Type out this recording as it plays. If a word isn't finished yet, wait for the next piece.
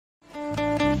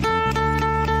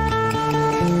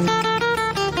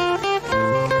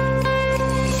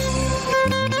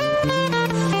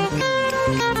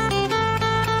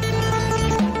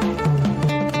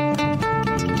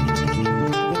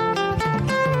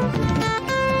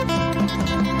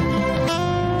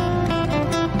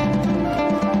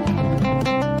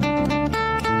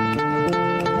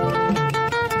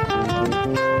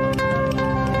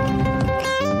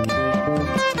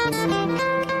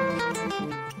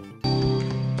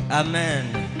Amen.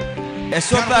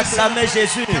 Est-ce qu'on peut acclamer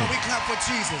Jésus?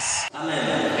 Amen.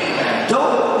 Donc,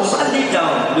 on va lire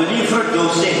dans le livre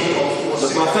d'Osée, le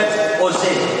prophète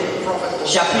Osée,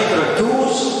 chapitre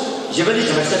 12, je vais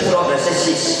lire verset 3, verset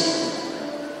 6.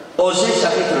 Osée,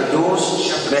 chapitre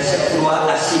 12, verset 3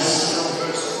 à 6.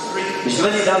 Je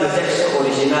vais lire dans le texte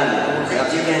original,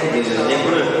 c'est-à-dire de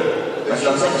l'hébreu, parce que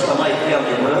l'Ancien Testament est écrit en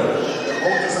hébreu.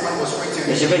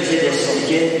 Et je vais essayer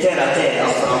d'expliquer terre à terre en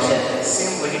français.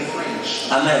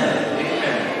 Amen.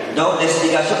 Donc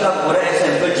l'explication là pourrait être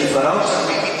un peu différente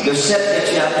de celle que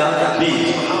tu as dans ta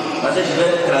Bible. Parce que je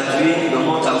vais traduire le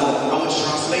mot à mot.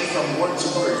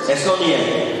 Est-ce qu'on y est?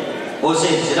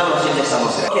 Osée, c'est dans l'Ancien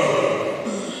Testament. Ok.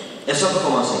 Est-ce qu'on peut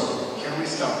commencer?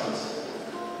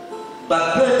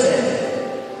 Bapeutem,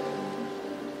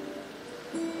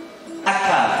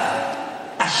 Akav,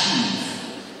 Achiv.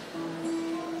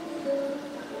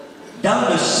 Dans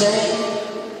le sein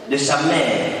de sa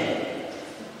mère,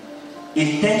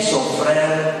 il tint son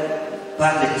frère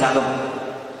par les talons.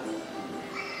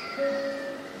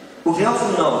 Ouvrant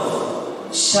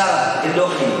Sarah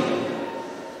Elohim.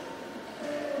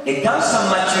 Et dans sa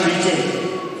maturité,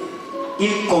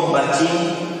 il combattit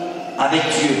avec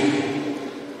Dieu.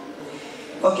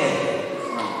 Ok.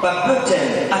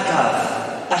 Bapeutem, Akav,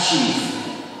 Achiv.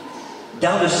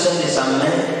 Dans le sein de sa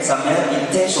mère,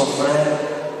 il tint son frère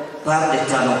par les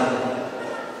talons.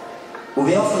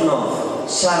 Ouvrant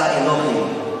Sarah Elohim.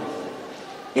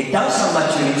 Et dans sa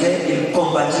maturité, il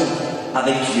combattit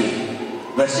avec Dieu.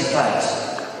 Verset 4.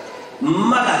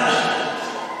 Malak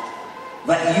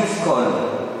va Yufkol.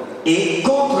 Et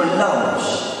contre l'ange,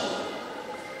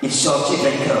 il sortit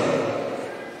vainqueur.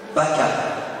 Baka,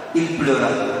 il pleura.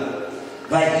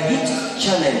 Va Yit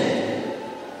Chanen.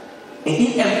 Et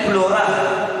il implora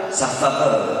sa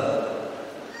faveur.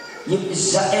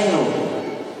 Zaeno.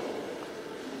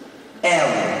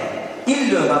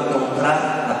 Il le rencontra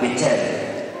à Bethel.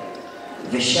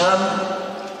 Vesham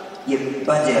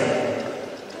Bader.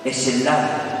 Et c'est là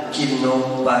qu'ils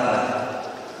n'ont parlé.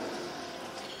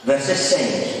 Verset 5.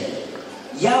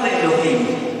 Yahweh Elohim,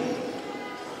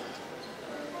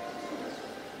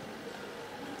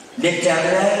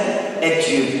 l'Éternel est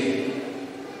Dieu.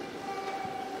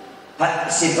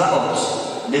 Sebaot,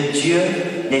 le Dieu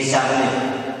des armées.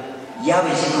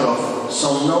 Yahweh Zikrof,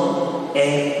 son nom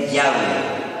est Yahweh.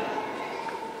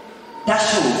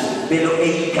 Tachou,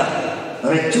 Beloéika,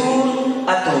 retourne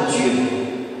à ton Dieu.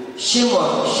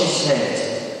 Shemor, Sheshet,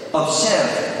 observe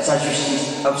sa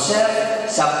justice, observe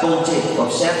sa bonté,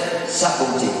 observe sa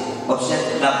bonté,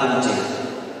 observe la bonté.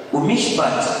 Ou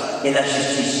Mishpat et la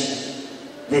justice.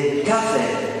 Le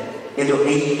Kafer et le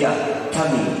Eika,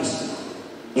 Tamid.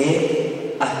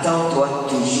 Et attends-toi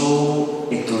toujours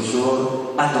et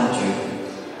toujours à ton Dieu.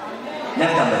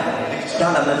 Lève ta main,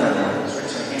 dans la main de moi.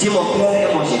 Dis mon Père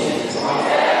et mon Jésus.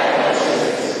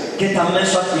 Que ta main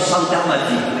soit puissante dans ma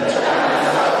vie.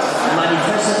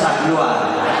 Manifeste ta gloire.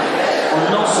 Au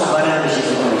nom souverain de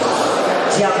Jésus-Christ.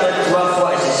 Dis Amen 3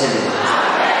 fois et c'est célèbre.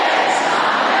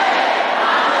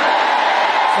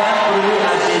 Fais un bruit à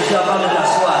Jésus avant de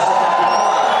t'asseoir.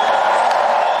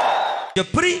 Je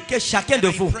prie que chacun de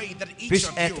vous puisse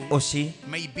être aussi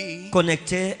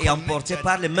connecté et emporté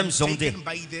par les mêmes ondes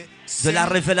de la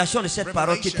révélation de cette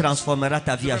parole qui transformera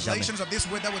ta vie à jamais.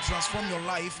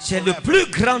 C'est le plus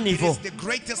grand niveau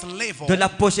de la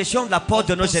possession de la porte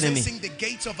de nos ennemis.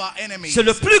 C'est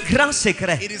le plus grand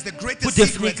secret pour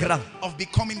devenir grand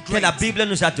que la Bible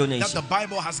nous a donné ici.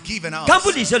 Quand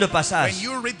vous lisez le passage,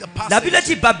 la Bible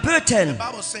dit Bapeutem,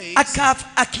 Akav,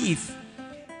 Akiv.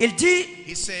 Il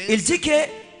dit que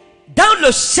dans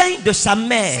le sein de sa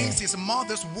mère,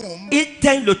 il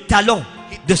tint le talon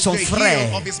de son frère.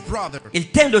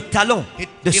 Il tint le talon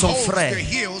de son frère.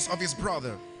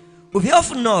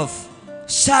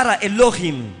 Sarah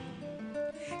Elohim.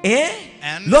 Et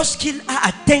lorsqu'il a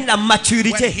atteint la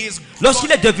maturité,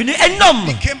 lorsqu'il est devenu un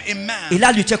homme, il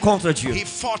a lutté contre Dieu.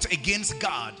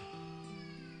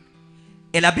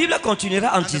 Et la Bible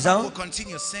continuera en disant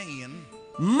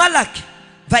Malak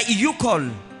va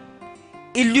Yukol.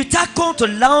 Il lutta contre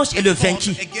l'ange et le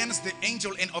vainquit.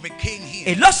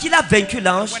 Et lorsqu'il a vaincu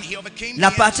l'ange,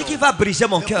 la partie qui va briser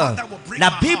mon cœur,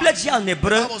 la Bible dit en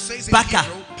hébreu Baka.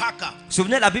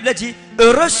 Souvenez, la Bible dit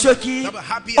heureux ceux qui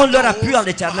ont leur appui en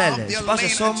l'Éternel. Je pense que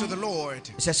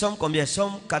c'est Somme combien?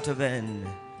 Somme 80.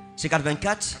 C'est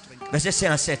 84, verset 5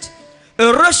 à 7.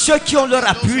 Heureux ceux qui ont leur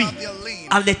appui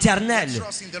en l'Éternel.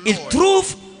 Ils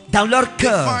trouvent dans leur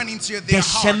cœur des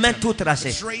chemins tout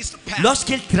tracés.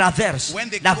 Lorsqu'ils traversent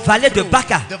la vallée de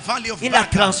Baka, ils la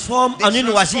transforment en une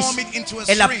oasis.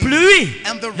 Et la pluie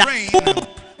la coupe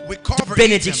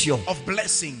bénédiction.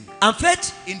 En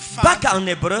fait, Baka en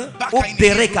hébreu ou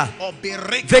Bereka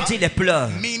veut dire les pleurs.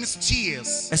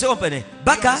 Est-ce que vous comprenez?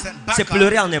 Baka, c'est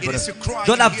pleurer en hébreu.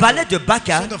 Donc la vallée de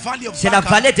Baka, c'est la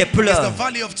vallée des pleurs.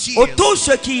 Où tous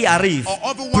ceux qui y arrivent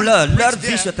pleurent, leur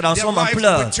vie se transforme en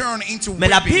pleurs. Mais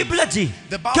la Bible dit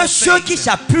que ceux qui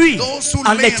s'appuient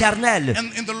en l'Éternel,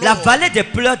 la vallée des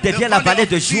pleurs devient la vallée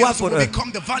de joie pour eux.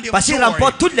 Parce qu'ils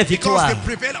remportent toutes les victoires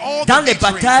dans les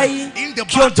batailles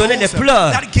qui ont donné les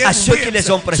pleurs à ceux qui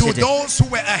les ont précédés.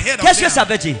 Qu'est-ce que ça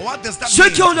veut dire? Ceux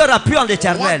qui ont leur appui en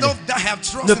l'Éternel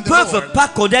ne peuvent pas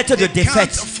connaître de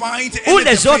défaite. Où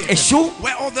les autres échouent,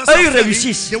 eux ils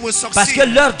réussissent. Parce que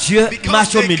leur Dieu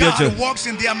marche au milieu d'eux.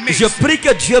 Je prie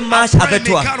que Dieu marche avec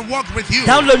toi.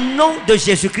 Dans le nom de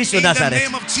Jésus-Christ de Nazareth.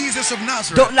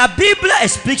 Donc la Bible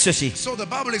explique ceci.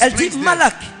 Elle dit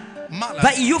Malak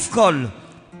va Youfkol.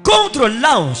 Contre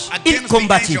l'ange, il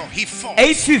combattit et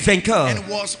il fut vainqueur.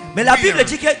 Mais la Bible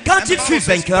dit que quand il fut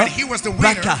vainqueur,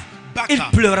 Baka, il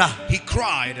pleura.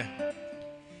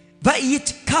 Va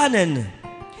Yit Kanen.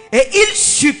 Et il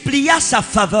supplia sa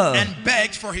faveur.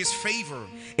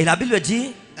 Et la Bible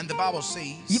dit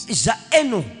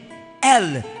Zaenu.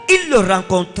 Elle, il le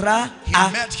rencontra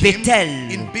à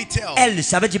Bethel. Elle,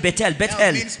 ça veut dire Bethel,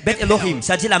 Bethel, Beth Elohim,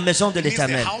 ça dit la maison de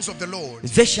l'Éternel.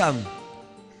 Vesham,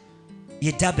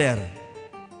 Yedaber.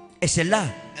 Et c'est là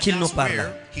qu'il nous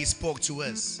parle.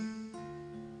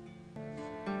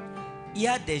 Il y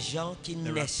a des gens qui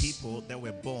naissent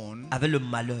avec le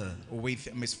malheur.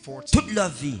 Toute leur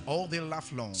vie,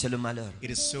 c'est le malheur.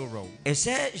 Et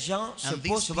ces gens se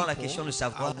posent souvent la question de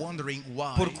savoir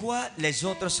pourquoi les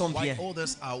autres sont bien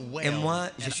et moi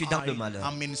je suis dans le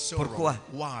malheur.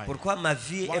 Pourquoi ma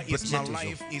vie est brisée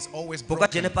toujours? Pourquoi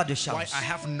je n'ai pas de chance?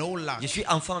 Je suis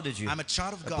enfant de Dieu.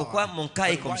 Pourquoi mon cas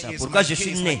est comme ça? Pourquoi je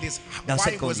suis né dans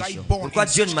cette condition? Pourquoi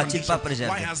Dieu ne m'a-t-il pas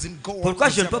préservé? Pourquoi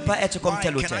je ne peux pas être comme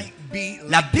tel ou tel?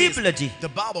 La Bible dit,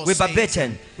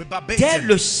 dès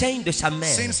le sein de sa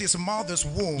mère,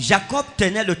 Jacob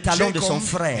tenait le talon de son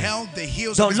frère.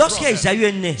 Donc lorsqu'Ésaü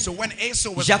est né,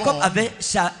 Jacob avait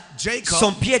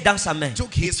son pied dans sa main.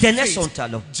 Il tenait son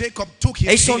talon.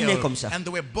 Et ils sont nés comme ça.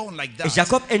 Et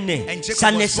Jacob est né.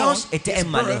 Sa naissance était un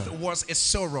malheur.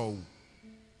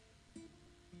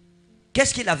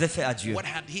 Qu'est-ce qu'il avait fait à Dieu?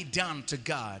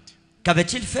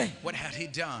 Qu'avait-il fait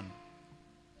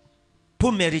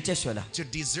pour mériter cela?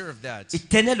 Il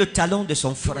tenait le talon de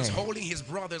son frère.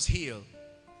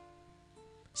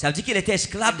 Ça veut dire qu'il était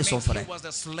esclave de son frère.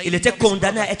 Il était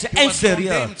condamné à être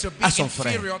inférieur à son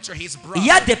frère. Il y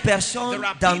a des personnes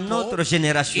dans notre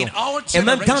génération et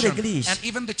même dans l'église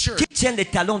qui tiennent les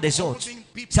talons des autres.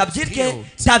 Ça veut dire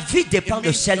que ta vie dépend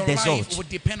de celle des autres.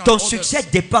 Ton succès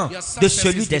dépend de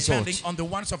celui des autres.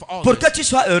 Pour que tu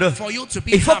sois heureux,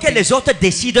 il faut que les autres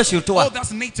décident sur toi.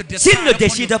 S'ils ne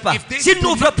décident pas, s'ils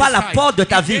n'ouvrent pas la porte de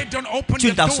ta vie, tu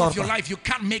ne t'en sors pas.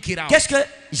 Qu'est-ce que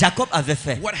Jacob avait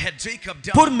fait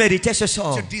pour mériter ce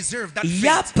sort? Il y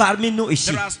a parmi nous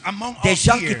ici des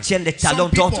gens qui tiennent les talons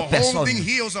d'autres personnes.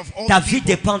 Ta vie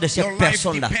dépend de ces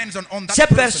personnes-là. Ces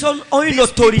personnes ont une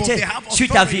autorité sur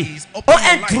ta vie, ont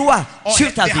un droit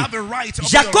sur ta vie.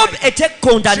 Jacob était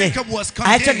condamné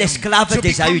à être l'esclave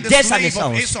d'Ésaü dès sa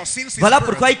naissance. Voilà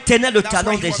pourquoi il tenait le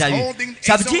talon d'Ésaü.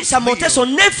 Ça veut dire, ça montrait son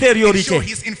infériorité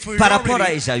par rapport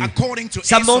à Ésaü.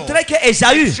 Ça montrait que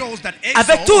Ésaü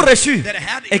avait tout reçu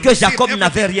et que Jacob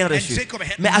n'avait rien reçu.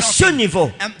 Mais à ce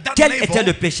niveau, quel était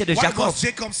le péché de Jacob?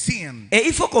 Et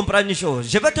il faut comprendre une chose.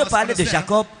 Je vais te parler de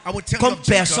Jacob comme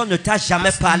personne ne t'a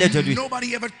jamais parlé de lui.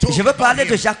 Je veux parler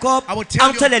de Jacob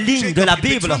entre les lignes de la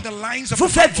Bible. Vous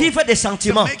faire vivre des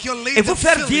sentiments et vous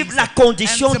faire vivre la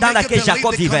condition dans laquelle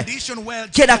Jacob vivait,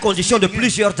 qui est la condition de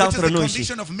plusieurs d'entre nous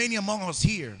ici.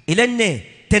 Il est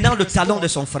né tenant le talon de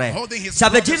son frère. Ça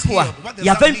veut dire quoi? Il y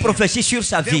avait une prophétie sur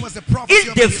sa vie.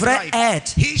 Il devrait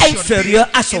être inférieur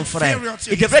à son frère.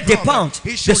 Il devrait dépendre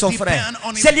de son frère.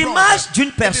 C'est l'image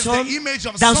d'une personne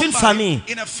dans une famille.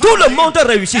 Tout le monde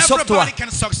réussit sauf toi.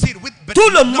 Tout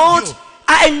le monde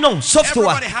a un nom sauf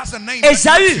toi.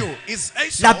 Ésaü,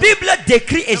 la Bible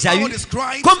décrit Ésaü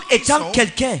comme étant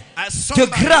quelqu'un de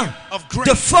grand,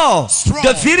 de fort,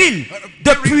 de viril,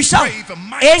 de puissant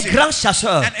et un grand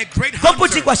chasseur. Comme pour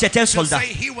dire quoi, c'est un soldat.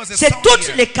 C'est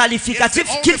tous les qualificatifs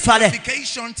qu'il fallait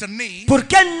pour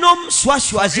qu'un homme soit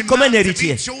choisi comme un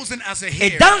héritier.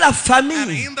 Et dans la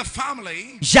famille,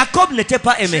 Jacob n'était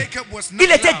pas aimé.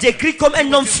 Il était décrit comme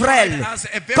un homme frêle,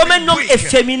 comme un homme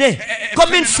efféminé,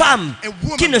 comme une femme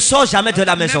qui ne sort jamais de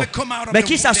la maison, mais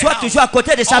qui s'assoit toujours à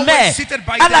côté de sa mère,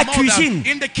 à la cuisine,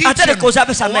 en train de causer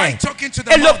avec sa mère.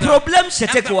 Et le problème,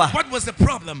 c'était quoi?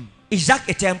 Isaac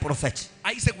était un prophète.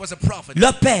 Isaac was a prophet.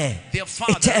 Leur père Their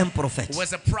father était un prophète.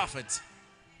 was a prophet.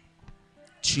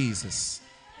 Jesus.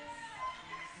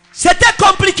 C'était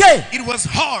compliqué. It was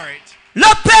hard.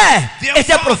 Leur père Their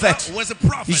était father prophète. was a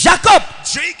prophet. Jacob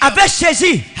Jacob avait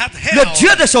saisi had le held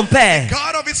Dieu de son père,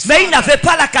 God of his mais il father, n'avait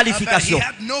pas la but qualification. he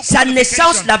had no Sa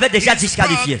naissance qualification. l'avait déjà His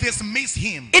disqualifié. birth dismissed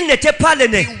him. Il n'était pas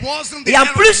l'aîné. He wasn't the Et en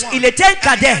elder plus, one. il était un And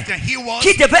cadet yet he was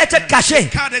qui devait être caché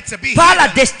cadet to be par la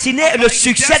hidden destinée et by le the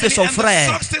succès de son destiny and the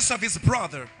frère. success of his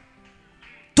brother.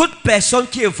 Toute personne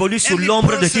qui évolue sous Any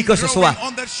l'ombre de qui que ce person soit growing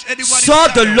under anybody's sort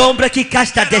de shadow, l'ombre qui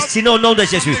cache ta get up destinée au nom de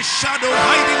Jésus. from the shadow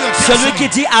hiding your Celui destiny.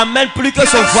 qui dit Amen plus que He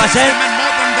son that says voisin, amen more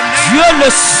than the neighbor. Dieu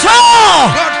le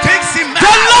sort God takes him de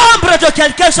out l'ombre de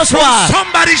quelqu'un ce soir. from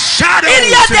somebody's shadow. Il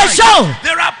y a des tonight. gens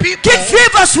There are people qui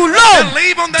vivent sous that l'ombre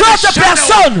live under the d'autres shadow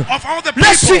personnes. of all the Le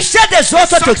people. succès des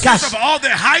autres te Success cache. of all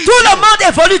the hide Tout le you. monde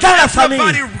évolue dans la famille,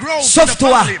 Everybody grows sauf in the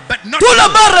toi. family, but not Tout le you.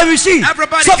 monde réussit,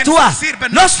 Everybody sauf can toi. succeed,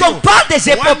 but not Lorsqu'on you. parle des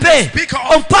When épopées, we speak of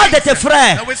on parle de tes things,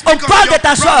 frères, and we speak on of parle de your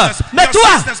ta soeur. brothers, Mais your toi,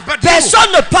 sisters, but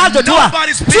personne ne parle de toi.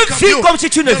 Nobody Tu speak of vis you. comme si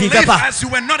tu ne You vivais live pas. as you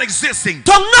were not existing.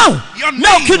 Ton nom Your n'a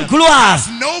name aucune gloire. has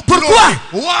no Pourquoi?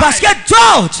 glory. Why? Parce que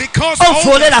d'autres Because ont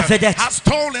volé la others vedette. has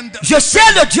stolen the Je sais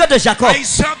le Dieu de Jacob, I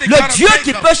serve the le God of Dieu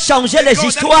qui Jacob. peut changer The les God that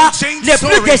histoires can change les plus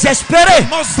stories. désespérées. The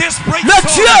most desperate Le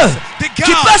souls. Dieu The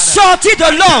qui God peut sortir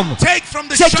de l'ombre take from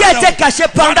the ce qui a shadow été caché what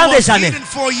pendant was des années. hidden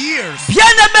for years.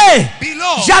 Bien-aimé,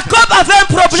 Beloved, Jacob avait un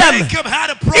problème. Jacob had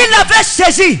a problem. Il avait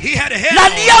saisi He had held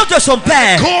l'alliance de son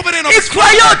père. the covenant of Il his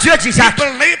croyait father. au Dieu d'Isaac. He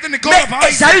believed in the God Mais of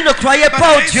Isaac. Esaü ne croyait But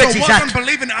pas au Esau Dieu d'Isaac. wasn't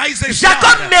believing Isaac's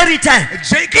Jacob God. méritait.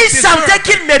 Jacob Il sentait deserved.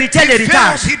 qu'il méritait He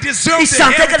l'héritage. felt he deserved Il the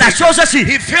sentait que la heritage. chose aussi,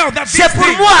 He felt that c'est this pour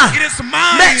thing, moi. it is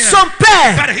mine. Mais son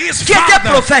père, But his qui était father,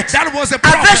 prophète, that was a avait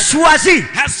prophet, choisi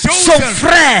has chosen son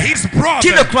frère his brother,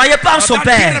 qui ne croyait pas en son that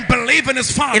père. didn't believe in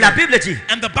his father. Et la Bible dit,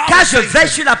 And the Bible car je says, veille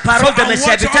sur la parole de "For mes I watch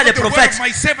serviteurs over les the word prophètes of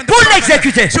my servant, the pour prophet,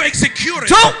 l'exécuter. to execute it."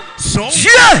 Donc, So, Dieu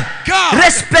God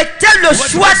respectait le was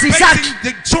choix d'Isaac. respecting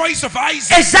the choice of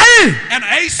Isaac. Esaü And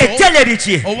Esau était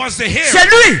l'héritier. was the heir. C'est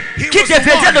lui He qui was the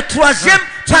deviendrait one le troisième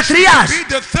to patriarche, be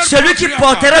the third celui qui patriarch,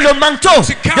 porterait le manteau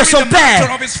to carry de son the père.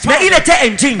 mantle of his Mais father. il était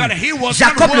indigne. But he was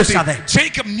Jacob le unworthy. savait.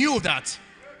 Jacob knew that.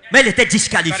 Mais il était But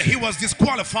disqualifié. he was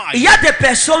disqualified. Il y a des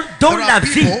personnes dont There la are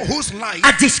vie people whose life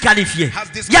a disqualifié. has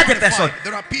Il y a des disqualified. personnes,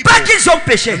 There are people, pas qu'ils ont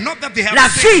péché, not that they have la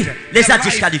vie sinned, les their a life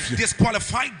disqualifiés.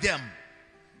 disqualified them.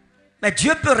 Mais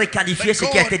Dieu peut requalifier But ce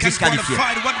qui a God été can disqualifié.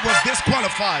 qualify what was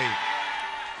disqualified.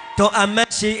 Ton amen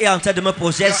est en train de me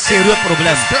poser un Your sérieux amen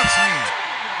problème. disturbs me.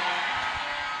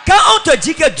 Quand on te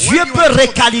dit que Dieu When you peut are told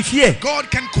requalifier God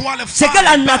can qualify, ce que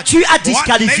la but nature a what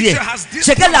disqualifié, nature has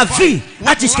ce que la vie disqualified, a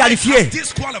what disqualifié, life has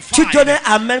disqualified, tu donnes un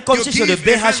amen comme you si c'est le give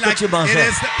amen BH que like tu it mangeais.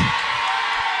 is the-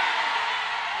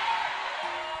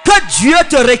 Que Dieu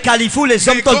te requalifie ou les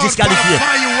hommes May t'ont God disqualifié.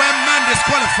 qualify you when man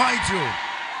disqualified you.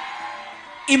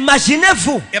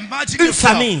 Imaginez-vous Imagine une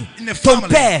yourself famille, in a ton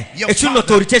family. père Your est une father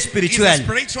autorité is a spirituelle,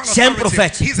 spiritual c'est un authority.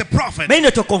 prophète, He's a prophet. mais il ne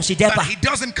te considère pas. But he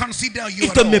doesn't consider you Il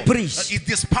at te all. méprise. He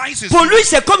despises Pour you. lui,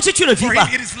 c'est comme si tu ne vis For pas.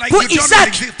 him, it is like Pour you don't Isaac,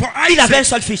 exist. For il avait un Isaac,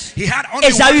 seul fils, he had only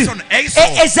Esaü. one son, Esau.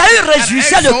 Et Esaü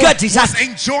réjouissait And le Esau cœur d'Isaac. was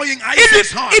enjoying Il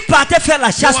Isaac's heart. partait faire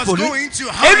la chasse was pour lui. going to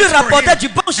Et il lui hunt for rapportait him du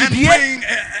bon and gibier. bring,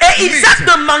 Et Isaac meat.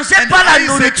 ne mangeait And pas la Isaac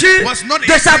nourriture was not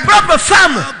de sa eating propre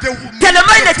femme.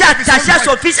 Tellement il était attaché à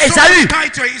son fils Esaü.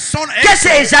 Que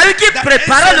c'est Esaü qui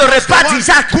préparait le repas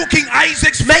d'Isaac.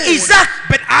 Mais Isaac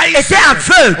était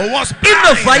aveugle. Il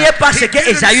ne voyait pas ce que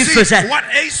Esaü faisait.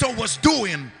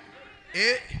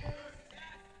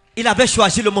 Il avait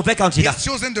choisi le mauvais candidat.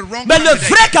 Mais le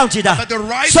vrai candidat,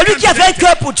 celui qui avait un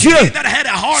cœur pour Dieu,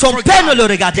 son père ne le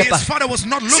regardait pas. Si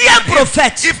un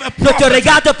prophète ne te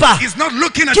regarde pas,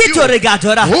 qui te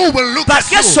regardera? Parce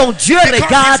que son Dieu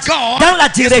regarde dans la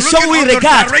direction où il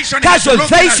regarde. Car je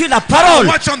veille sur la parole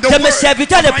de mes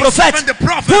serviteurs les prophètes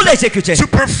pour l'exécuter.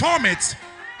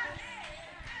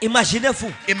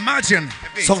 Imaginez-vous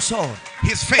son sort.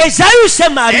 Esaü s'est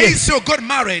marié.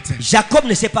 Jacob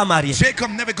ne s'est pas marié.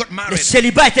 Le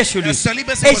célibat était sur lui. Esaü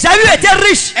était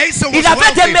riche. Il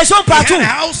avait des maisons partout.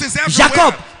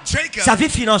 Jacob, sa vie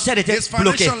financière était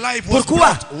bloquée.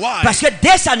 Pourquoi? Parce que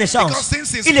dès sa naissance,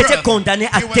 il était condamné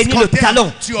à tenir le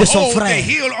talon de son frère.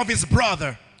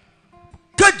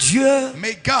 Que Dieu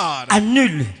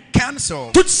annule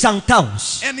toute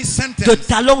sentence de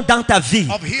talon dans ta vie,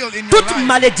 toute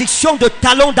malédiction de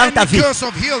talon dans ta vie.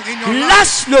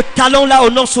 Lâche le talon là au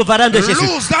nom souverain de Jésus.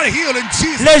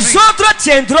 Les autres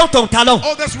tiendront ton talon.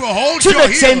 Tu ne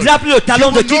tiendras plus le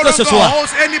talon de qui que ce soit.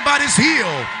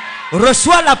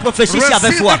 Reçois la prophétie si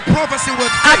avec foi.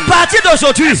 À partir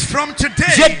d'aujourd'hui,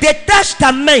 je détache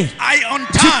ta main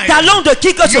du talon de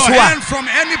qui que ce soit.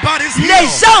 Les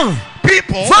gens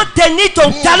people vont tenir ton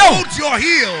who talon. hold your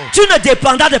heel. Tu ne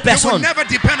dépendras de They will personne. never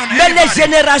depend on Mais les anybody.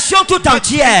 générations tout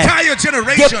entières Entire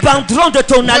generation dépendront de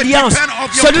ton will alliance. depend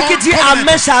of your Celui qui dit covenant.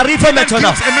 Amen, ça arrive And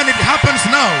maintenant. amen, it happens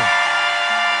now.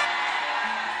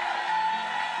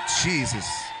 Jesus.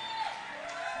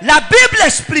 La Bible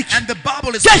explique And the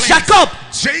Bible que explains Jacob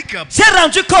Jacob s'est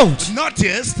rendu compte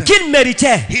noticed qu'il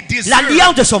méritait he deserved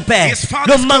l'alliance de son père, his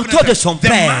father's le manteau covenant, de son the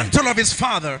père. mantle of his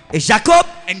father. Et Jacob,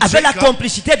 And avec la Jacob,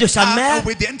 complicité de sa mère,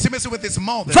 with the intimacy with his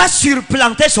mother, va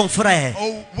surplanter son frère.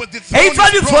 with the Et il va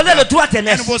throne lui his voler brother, le droit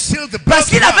d'aînesse. and will seal the Parce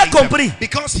qu'il avait birthright, compris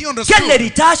because he que understood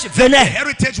l'héritage the venait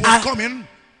heritage was à coming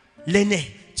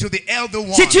l'aîné. to the elder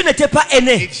one. Si tu n'étais pas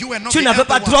aîné, If you were not tu the n'avais elder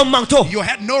pas droit au one, manteau. you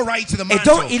had no right to the Et mantle.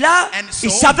 donc And so, il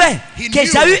savait he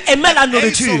qu'Ésaü knew aimait la that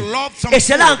nourriture. Esau loved some Et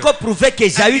cela a food. encore prouvé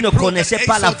qu'Ésaü And ne it proved connaissait that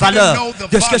pas la Esau didn't valeur know the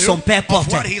de ce que value son père of what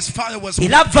portait. his father was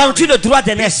Il a vendu le droit He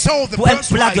d'aînesse sold the pour un plat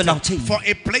de birthright lentilles. for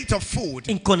a plate of food.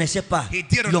 Il ne connaissait pas He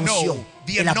didn't l'onction know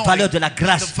the et la anointing valeur de la and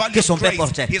grâce the value que of son père grace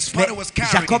portait. his Mais father was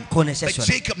carrying. Jacob connaissait But cela.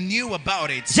 Jacob knew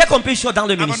about it. J'ai compris une chose dans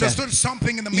le I've ministère. understood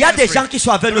something in the Il y a des ministry. gens qui sont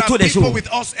avec nous There tous are les people jours, with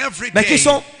us every mais qui day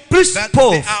sont plus that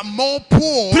pauvres, they are more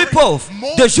poor, plus pauvres,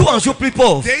 more de jour en poor, jour plus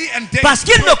pauvres, day and day parce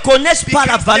qu'ils ne poor, connaissent pas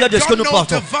la because valeur de they ce que don't nous know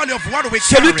portons. the value of what we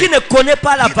Celui qui carry. ne connaît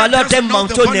pas la He that valeur d'un doesn't know the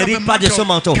manteau value of a n'hérite pas de ce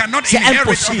manteau. cannot C'est inherit of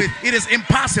impossible. it. It is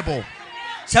impossible.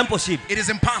 C'est impossible. It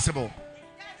is impossible.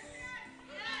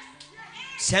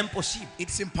 C'est impossible.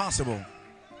 It's impossible.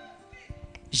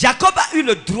 Jacob a eu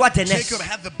le droit d'aînesse. Jacob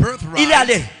had the birthright. Il est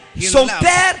allé. He Son left.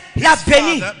 père His l'a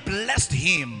béni. father blessed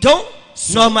him. Donc,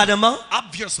 So, normalement,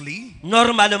 obviously,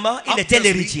 il était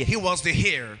l'héritier. he was the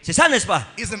heir. C'est ça, n'est-ce pas?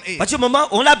 Isn't it? À ce moment,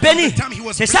 on l'a béni. From the time he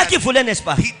was C'est ça blessed, qu'il voulait, n'est-ce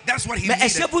pas? That's what he Mais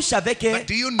est-ce needed. que vous savez But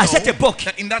do you qu'à know cette époque,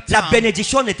 that in that la time,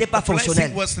 bénédiction n'était pas the blessing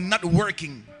fonctionnelle? was not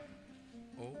working.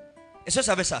 Est-ce que vous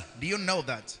savez ça? Do you know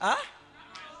that? Hein?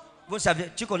 Vous savez,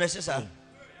 tu connaissais ça?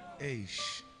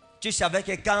 Eish. Tu savais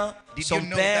que quand Did son you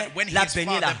know père that when l'a his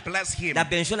béni, father blessed him, la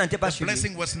bénédiction n'était pas the sur lui?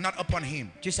 blessing was not upon him?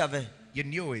 Tu savais? You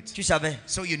knew it. Tu savais?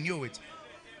 So you knew it.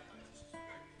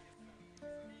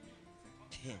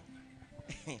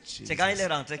 C'est quand il est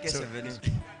rentré que So- c'est venu.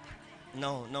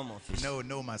 Non, non, mon fils. No,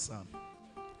 no, my son.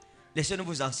 Laissez-nous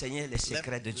vous enseigner les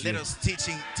secrets de Let Dieu. us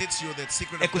teach you the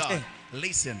secret of Écoutez. God.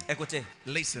 Listen, Écoutez,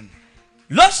 listen.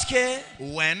 lorsque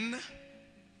When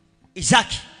Isaac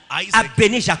a Isaac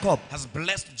béni Jacob, has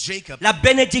blessed Jacob, la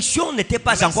bénédiction n'était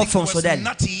pas encore blessing was fonctionnelle.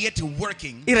 not yet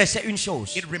working. Il restait une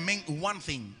chose. It remained one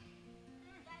thing.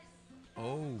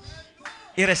 Oh,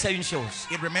 Il restait une chose.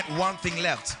 it remained one thing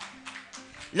left.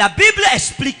 La Bible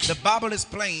explique The Bible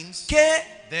explains que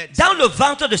that dans le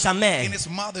ventre de sa mère, in his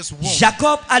mother's womb,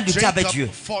 Jacob a lutté avec Jacob Dieu.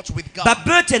 fought with God.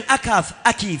 Babeuten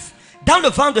Akiv, dans le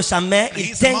ventre de sa mère, il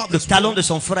His tint le mother's talon womb, de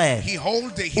son frère. He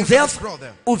held the heel of his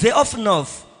brother. Uveofnov,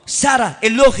 Sarah et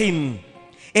Lohim.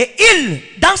 Et il,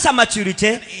 dans sa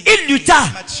maturité, il lutta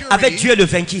avec Dieu le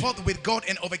vaincu. Fought with God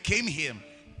and overcame him.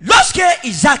 Lorsque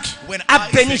Isaac When a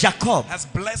béni Isaac Jacob, has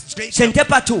blessed ce Jacob, n'était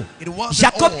pas tout. it wasn't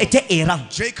Jacob all. était errant.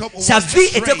 Jacob Sa was vie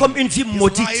était astray. comme une vie His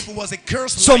maudite. life was a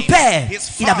cursed Son life. père, His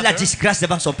il avait la father disgrâce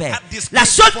devant son père. had disgrace La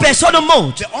seule before personne au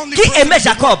monde the only qui person aimait in the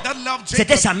Jacob, world that loved Jacob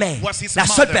c'était sa mère. was his La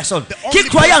seule mother. personne The qui only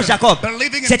croyait en person Jacob,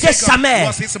 believing in c'était Jacob sa mère.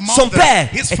 was his Son mother. père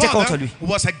His était father contre lui.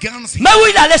 was against him. Mais où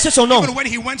il allait sur son nom, Even when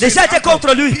he went to les his gens étaient uncle,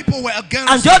 contre lui. people were against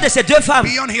En dehors him. de ces deux femmes.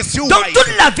 Beyond his two Donc wives.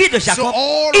 toute la vie de So Jacob,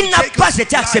 all il of n'a Jacob's pas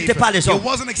été accepté life, par les he hommes.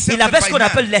 wasn't accepted Il avait ce by qu'on man.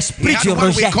 appelle l'esprit He had du what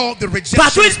we rejet. call the rejection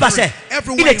Partout où il spirit. passait,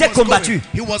 Everywhere il he était was combattu. going,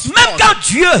 he was Même fought. quand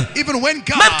Dieu, Even when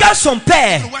God, même quand son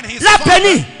père even when his l'a father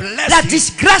béni, blessed la him,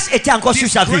 disgrâce était encore sur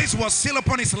sa vie. disgrace was still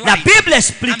upon his La life. Bible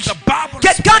explique And the Bible que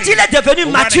quand explains il est devenu when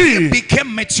he mature, became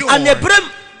mature, en hébreu,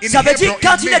 in ça veut dire Hebrew,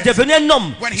 quand it il est means devenu un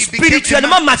homme when he became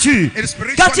spirituellement a man, mature,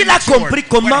 spiritually quand il a mature, compris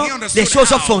comment when he understood les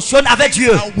choses how fonctionnent avec things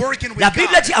Dieu, are working with la Bible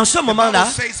God, dit en ce the moment-là,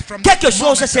 Bible says from quelque that chose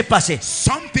moment, s'est passé.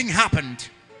 something happened.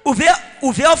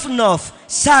 Uveofnov,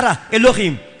 Sarah et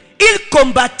Lohim, il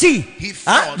combattit. He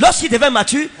Hein? fought. Lorsqu'il devait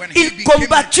mature, When he il became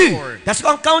combattit. mature. Parce que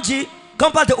quand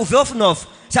on parle de Uveofnov,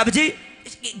 ça veut dire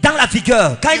dans la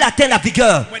vigueur. Quand il atteint la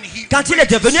vigueur, When he quand il est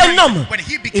reached devenu strength, un homme, when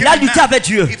he became il a a lutté man, avec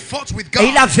Dieu he fought with et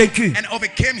il a God vaincu. and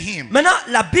overcame him. Maintenant,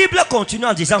 la Bible continue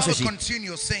en disant I will ceci.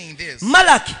 continue saying this.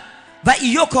 Malak va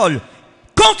Iokol.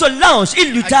 Contre l'ange,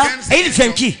 il lutta Against et il the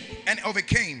vainquit. angel and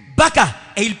overcame Baka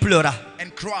et il pleura. and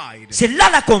cried. C'est là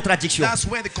la contradiction. That's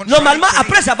where the contradiction Normalement, is.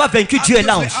 après avoir vaincu Dieu et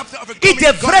l'ange, After il overcoming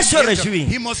devrait God se and the angel, réjouir.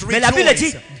 he must Mais la Bible rejoice.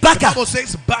 dit The Baka. Bible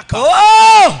says Baka.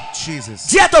 Oh! Jesus.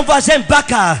 Dis à ton voisin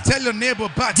Baka. Tell your neighbor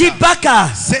Baka. Dis Baka.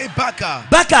 Say Baka.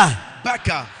 Baka.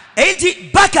 Baka. Et il dit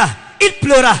Baka. Il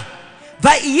pleura.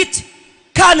 Vaït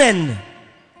Kanen.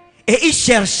 Et il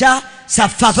chercha sa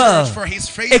faveur. Search for his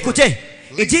favor. Écoutez.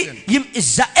 Il dit Listen. Yim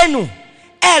Zaenu.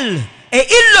 elle. Et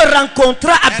il le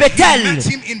rencontra à And he Bethel. met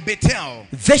him in Bethel.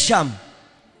 Vesham,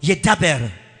 Yedaber.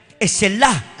 Et c'est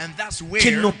là And that's qu'il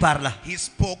where nous parle. he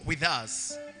spoke with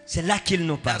us. C'est là qu'il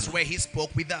nous parle. That's where he spoke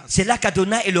with us. C'est là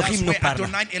qu'Adonai That's Elohim nous where parle.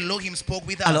 Adonai Elohim spoke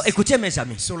with us. Alors écoutez mes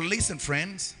amis, So listen,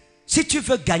 friends. si tu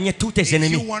veux gagner tous tes If you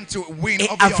ennemis want to win et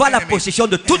over avoir your la enemy possession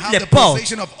de and toutes have les the portes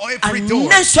possession of en every door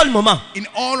un seul moment, in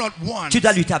all at once, tu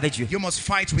dois lutter avec Dieu. you must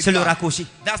fight with C'est le God. raccourci.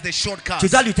 That's the shortcut. Tu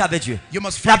dois lutter avec Dieu. You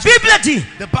must La fight with Bible God. dit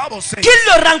The Bible says qu'il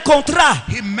le rencontra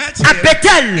he met à him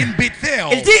Bethel. in Bethel.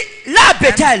 Il dit là à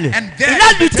Bethel, And there il a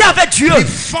in lutté Bethel, avec Dieu he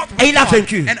fought with et il a God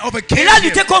vaincu. and overcame Il a him.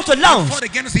 lutté contre l'ange He fought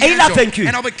against the et il a angel vaincu.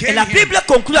 and overcame Et la him. Bible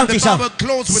conclut en And the disant, Bible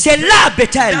closed with c'est là à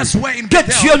Bethel That's where in que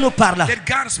Bethel Dieu nous parla. that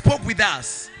God spoke with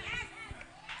us.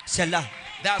 C'est là.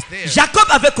 That's there. Jacob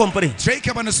avait compris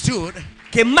Jacob understood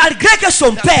que malgré que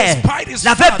son that père despite his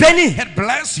l'avait father béni, had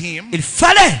blessed him, il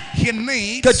fallait he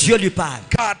needs que Dieu lui parle.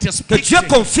 God to Que speak Dieu to him,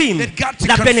 confirme that God to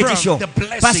la confirm bénédiction. the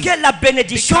blessing. Parce que la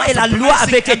bénédiction Because et la the loi blessing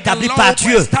avaient été and the établies law par were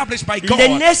Dieu. established by God.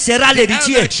 L'aîné sera The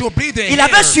l'héritier. elder shall be the Il heir.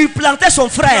 avait supplanté son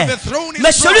frère. He had thrown his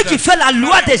Mais celui brother. qui fait la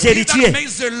loi But des he that héritiers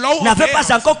makes the law of n'avait pas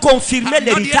heirs encore confirmé had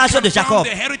not yet l'héritage de confirmed Jacob. the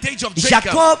heritage of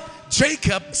Jacob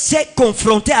Jacob s'est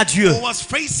confronté à Dieu. was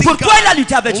facing Pourquoi God. il a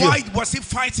lutté avec Dieu? Why was he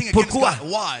fighting Pourquoi? against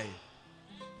God? Why?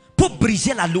 Pour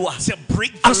briser la loi To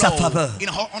break the en sa law faveur.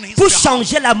 on his Pour behalf.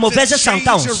 changer la mauvaise To change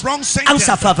sentence the wrong en sentence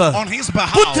sa faveur. on his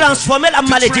behalf. Pour transformer la To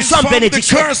malédiction en transform the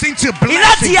bénédiction. curse into Il a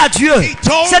blessing. dit à Dieu, He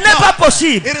told ce n'est pas God,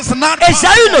 possible. it is not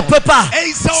Ésaü ne possible. peut pas.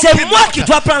 Esau C'est cannot. moi qui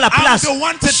dois prendre la I'm place. the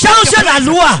one to take Changer the la place.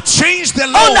 loi. Change the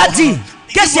On law. a dit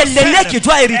que It c'est was l'aîné said, qui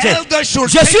doit hériter. elder should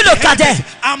Je take suis le the cadet. heritage.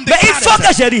 I'm the Mais il faut cadet.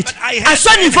 que j'hérite. But I À have ce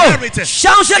to niveau, inherit.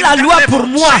 changer In la that loi level, pour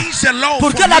moi. change the law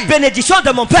Pour for que la me. bénédiction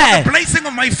de mon The père blessing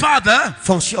of my father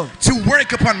fonctionne. to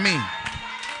work upon me.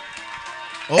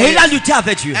 Oh, Et il a yes. lutté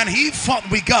avec Dieu. And he fought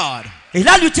with God. Il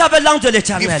a lutté avec l'ange de He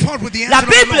l'Éternel. fought with the La angel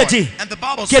of the Bible Lord. dit And the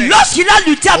Bible que says, lorsqu'il a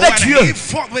lutté avec when Dieu, he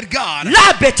fought with God, là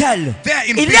à Bethel, there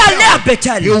in il est Bethel, allé à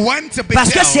Bethel. he went to Parce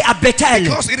que Bethel, c'est à Bethel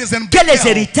because it is in que les Bethel,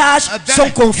 héritages that sont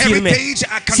confirmés. heritage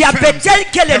are C'est à confirmed. Bethel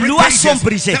que les lois Heritages, sont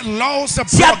brisées. that laws are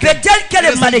C'est à broken. Bethel que It les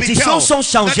is in malédictions Bethel sont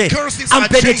changées that curses en are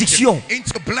bénédiction. changed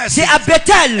into blessings. C'est à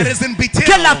Bethel It is in Bethel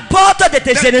que la porte de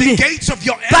tes that ennemis the gates of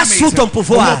your passe enemies sous ton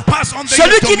pouvoir. will pass under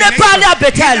Celui your qui n'est pas allé à domination.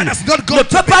 Bethel He that has not gone ne to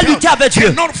peut pas Bethel lutter avec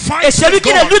Dieu. cannot fight Et celui with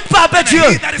qui ne God. lutte pas avec And Dieu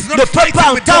he that is not ne peut fighting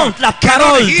pas with entendre God la cannot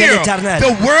parole de hear l'Éternel.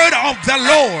 the word of the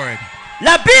Lord.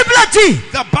 La Bible dit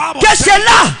The Bible que says c'est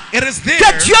là it is there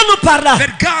que Dieu nous parla. that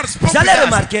God spoke Vous allez with us.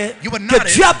 remarquer You would que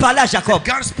notice Dieu a parlé à Jacob.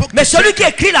 that God spoke Mais to celui qui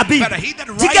Jacob. écrit la Bible But he that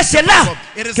dit que writes c'est the là Bible,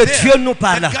 it is que there Dieu nous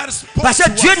parla. that God spoke Parce que to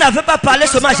Dieu us. n'avait pas parlé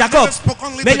Because seulement à God Jacob, never spoke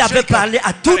only mais to il avait Jacob, parlé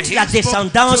à but toute he la spoke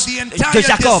descendance to the de entire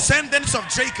Jacob. descendants of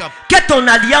Jacob. Que ton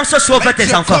alliance sauve Let tes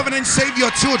your enfants. covenant save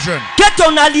your children. Que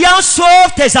ton alliance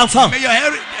sauve tes enfants. May your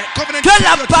covenant Que save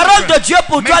la your parole children. de Dieu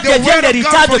pour toi May the devienne word of God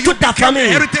l'héritage for de you toute ta become the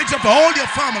famille. heritage of all your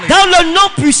family. Dans le nom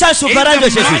puissant et souverain In de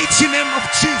the Jésus. mighty name of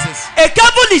Jesus. Et quand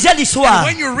vous lisez l'histoire, And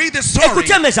when you read the story,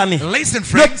 écoutez mes amis, listen, le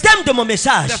friends, thème de mon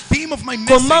message, the theme of my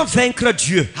comment message, vaincre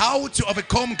Dieu. how to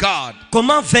overcome God.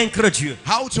 Comment vaincre Dieu.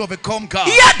 How to overcome God.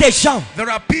 Il y a des gens There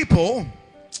are people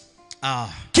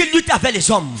qui luttent avec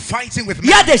les hommes. fighting with Il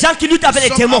y a men. des gens qui luttent avec les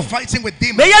Some démons. are fighting with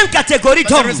demons. Mais il y a une catégorie But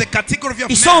there d'hommes is a category of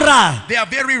Ils men. sont rares They are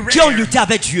very rare. qui ont lutté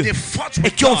avec Dieu They fought et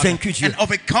with qui ont God vaincu Dieu. and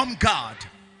overcome God.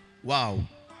 Wow.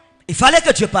 Il fallait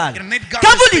que Dieu parle. It need God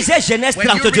Quand to vous speak. lisez Genèse When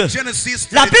you 32, read Genesis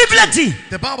la 32, Bible dit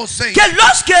the Bible says que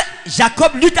lorsque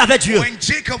Jacob lutte avec Dieu, when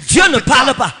Jacob Dieu fought ne with parle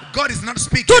God, pas. God is not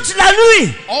speaking. Toute la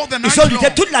nuit, All the ils night sont luttés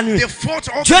long, toute la nuit. they fought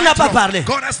all Dieu the n'a night pas long. parlé.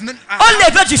 God has not, Au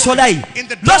lever du soleil, in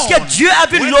the lorsque dawn, Dieu a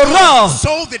vu when l'aurore, God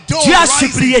saw the dawn Dieu a rising,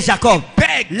 supplié Jacob,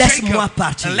 begged laisse-moi Jacob,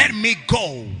 partir. let me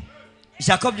go.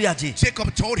 Jacob lui a dit,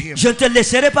 Jacob told him, je ne te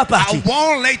laisserai pas I partir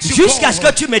won't let you jusqu'à ce go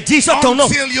que tu me dises ton nom,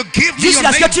 until you give me your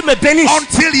jusqu'à ce que name, tu me bénisses.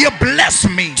 until you bless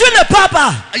me. Tu ne pars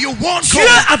pas. You won't Dieu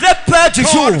go. avait peur du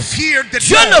jour. God feared the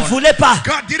Dieu dawn. ne voulait pas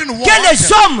God didn't want que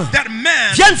les hommes that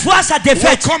man viennent voir sa will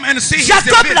défaite. come and see his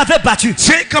Jacob defeat. l'avait battu.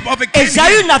 Jacob overcame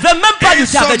Ésaü him. n'avait même pas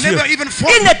lutté Esau avec Dieu. never even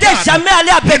fought Il with n'était God. jamais allé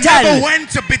à He never Bethel. went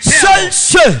to Bethel. Seuls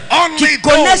ceux Only qui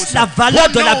connaissent those la valeur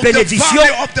who de la know the bénédiction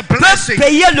value of the peuvent blessing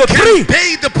payer le can prix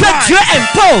pay the que price Dieu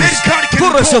impose that God can pour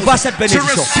impose recevoir cette to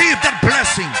bénédiction. receive that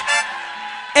blessing.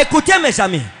 Écoutez mes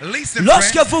amis, Listen,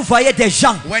 lorsque friends, vous voyez des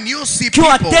gens when you see qui ont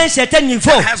people atteint un certain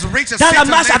niveau that has reached a dans la certain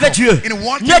marche avec level Dieu, in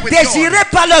walking ne with God, désirez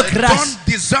pas leur grâce, don't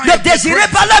desire ne their désirez grace,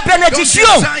 pas leur don't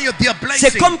bénédiction. desire their blessing.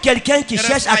 C'est comme quelqu'un qui It is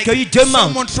cherche à like cueillir deux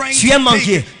someone mangues. trying Tu to es pick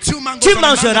manguier. two mangoes Tu from a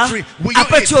mango mangeras, tree. Will you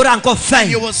après eat? tu auras encore faim.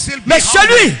 And you will still be Mais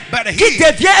celui hungry. But he qui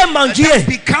devient un manguier that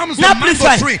becomes n'a the plus mango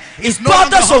faim. tree Il is no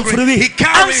porte longer son hungry. fruit He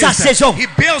en carries sa it. saison. He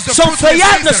bears the Son fruit of the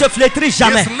feuillage ne season. se flétrit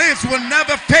jamais. His leaves will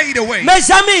never fade away.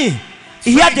 Mes amis,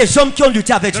 Il y a des hommes qui ont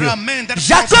lutté avec Dieu.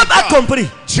 Jacob a compris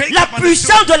la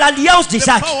puissance de l'alliance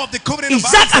d'Isaac.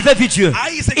 Isaac avait vu Dieu.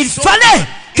 Il fallait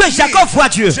que Jacob voit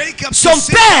Dieu. Son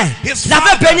père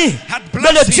l'avait béni,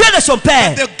 mais le Dieu de son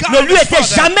père ne lui était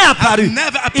jamais apparu.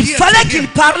 Il fallait qu'il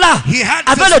parlât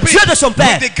avec le Dieu de son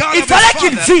père. Il fallait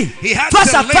qu'il vît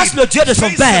face à face le Dieu de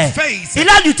son père. Il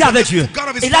a lutté avec Dieu.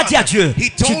 Il a dit à Dieu,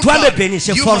 tu dois me bénir,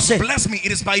 c'est forcé.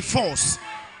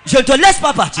 Je ne te laisse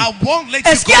pas partir.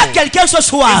 Est-ce qu'il y a quelqu'un ce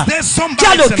soir qui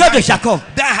a le cœur de Jacob,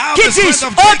 qui dit,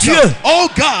 oh Dieu,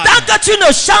 tant que tu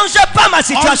ne changes pas ma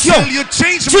situation,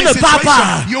 tu ne pars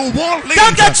pas.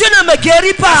 Tant que tu ne me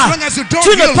guéris pas,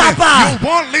 tu ne pars pas.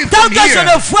 Tant que je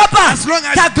ne vois pas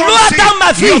ta gloire dans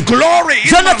ma vie,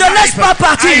 je ne te laisse pas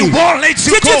partir.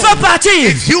 Si tu veux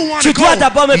partir, tu dois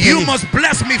d'abord me bénir.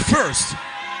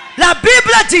 La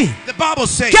Bible dit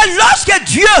que lorsque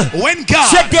Dieu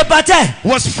se débattait,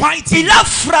 il a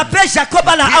frappé Jacob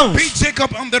à la hanche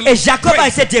et Jacob a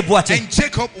été déboîté.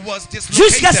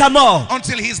 Jusqu'à sa mort,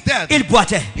 il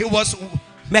boitait.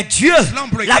 Mais Dieu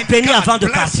l'a béni avant de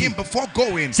partir.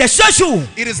 C'est ce jour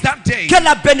que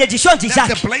la bénédiction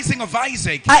d'Isaac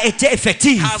a été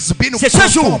effective. C'est ce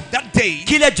jour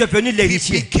qu'il est devenu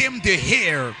l'héritier.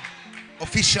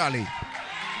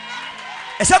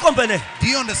 Est-ce que vous comprenez?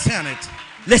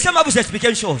 Laissez-moi vous expliquer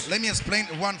une chose.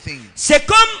 C'est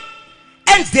comme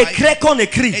un décret qu'on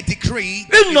écrit,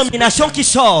 une nomination qui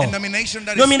sort,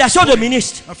 nomination de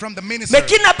ministre, mais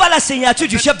qui n'a pas la signature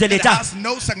du chef de l'État.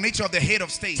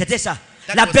 C'était ça.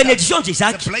 La bénédiction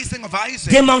d'Isaac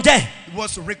demandait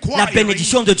la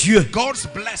bénédiction de Dieu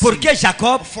pour que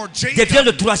Jacob devienne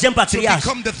le troisième patriarche.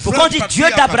 Pour qu'on dise Dieu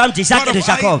d'Abraham, d'Isaac et de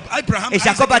Jacob. Et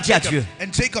Jacob a dit à Dieu,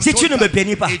 si tu ne me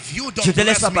bénis pas, je ne te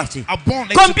laisse pas partir.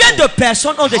 Combien de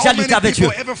personnes ont déjà lutté avec Dieu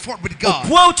au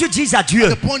point où tu dis à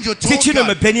Dieu, si tu ne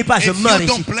me bénis pas, je meurs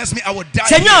ici.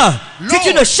 Seigneur, si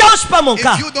tu ne changes pas mon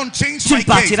cas, tu ne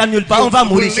partiras nulle part, on va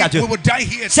mourir ici à Dieu.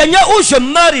 Seigneur, où je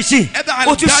meurs ici,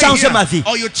 où tu changes ma vie.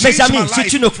 Mes amis, si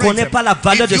tu ne connais pas la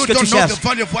valeur de ce que tu cherches,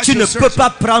 tu ne peux pas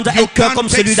prendre un cœur comme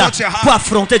celui-là pour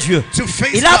affronter Dieu.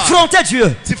 Il a affronté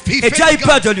Dieu et Dieu a eu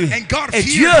peur de lui. Et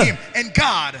Dieu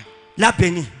l'a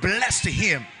béni.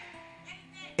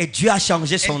 Et Dieu a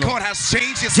changé son nom.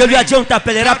 Dieu lui a dit, on ne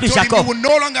t'appellera plus Jacob.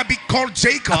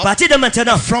 À partir de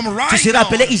maintenant, tu seras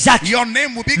appelé Isaac,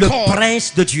 le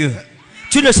prince de Dieu.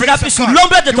 Tu ne seras plus sous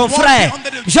l'ombre de ton frère.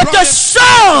 Je te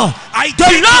sors de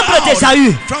l'ombre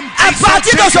d'Ésaü. À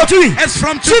partir d'aujourd'hui,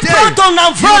 tu prends ton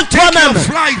envol toi-même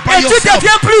et tu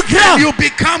deviens plus grand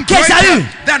qu'Ésaü.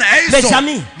 Mes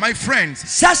amis,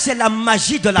 ça c'est la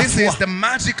magie de la foi.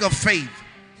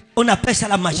 On appelle ça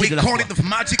la magie de la foi.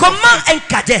 Comment un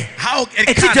cadet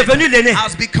est-il devenu l'aîné?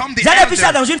 Vous avez vu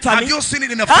ça dans une famille?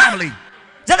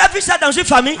 Vous avez vu ça dans une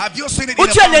famille où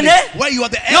tu es l'aîné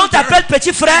et on t'appelle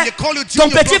petit frère, ton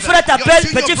petit frère t'appelle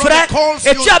petit frère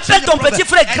et tu appelles ton petit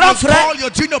frère grand frère.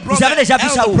 Vous avez déjà vu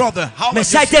ça où? Mais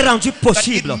ça a été rendu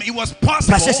possible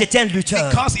parce que c'était un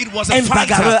lutteur, un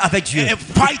bagarreur avec Dieu.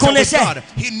 Il connaissait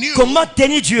comment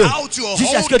tenir Dieu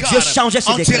jusqu'à ce que Dieu changeait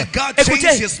ses décrets.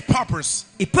 Écoutez,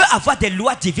 il peut avoir des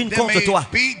lois divines contre toi.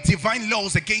 Tu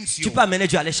peux amener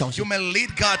Dieu à les changer.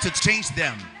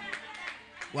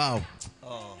 Wow.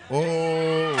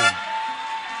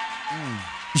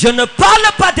 Je ne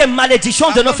parle pas des malédictions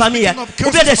de nos familles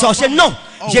ou bien des sorciers. Non,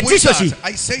 j'ai dit ceci.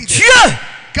 Dieu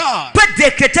peut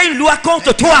décréter une loi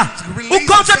contre toi ou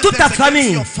contre toute ta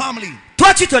famille.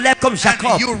 Toi tu te lèves comme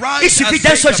Jacob. Il suffit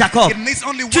d'un seul Jacob.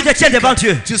 Tu te tiens devant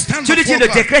Dieu. Tu lui dis le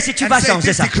décret si tu vas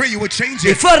changer ça.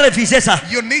 Il faut réviser ça.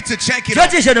 Tu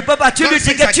dis je ne peux pas. Tu lui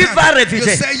dis que tu vas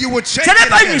réviser. Ce n'est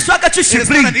pas une histoire que tu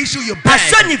supplies. À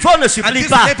ce niveau ne supplie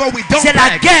pas. C'est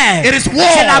la guerre.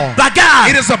 C'est la bagarre.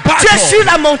 Tu es sur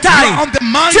la montagne.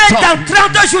 Tu es dans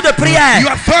 30 jours de prière,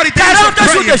 40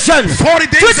 jours de jeûne.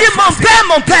 Tu dis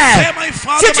mon père,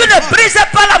 si tu ne brises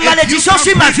pas la malédiction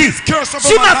sur ma vie,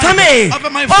 sur ma famille, on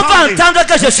va entendre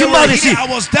que je suis mort ici.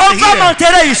 On va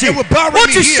m'enterrer ici. Ou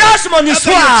tu changes mon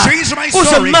histoire, ou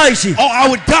je meurs ici.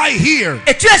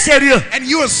 Et tu es sérieux. Et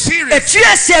tu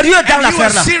es sérieux dans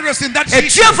l'affaire là. Et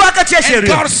Dieu voit que tu es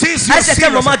sérieux. À un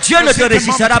certain moment, Dieu ne te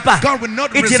résistera pas.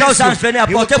 Il dira aux anges, venez,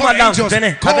 apportez-moi l'ange,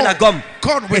 venez, avec la gomme.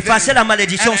 Effacez la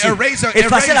malédiction,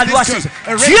 effacez la loi.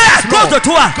 Dieu à cause de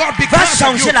toi va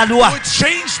changer la loi.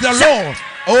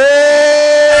 Oh,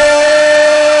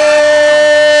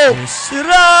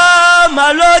 sera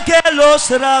malo que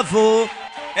los ravo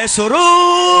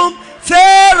esorum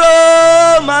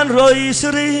fero man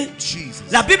roisri. Jesus.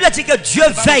 La Bible dit que Dieu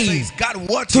veille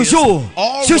toujours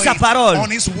sur sa parole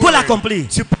pour l'accomplir.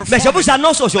 Mais je vous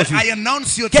annonce aujourd'hui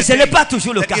que ce n'est pas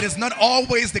toujours le cas.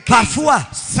 Parfois,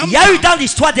 il y a eu dans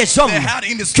l'histoire des hommes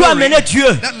qui ont amené Dieu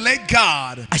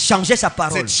à changer sa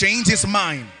parole,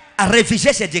 à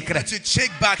réviser ses décrets.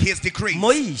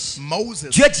 Moïse,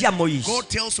 Dieu dit à Moïse,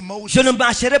 je ne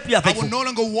marcherai plus avec vous.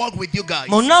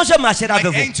 Mon ange marchera avec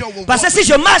vous. Parce que si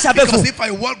je marche avec vous,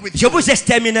 je vous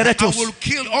exterminerai tous.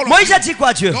 Moïse a dit quoi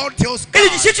à Dieu? Il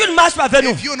dit, si tu ne marches pas avec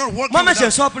nous, moi-même je ne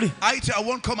sors plus.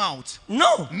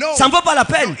 Non, ça ne vaut pas la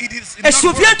peine. Et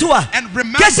souviens-toi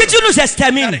que si tu nous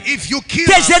extermines,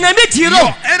 tes ennemis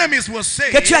diront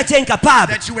que tu as été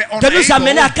incapable de nous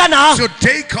amener à Canaan.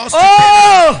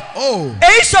 Oh. Et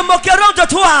ils se moqueront de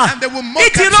toi. Ils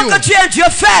diront que tu es un Dieu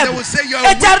faible.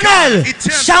 Éternel,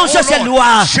 change ces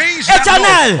lois.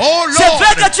 Éternel, c'est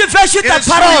vrai que tu fais sur ta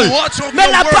parole, mais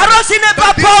la parole si n'est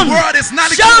pas bonne,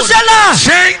 change-la.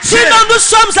 Sinon nous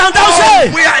sommes en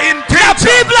danger. La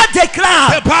Bible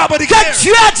déclare que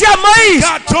Dieu a dit à Moïse,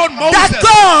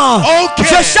 d'accord,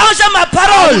 je change ma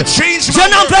parole, je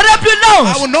n'enverrai plus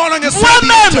l'ange.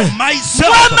 Moi-même,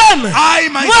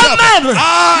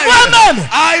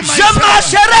 je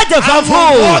marcherai devant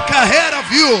vous.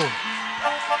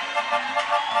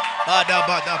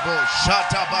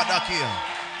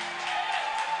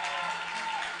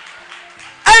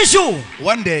 Un jour,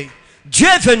 Dieu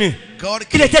est venu.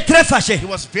 Il était très fâché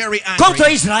contre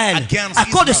Israël à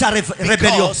cause de sa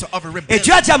rébellion. Et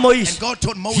Dieu a dit à Moïse,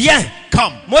 viens.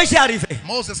 Moïse est arrivé.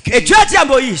 Et Dieu a dit à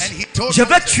Moïse, je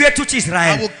vais tuer tout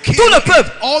Israël, tout le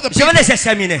peuple, je vais les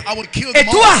exterminer. Et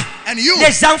toi,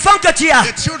 les enfants que tu as,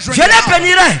 je les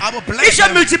bénirai, ils se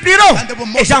multiplieront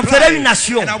et j'en ferai une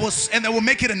nation.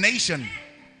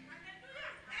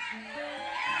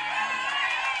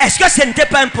 Est-ce que ce n'était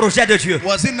pas un projet de Dieu?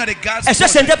 Est-ce que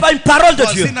ce n'était pas une parole de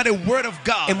Dieu?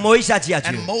 Et Moïse a dit à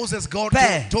Dieu,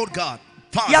 Père,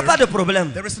 il n'y a pas de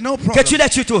problème que tu les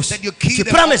tues tous. Tu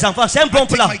prends mes enfants, c'est un bon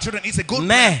plan.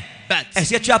 Mais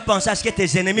est-ce que tu as pensé à ce que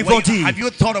tes ennemis vont dire?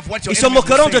 Ils se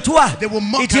moqueront de toi.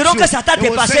 Ils diront que ça t'a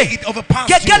dépassé.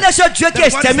 Quel est ce Dieu qui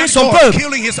extermine son peuple?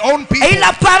 Et il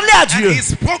a parlé à Dieu.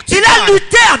 Il a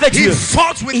lutté avec Dieu.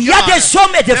 Il y a des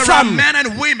hommes et des femmes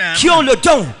qui ont le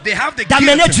don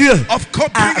d'amener Dieu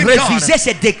à réviser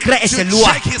ses décrets et ses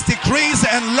lois.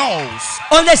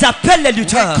 On les appelle les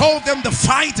lutteurs.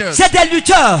 C'est des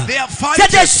lutteurs.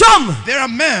 C'est des hommes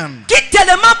qui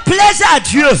tellement plaisent à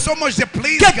Dieu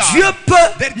que Dieu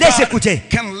peut les écouter.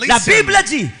 La Bible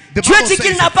dit, Dieu dit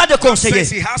qu'il n'a pas de conseiller.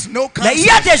 Mais il y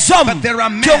a des hommes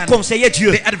qui ont conseillé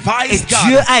Dieu. Et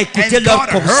Dieu a écouté leurs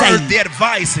conseils.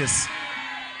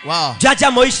 Dieu a dit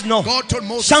à Moïse, non,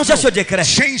 change ce décret.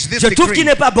 Je trouve qu'il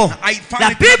n'est pas bon. La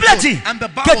Bible dit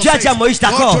que Dieu a dit à Moïse,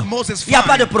 d'accord, il n'y a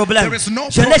pas de problème.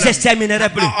 Je ne les exterminerai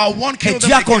plus. Et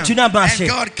Dieu a continué à marcher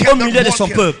au milieu de son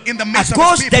peuple à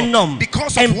cause d'un homme,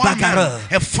 un bagarreur.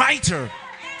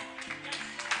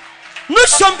 Nous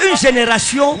sommes une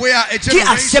génération qui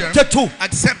accepte tout.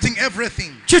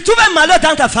 Tu trouves un malheur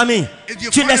dans ta famille,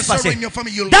 tu laisses passer.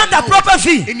 Dans ta propre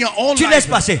vie, tu laisses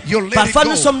passer. Parfois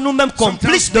nous sommes nous-mêmes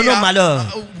complices de nos malheurs.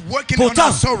 Pourtant,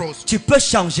 tu peux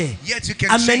changer.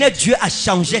 Amener Dieu à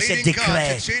changer ses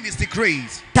décrets.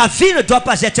 Ta vie ne doit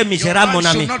pas être misérable, mon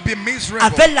ami.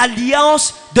 Avec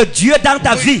l'alliance de Dieu dans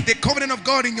ta vie.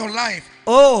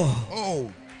 Oh,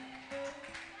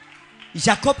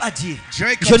 Jacob a dit,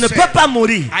 je ne peux pas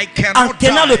mourir en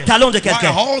tenant le talon de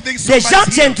quelqu'un. Les gens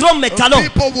tiendront mes talons,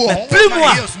 mais plus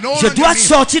moi. Je dois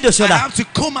sortir de cela.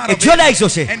 Et Dieu l'a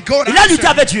exaucé. Il a lutté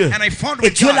avec Dieu. Et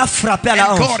Dieu l'a frappé à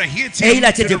la hanche. Et il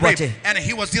a été déboîté.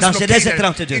 Dans Genèse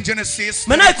 32.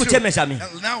 Maintenant écoutez mes amis.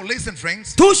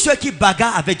 Tous ceux qui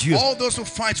bagarrent avec Dieu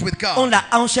ont la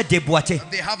hanche déboîtée.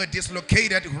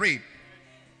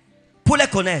 Pour les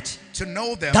connaître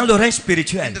dans le règne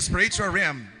spirituel,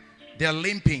 they're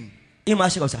limping, ils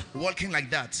marchent comme ça. walking like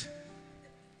that.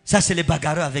 Ça, c'est les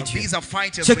bagarreurs avec Dieu. These are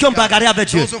fighters Ceux qui ont with God. bagarré avec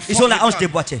Dieu, Those who ils fought ont la with hanche God,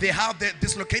 déboîtée. they have the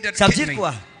dislocated Ça veut dire kidney.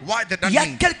 quoi? Why did that Il y a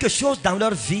mean? quelque chose dans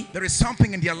leur vie There is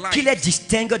something in their life qui les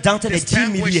distingue d'entre les 10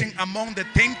 milliers. distinguishing among the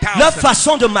 10,000. Leur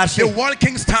façon de marcher The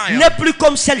walking style n'est plus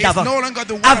comme celle is d'avant. no longer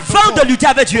the one Avant de before. lutter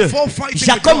avec Dieu, Before fighting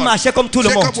Jacob with God, marchait comme tout le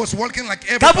Jacob monde. was walking like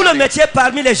Quand vous le everybody. mettiez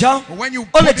parmi les gens, When you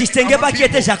on put ne it distinguait among pas qui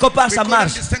était people, Jacob par we sa couldn't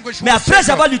marche. distinguish who Mais was après Jacob.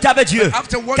 avoir lutté avec Dieu, But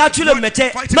after quand tu le working mettais,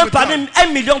 fighting même with parmi God,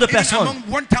 1 million de even personnes, among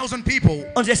 1,000 people,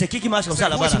 on disait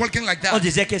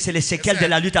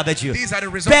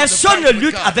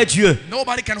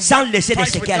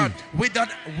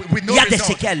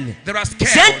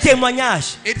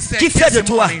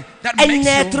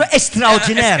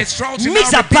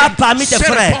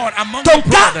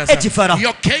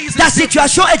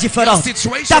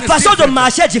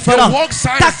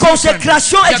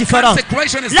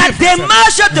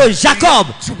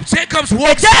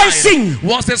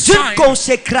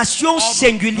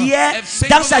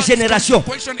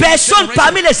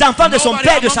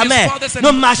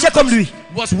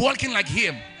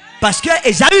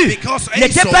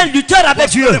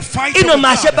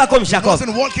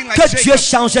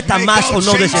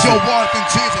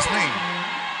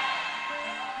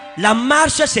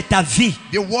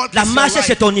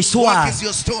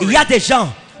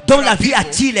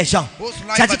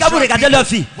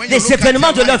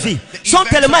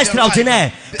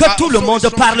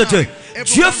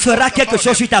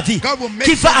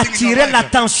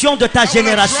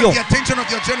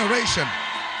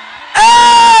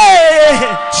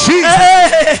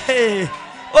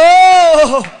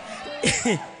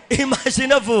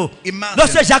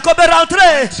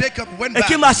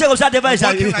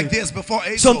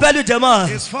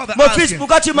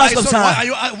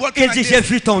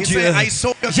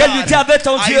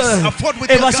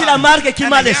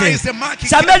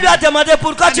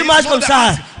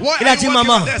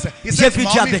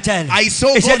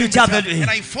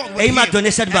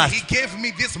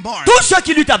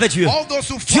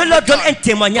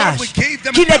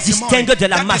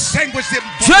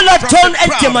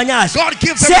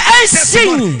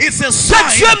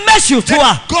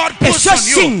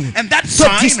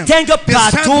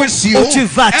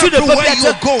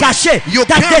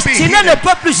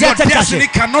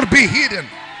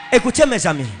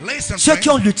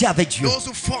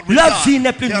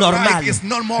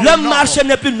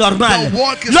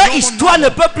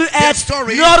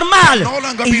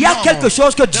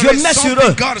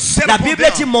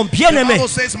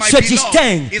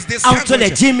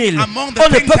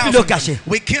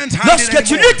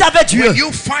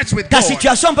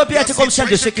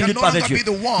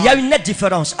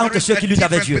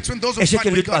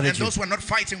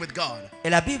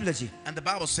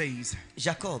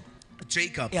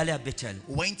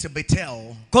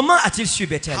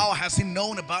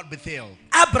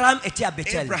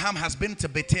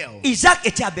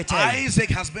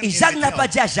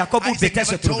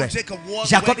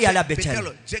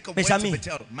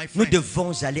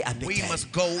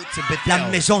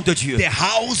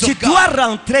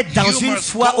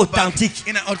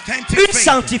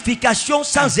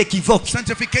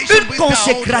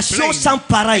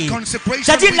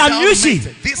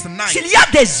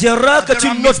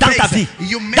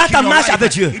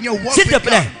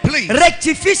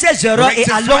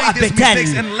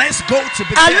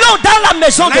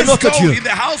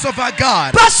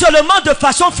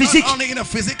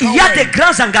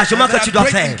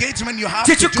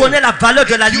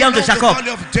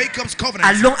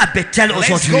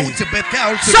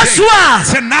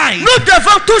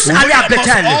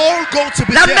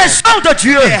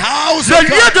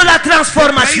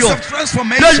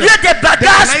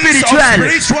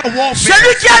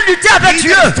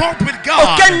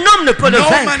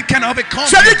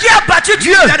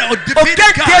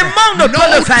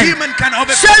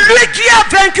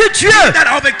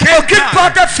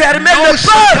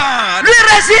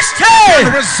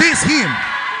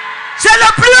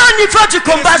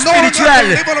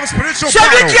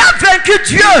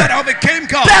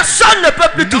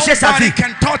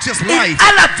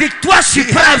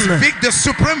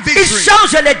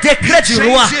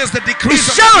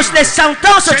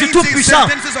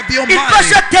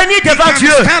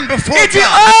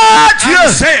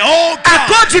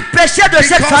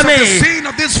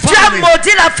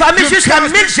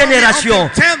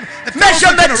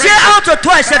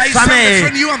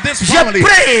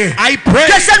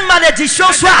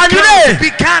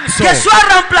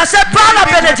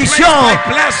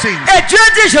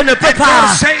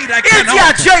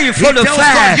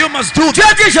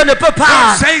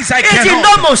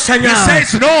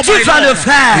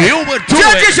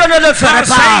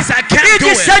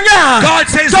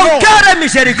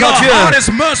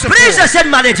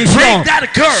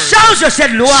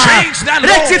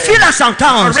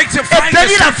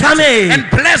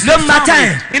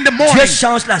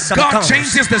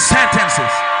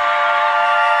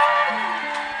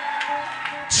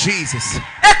Jesus.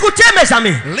 Écoutez mes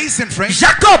amis, Listen, friends.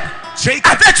 Jacob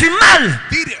avait du mal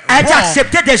à être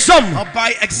accepté des hommes,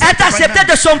 à être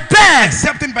accepté de son père.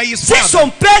 Si son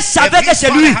père savait que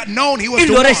c'est lui, il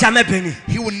ne l'aurait jamais béni.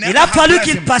 Il a fallu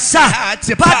qu'il passât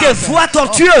par des voies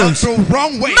tortueuses.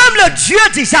 Même le Dieu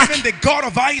d'Isaac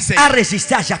a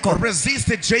résisté à Jacob.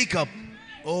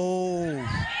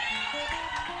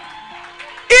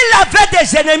 Il avait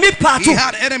des ennemis partout.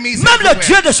 Même le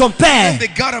Dieu de son père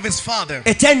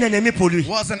était un ennemi pour lui.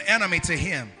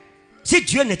 Si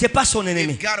Dieu n'était pas son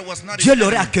ennemi, Dieu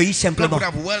l'aurait accueilli simplement.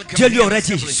 Dieu lui aurait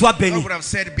dit, sois béni.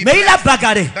 Mais il a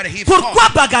bagarré. Pourquoi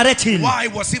bagarrait-il?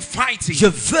 Je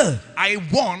veux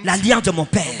l'alliance de mon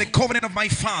père.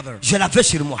 Je la veux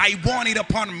sur moi.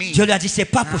 Dieu lui a dit, c'est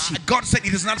pas possible.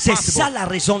 C'est ça la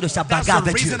raison de sa bagarre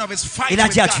avec Dieu. Il a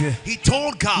dit à Dieu,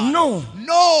 non,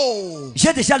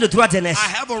 j'ai déjà le droit d'aînesse.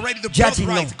 Dieu a dit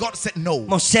non.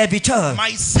 Mon serviteur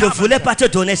ne voulait pas te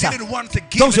donner ça.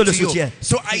 Donc je le soutiens.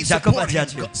 Jacob a dit à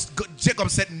Dieu, Jacob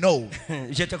said no.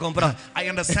 je te comprends. I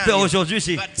understand. Mais aujourd'hui,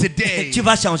 si tu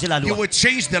vas changer la You loi. will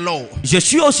change the law. Je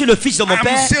suis aussi le fils de mon I'm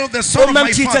père, still the son au of même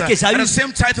my titre father, qu'Ésaü. and the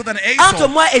same title than Entre Esau.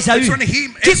 moi et Ésaü, Between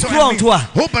him, qui Esau croit and en me, toi,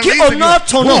 who qui believes in honore you,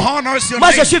 ton who nom. honors your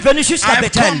Moi, je name. suis venu I jusqu'à have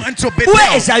Bethel. come unto Où Bethel.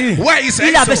 est Ésaü? Where is Il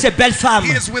est avec Esau? ses belles femmes.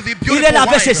 He is with the Il beautiful est là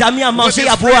avec wife, ses amis à with manger his et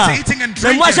à friends boire. eating and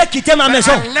Mais moi, j'ai drinking. quitté ma But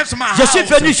maison. I left my Je suis house.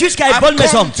 venu jusqu'à I've Ebol come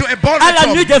Maison. to Ebol À la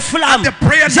Maison. nuit des flammes. At the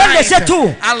prayer J'ai night. laissé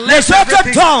tout. I Les left autres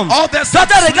everything. dorment. All others are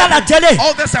D'autres regardent la sleeping. télé. All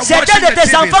others are Certains watching de the tes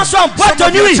TV. enfants sont en boîte Some de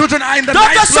of your nuit. children are in the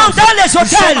D'autres sont nightclubs. dans les Some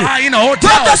hôtels. are in a hotel.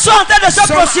 D'autres sont en train de se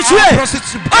Some are prostituer.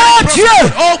 prostitutes. Oh Dieu,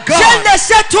 Oh God. j'ai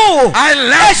laissé tout. I Et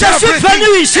left je suis everything.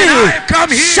 venu ici. And I have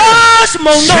come here. Change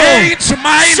mon nom. Change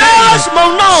my Change name. mon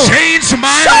nom. Change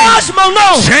my Change name. mon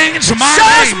nom. Change my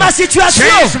Change name. ma situation.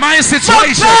 Change my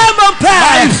situation. Mon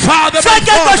père, My father, fais my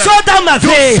quelque father. chose dans ma Do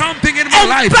vie. something in my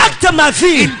life. Impacte ma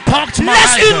vie. Impact my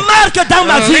Laisse life. une marque dans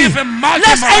ma vie. Leave a mark in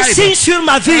Laisse my un life. signe sur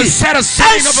ma vie. Set a Un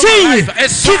sign over my signe life. A qui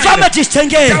sign va me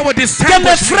distinguer that will de mes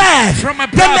distinguish me frères, from my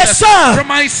de mes brothers, soeurs, from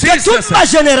my de sisters, toute ma and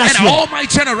génération. all my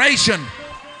generation.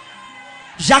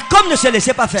 Jacob ne se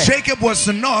laissait pas faire. Jacob was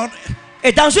not,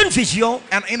 Et dans une vision,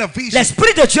 and in a vision,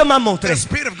 l'Esprit de Dieu m'a montré. the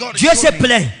Spirit of God Dieu showed s'est me.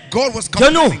 plaint God was de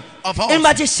nous. complaining of us. Il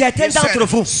m'a dit, certains He said, d'entre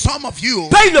vous some of you,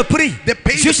 payent le prix they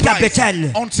pay the jusqu'à price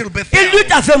Bethel. until Bethel. Ils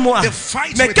luttent avec moi. They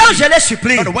fight Mais with quand me. je les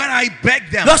supplie, But when I beg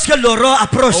them, lorsque l'aurore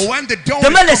approche, or when the dawn de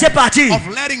me laisser comes partir, of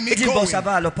letting me il dit, go bon, in, ça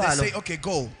va, alors pas they alors. say, okay,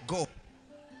 go.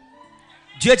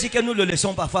 Dieu dit que nous le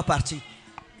laissons parfois partir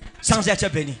sans être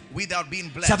béni. Without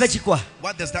being blessed. Ça veut dire quoi?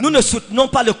 What does that Nous mean? ne soutenons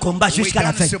pas le combat We jusqu'à la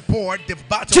don't fin. support the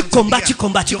battle Tu until combats, the tu end.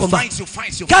 combats, tu You combats. fight, you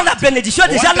fight, you Quand la fight. bénédiction est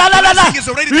déjà When là, the là, là, là, blessing is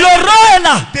already there, l'aurore est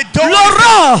là. the dawn is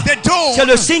L'aurore, there. The dawn c'est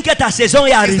le signe que ta saison est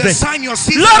is the arrivée. sign your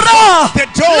season L'aurore, is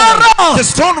come. The dawn, l'aurore, the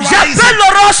sun rises. j'appelle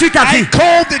l'aurore sur ta I vie.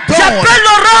 call the dawn. J'appelle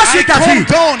l'aurore I sur ta call vie.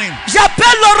 dawning.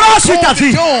 J'appelle l'aurore sur ta Call the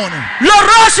vie. dawn.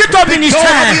 L'aurore sur ton dawn of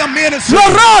ministère. your ministry.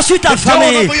 L'aurore sur ta The dawn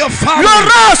famille. of your family.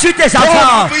 L'aurore sur tes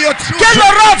enfants. of your children. Que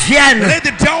l'aurore vienne. Let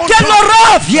the dawn Que come.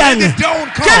 l'aurore vienne. Let the dawn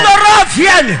come. Que l'aurore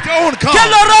vienne. Let the dawn come. Que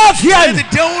l'aurore vienne. Let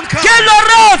the dawn come. Que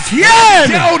l'aurore Let the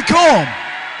vienne. dawn come.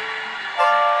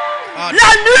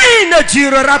 La nuit ne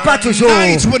durera pas toujours.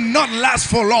 Night will not last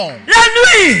for long. La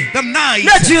nuit The night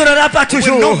ne durera pas will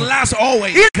toujours. not last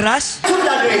always. Il grâce. Toute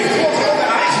la nuit.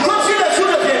 Comme si le jour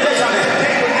ne viendrait jamais.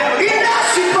 Il a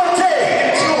supporté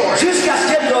jusqu'à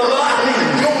ce que l'aurore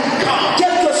arrive.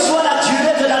 Quelle que soit la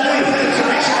durée de la nuit,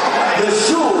 le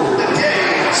jour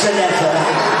se lèvera.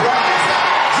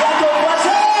 Dis à ton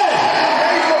voisin,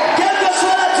 quelle que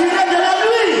soit la durée de la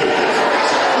nuit,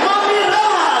 mon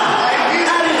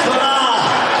miracle arrivera.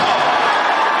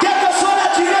 Quelle que soit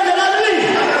la durée de la nuit,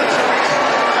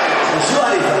 le jour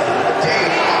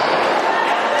arrivera.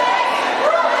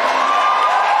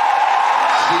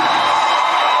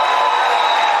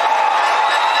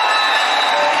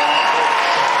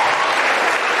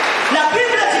 La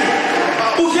Bible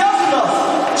dit, ouvertement,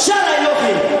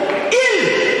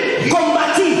 il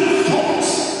combattit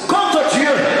contre Dieu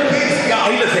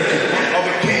et il le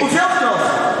fait. Ouvertement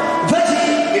veut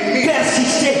dire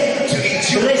persister,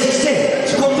 résister,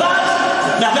 combattre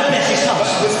avec persistance,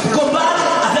 combattre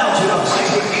avec endurance.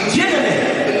 Bien aimé,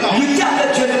 lutter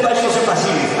avec Dieu n'est pas une chose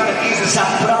facile. Ça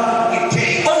prend.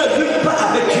 On ne lutte pas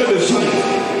avec Dieu le jour.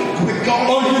 On lutte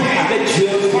avec Dieu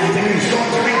la nuit.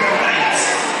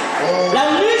 La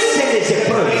nuit, c'est des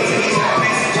épreuves.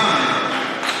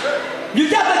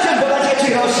 Lutter avec Dieu ne veut pas dire que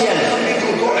tu iras au ciel.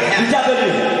 Lutter avec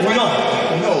lui, non.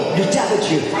 Lutter avec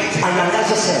Dieu, en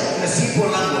langage simple, c'est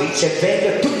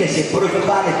vaincre toutes les épreuves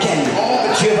par lesquelles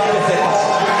Dieu va te faire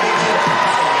passer.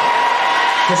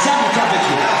 C'est ça, lutter avec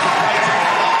Dieu.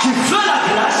 Tu veux la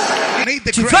grâce,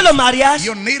 tu veux le mariage,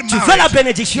 tu veux la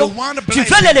bénédiction, tu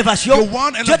veux l'élévation.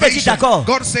 Dieu te dit d'accord,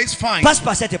 passe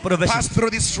par cette épreuve.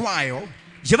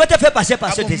 Je vais te faire passer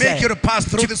par ce désert.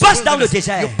 Tu passes dans le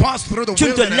désert. Tu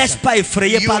ne te laisses pas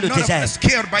effrayer par le désert.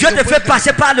 Dieu te fait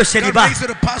passer par le célibat.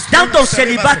 Dans ton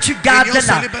célibat, tu gardes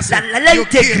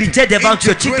l'intégrité devant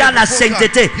Dieu. Tu gardes la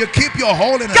sainteté.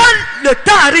 Quand le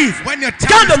temps arrive,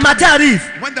 quand le matin arrive,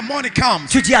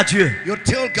 tu dis à Dieu,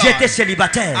 j'étais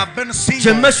célibataire. Je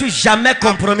ne me suis jamais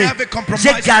compromis.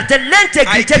 J'ai gardé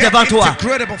l'intégrité devant toi.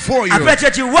 Après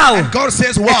tu dis, waouh,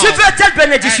 tu veux telle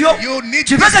bénédiction?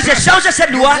 Tu veux que je change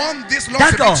cette loi?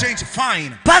 D'accord.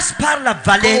 Passe par la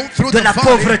vallée de la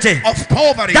pauvreté.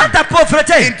 Dans ta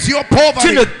pauvreté,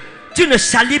 tu ne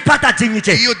salis pas ta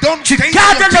dignité. Tu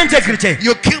gardes l'intégrité.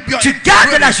 Tu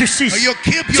gardes la justice.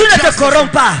 Tu ne te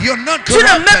corromps pas. Tu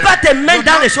ne mets pas tes mains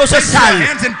dans les choses sales.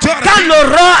 Quand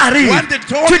l'aurore arrive,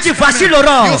 tu dis voici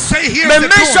l'aurore. Mes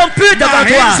mains sont pures devant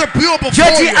toi. Dieu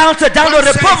dit entre dans le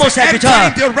repos mon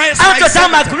serviteur. Entre dans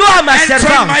ma gloire ma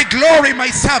servante.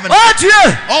 Oh Dieu,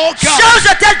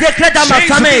 change tel décret dans ma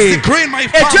famille.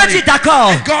 Et Dieu dit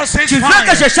d'accord. Tu veux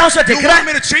que je change ce décret?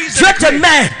 Dieu te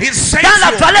met dans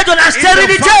la vallée de la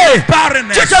stérilité.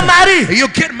 Tu te maries,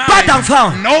 pas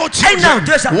d'enfant. Un an,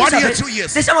 2 ans. Vous savez,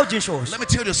 laissez-moi dire une chose.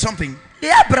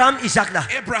 Et Abraham, Isaac là,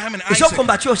 ils ont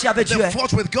combattu aussi avec Dieu.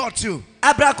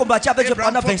 Abraham a combattu avec Dieu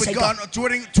pendant 25 ans.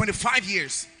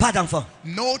 Pas d'enfant.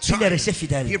 Il est resté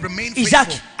fidèle.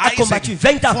 Isaac a combattu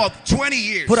 20 ans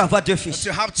pour avoir 2 fils.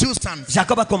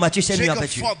 Jacob a combattu cette nuit avec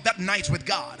Dieu.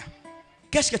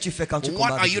 Qu'est-ce que tu fais quand tu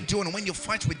combats avec Dieu?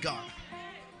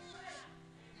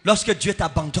 Lorsque Dieu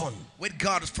t'abandonne,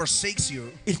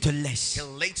 il te laisse.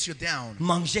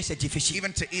 Manger, c'est difficile.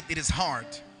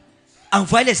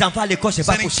 Envoyer les enfants à l'école, c'est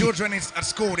pas possible.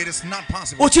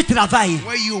 Où tu travailles,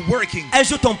 un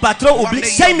jour ton patron oublie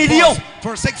 5 millions.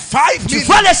 Tu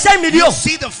vois les 5 millions.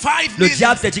 Le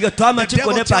diable te dit que toi-même tu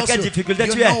connais par quelle difficulté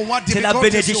tu es. C'est la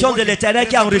bénédiction de l'Éternel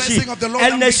qui a enrichi.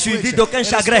 Elle n'est suivie d'aucun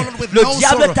chagrin. Le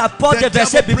diable t'apporte des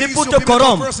versets bibliques pour te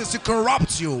corrompre.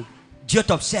 Dieu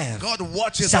t'observe,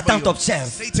 Satan t'observe.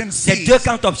 Les deux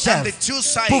camps t'observent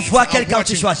pour voir quel camp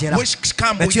tu choisiras.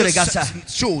 Mais tu regardes ça,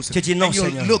 tu dis non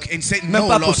Seigneur, même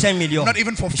pas pour 5 millions.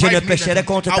 Je ne pécherai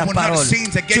contre ta parole.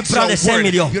 Tu prends les 5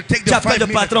 millions, tu appelles le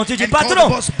patron, tu dis patron,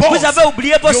 vous avez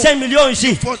oublié vos 5 millions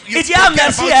ici. Il dit ah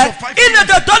merci, il ne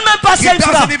te donne même pas 5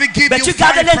 francs. Mais tu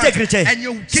gardes l'intégrité.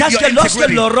 Sache que lorsque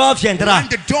l'aurore viendra,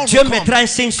 Dieu mettra un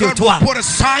signe sur toi.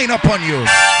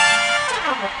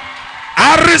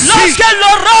 Lorsque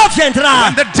l'aurore viendra,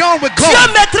 Dieu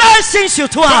mettra un signe sur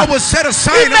toi.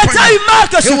 Il mettra une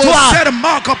marque sur toi.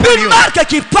 Une marque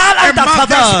qui parle en ta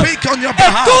faveur. Et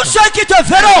tous ceux qui te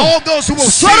verront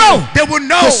sauront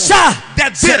que ça,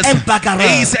 c'est un bagarreur.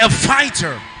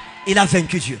 Il a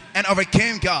vaincu Dieu.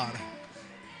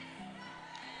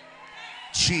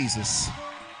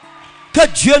 Que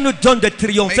Dieu nous donne de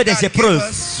triompher des épreuves.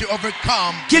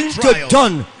 Qu'il te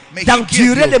donne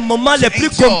d'endurer les moments les plus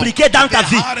compliqués dans ta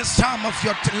vie.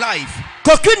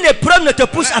 Qu'aucune épreuve ne te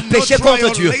pousse à pécher contre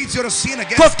Dieu.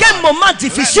 Qu'aucun moment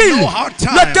difficile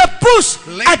ne te pousse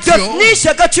à devenir ce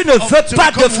que tu ne veux pas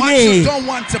devenir.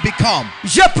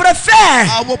 Je préfère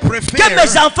que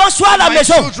mes enfants soient à la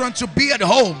maison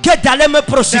que d'aller me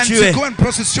prostituer.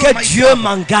 Que Dieu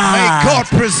m'en garde.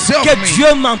 Que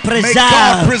Dieu m'en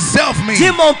préserve.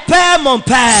 Dis mon Père,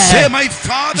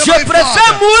 je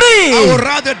préfère mourir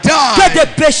que de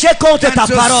pécher contre ta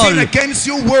parole.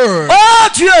 Oh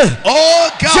Dieu,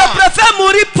 je préfère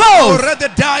mourir pauvre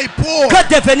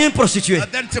que devenir une prostituée.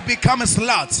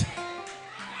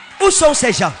 Où sont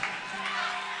ces gens?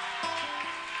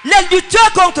 Les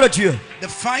lutteurs contre Dieu,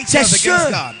 c'est ceux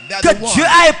que Dieu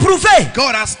a éprouvés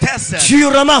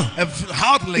durement.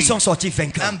 Ils sont sortis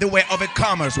vainqueurs.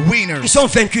 Ils sont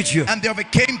vaincus Dieu.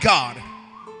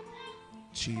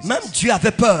 Même Dieu avait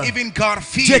peur.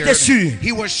 Dieu était sûr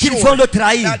qu'ils vont le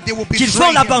trahir, qu'ils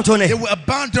vont l'abandonner,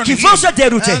 qu'ils vont se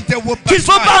dérouter, qu'ils ne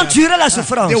vont pas endurer la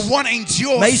souffrance.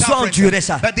 Mais ils ont enduré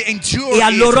ça. Et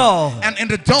à l'aurore,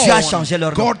 Dieu a changé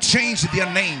leur nom.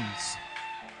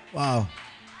 Wow.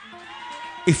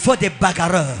 Il faut des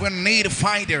bagarreurs.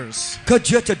 Que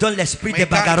Dieu te donne l'esprit des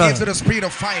bagarreurs.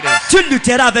 Tu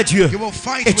lutteras avec Dieu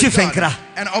et tu vaincras.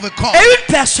 Et une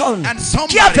personne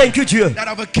qui a vaincu Dieu,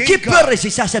 qui peut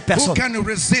résister à cette personne?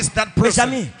 Mes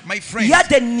amis, il y a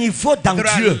des niveaux dans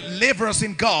Dieu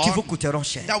qui vous coûteront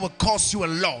cher.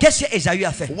 Qu'est-ce que Ésaü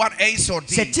a fait?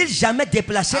 S'est-il jamais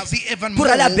déplacé pour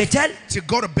aller à Bethel?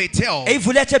 Et il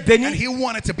voulait être béni?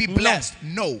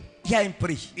 Il qu'il y a un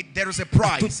prix There is a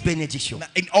à toute price bénédiction.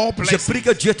 in all Je blessings. prie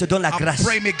que Dieu te donne la I grâce.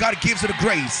 pray may God gives you the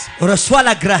grace. Reçois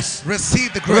la grâce.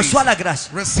 Receive the grace. Reçois la grâce.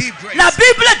 Receive grace. La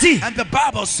Bible dit And the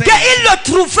Bible says qu'il le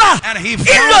trouva, and he il found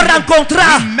le him.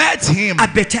 rencontra He met him à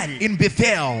Bethel. in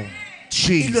Bethel.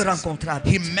 Il le Jesus. rencontra à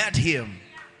He Bethel. met him.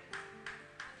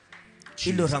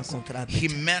 Il le Jesus. rencontra à He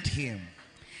Bethel. met him.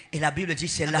 Et la Bible dit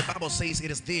c'est And là the Bible says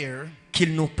it is there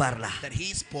qu'il nous parla that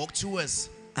he spoke to us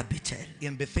à Bethel.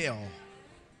 in Bethel.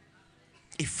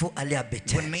 Il faut aller à We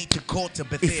Bethel. need to go to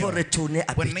Il faut Bethel. retourner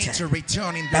à We need to Bethel,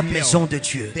 return in la Bethel. maison de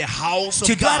Dieu. The house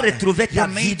Tu of dois God. retrouver ta You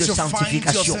vie need de to find your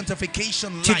sanctification.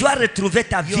 sanctification Tu life. dois retrouver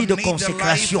ta You vie de need the life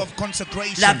consécration. of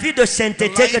consecration. La vie de sainteté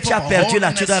The que life tu as of perdue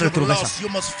là, tu dois holiness retrouver you've ça. lost, you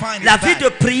must find La it vie back. de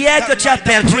prière que tu as That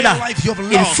perdue là, prayer life you've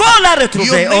il lost. faut la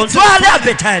retrouver. You On need to doit aller à find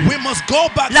it. Bethel. We must go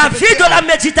back La to vie de Bethel. la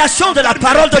méditation de la That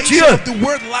parole de Dieu meditation of the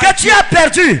word life que tu as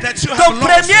perdu. that you Ton have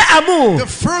lost. premier amour, The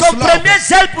first ton love, premier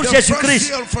zèle pour the Jésus-Christ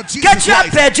first zeal for Jesus que tu as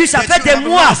Christ, perdu, ça that fait you des have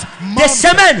mois, lost, des months,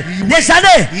 semaines, des weeks,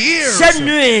 années. years. Cette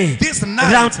nuit, This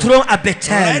night, rentrons à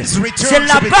Bethel. let's return C'est to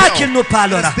là-bas Bethel. qu'il nous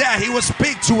parlera. It's there he will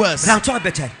speak to us. Rentrons à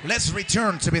Bethel. Let's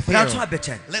return to Bethel. Rentrons à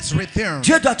Bethel. Let's return.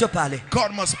 Dieu doit te parler.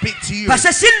 God must speak to you. Parce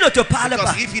que s'il ne te parle Because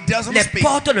pas, if he doesn't les speak,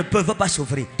 portes ne peuvent pas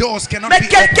s'ouvrir. doors cannot Mais be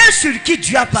quelqu'un opened. sur qui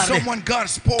Dieu a parlé, Someone God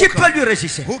spoke qui peut of, lui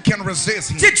résister? who can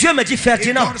resist him? Si Dieu me dit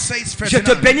Ferdinand, If God says, je te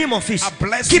Ferdinand, bénis mon fils, I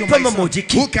bless qui you, peut my me son. maudire?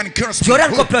 Qui? Who can curse me? J'aurais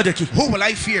encore peur de qui? Who will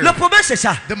I fear? Le problème c'est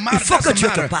ça. The Il matter faut que doesn't Dieu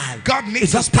te matter. parle. God Il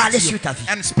needs doit to speak parler to sur you ta vie.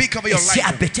 and speak over Et your c'est life.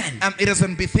 à Bethel. And it is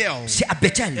in Bethel. C'est à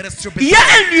Bethel. It is to Il y a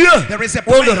un lieu There is a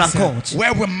où on le place rencontre.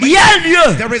 where we Il y a un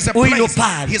lieu There is a où il nous place.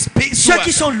 parle. He speaks Ceux to qui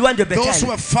us. sont loin de Bethel Those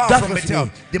who are far doivent from Bethel,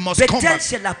 revenir. they must come Bethel, back.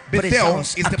 c'est la Bethel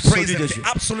présence is the absolue de presence, Dieu. the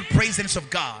absolute presence of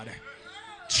God.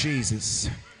 Jesus.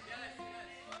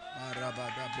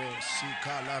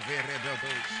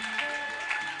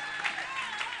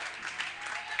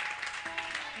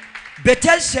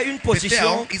 Bethel, c'est une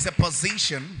position Bethel is a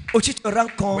position où tu te rends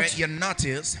where compte you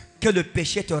notice que le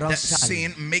péché te rend that sale.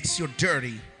 sin makes you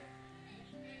dirty.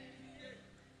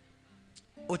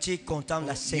 Où tu contemples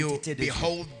la You sainteté de Dieu.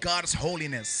 behold God's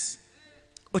holiness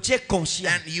Où tu es conscient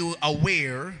and you are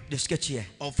aware de ce que tu es.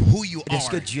 of who you De ce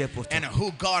que are Dieu est pour toi. and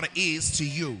who God is to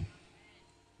you.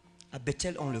 À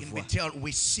Bethel, on le In voit. Bethel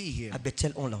we see him. À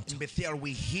Bethel, on In l'entend. Bethel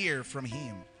we hear from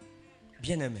him.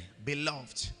 Bien-aimé,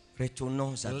 Beloved,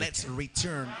 retournons à let's Bethel.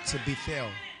 return to Bethel.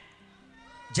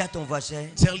 Dis à ton voisin,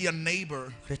 Tell your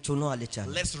neighbor, retournons à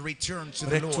l'Éternel. let's return to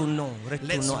the Lord. Retournons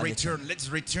à l'Éternel. Let's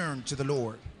return to the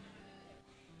Lord.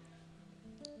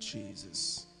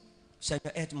 Jesus.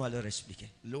 Seigneur, aide-moi à leur expliquer.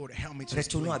 Lord, help me to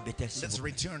Retournons à explain. Bethel, s'il Let's vous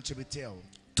plaît. return to Bethel.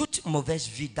 Toute mauvaise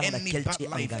vie dans Any laquelle bad tu es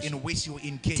life engagé in which you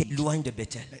engage, t'éloigne de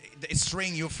Bethel. it's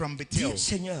straying you from Dis, Bethel.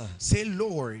 Seigneur, Say,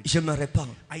 Lord, je me répands.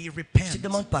 I Je te repent.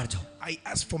 demande pardon. I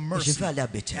ask for Je mercy. veux aller à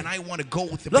Bethel. And I want to go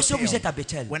with Lorsque Bethel. vous êtes à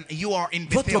Bethel, When you are in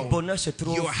votre Bethel, bonheur se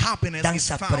trouve your happiness dans is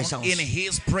sa found présence, in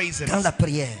His presence, dans la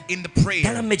prière, in the prayer,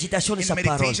 dans la méditation de in sa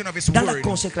parole, meditation of His dans la word,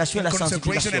 consécration et in la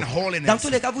consecration sanctification. and holiness. Dans tous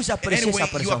les cas, vous appréciez Anyway, sa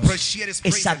you présence appreciate His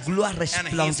et sa presence, gloire and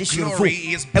resplendit His sur vous glory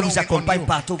is et vous blowing on accompagne you,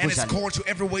 partout où and vous it's allez. called you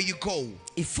everywhere you go.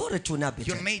 Il faut retourner à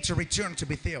You Bethel. need to return to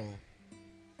Bethel.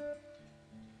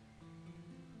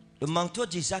 Le manteau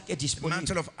d'Isaac est The disponible,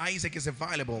 mantle of Isaac is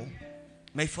available,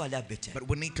 mais il faut aller à Bethel. but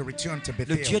we need to return to Le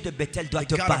Dieu Bethel. de Bethel doit The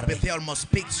te God of parler. Bethel must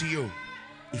speak to you.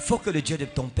 Il faut que le Dieu de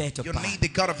ton père te You parle. need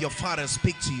the God of your father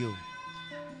speak to you.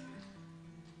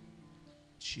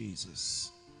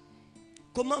 Jesus.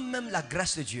 Comment même la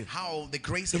grâce de Dieu, How the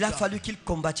grace of il a God. fallu qu'il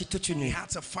combattît toute une He nuit. had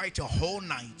to fight a whole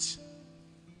night.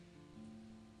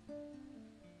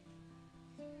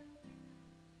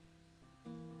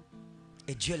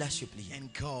 Et Dieu l'a supplié. And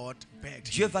God begged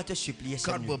Dieu him. va te supplier cette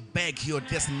God nuit. will beg you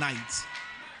this night.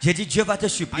 J'ai dit Dieu va te I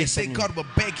supplier say cette nuit. God will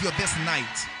beg you this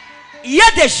night. Il y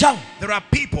a des gens There are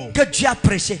people que Dieu a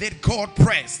pressés. that God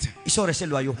pressed. Ils sont restés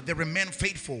loyaux. They remain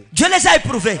faithful. Dieu les a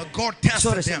éprouvés. God Ils sont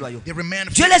tested restés them. loyaux. They remain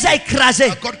Dieu les a faithful. écrasés.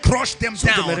 God crushed them Sont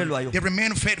demeurés down. loyaux. They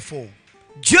remain faithful.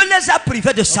 Dieu les a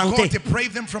privés de santé. God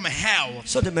deprived them from hell. Ils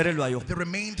sont demeurés loyaux. They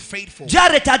remained faithful. Dieu a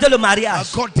retardé le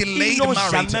mariage. God Ils delayed n'ont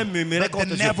marriage. jamais murmuré But contre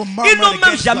they Dieu. never Ils murmured n'ont même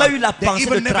against jamais God. eu la They pensée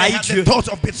de even never trahir had Dieu, the thought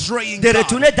of betraying de God,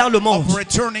 retourner dans le monde. of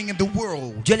returning in the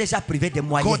world. Dieu les a privés des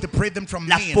moyens. God deprived them from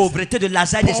La means. pauvreté de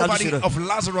Lazare est descendue Poverty sur eux. of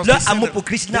Lazarus Leur descended. amour pour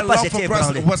Christ n'a Their pas love été for Christ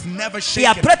ébranlé. was never Et shaken.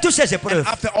 après toutes ces épreuves,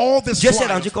 And after all this Dieu s'est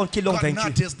trials, rendu compte qu'ils l'ont God vaincu.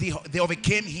 noticed they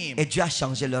overcame him. Et Dieu a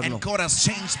changé leur nom. And God has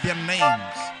changed their names.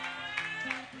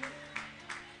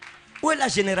 Où est la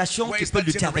génération Where qui is peut that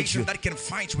lutter avec generation Dieu, that can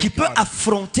fight qui with peut God?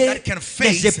 affronter That can les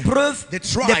face épreuves the les plus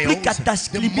trials, the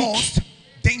catastrophiques most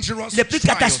les plus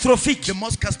catastrophiques,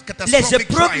 les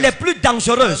épreuves les plus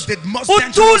dangereuses, où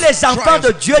tous les enfants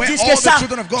de Dieu disent que ça,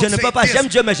 je ne peux pas, j'aime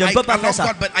Dieu, mais je ne peux pas faire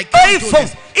ça. Eux,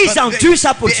 ils endurent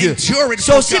ça pour Dieu.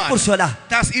 C'est aussi pour cela.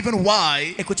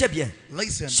 Écoutez bien.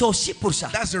 C'est aussi pour ça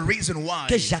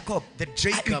que Jacob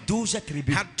a eu 12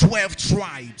 tribus.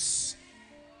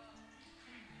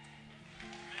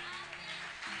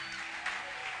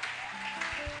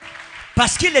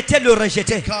 Parce qu'il était le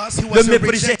rejeté, le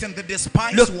méprisé,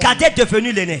 le cadet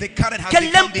devenu l'aîné.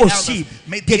 Que l'impossible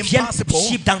devienne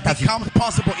possible dans ta vie.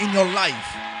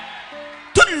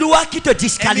 Toute loi qui te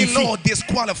disqualifie,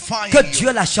 que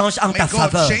Dieu la change en ta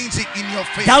faveur.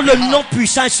 Dans le nom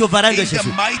puissant et souverain de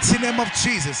Jésus.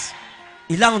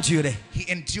 Il a enduré.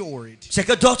 C'est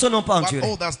que d'autres n'ont pas enduré.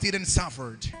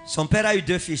 Son père a eu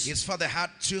 2 fils.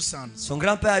 Son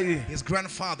grand-père a eu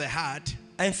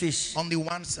un fils.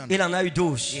 Il en a eu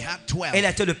 12. Il a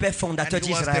été le père fondateur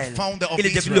d'Israël. Il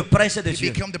est devenu le prince de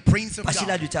Dieu. Parce qu'il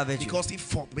a lutté avec Dieu.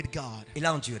 Il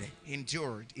a enduré.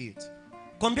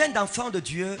 Combien d'enfants de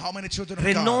Dieu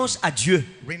renoncent à Dieu?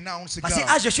 Parce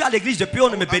que je suis à l'église depuis, on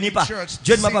ne me bénit pas.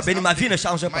 Dieu ne m'a pas béni, ma vie ne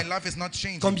change pas.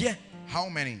 Combien?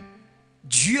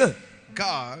 Dieu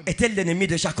était l'ennemi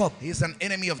de Jacob.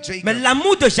 Mais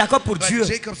l'amour de Jacob pour Dieu,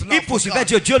 il poursuivait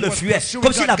Dieu, Dieu le fuyait,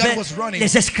 comme s'il avait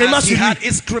les excréments sur lui.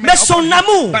 Mais son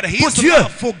amour pour Dieu,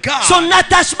 son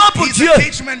attachement pour Dieu,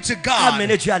 a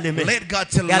amené Dieu à l'aimer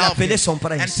et à l'appeler son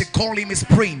prince.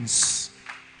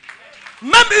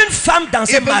 Même une femme dans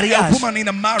un mariage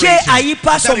qui est haïe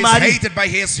par son mari,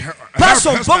 par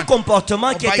son bon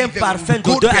comportement qui est un parfum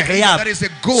d'odeur agréable,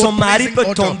 son mari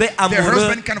peut tomber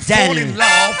amoureux d'elle.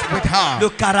 Le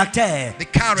caractère.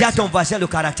 Dis à ton voisin le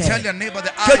caractère.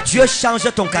 Que Dieu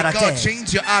change ton caractère.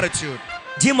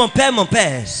 Dis mon père,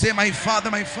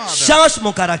 change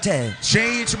mon caractère.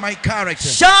 Change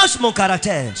mon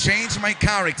caractère.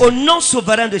 Au nom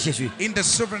souverain de Jésus. Il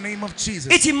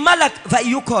dit Malak va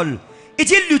yukol. Il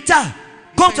dit lutta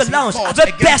contre l'ange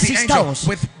avec persistance,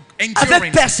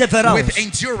 avec persévérance,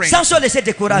 sans se laisser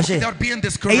décourager.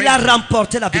 Et il a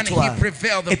remporté la victoire.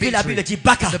 Et puis la Bible dit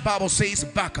Baka.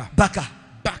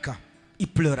 Il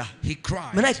pleura.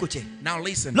 Maintenant écoutez,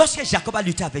 lorsque Jacob a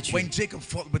lutté avec Dieu,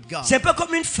 c'est un peu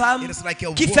comme une femme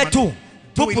qui fait tout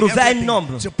pour prouver à un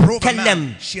homme qu'elle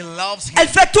l'aime. Elle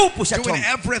fait tout pour cet homme.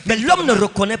 Mais l'homme ne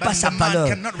reconnaît pas sa valeur,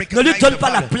 ne lui donne pas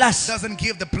la place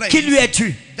qui lui est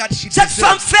due. Cette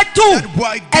femme fait tout.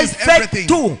 Elle fait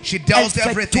tout. Elle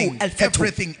fait tout. Elle fait tout.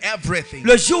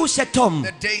 Le jour où cet homme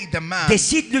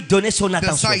décide de lui donner son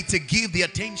attention,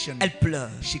 elle pleure.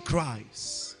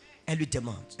 Elle lui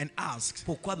demande,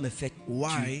 pourquoi me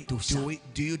fais-tu tout ça?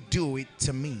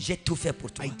 J'ai tout fait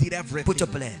pour toi, pour te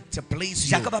plaire.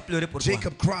 Jacob a pleuré pour toi,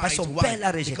 parce que son père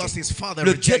l'a rejeté.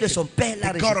 Le Dieu de son père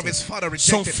l'a rejeté.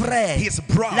 Son frère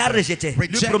l'a rejeté,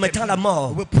 lui promettant la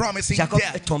mort. Jacob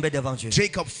est tombé devant Dieu.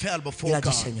 Il a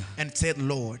dit, Seigneur,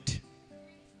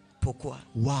 pourquoi?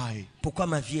 Pourquoi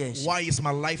ma vie est ainsi?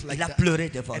 Il a pleuré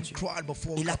devant Dieu.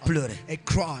 Il a pleuré.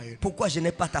 Pourquoi je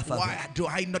n'ai pas ta faveur?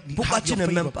 Pourquoi tu ne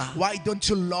m'aimes pas?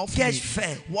 Qu'ai-je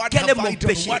fait? Quel est mon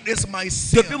péché?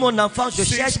 Depuis mon enfance, je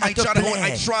cherche à te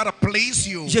plaire.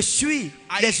 Je suis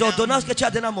les ordonnances que tu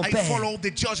as données à mon père.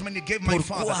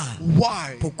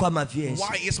 Pourquoi ma vie est ainsi?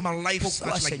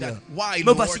 Pourquoi, Seigneur?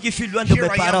 Me voici qui fut loin de mes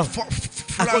parents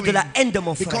à cause de la haine de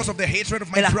mon frère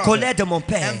et la colère de mon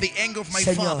père.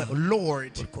 Seigneur,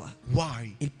 pourquoi?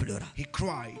 Il pleura.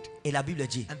 Et la Bible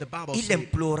dit, il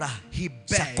implora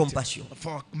sa compassion.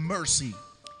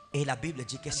 Et la Bible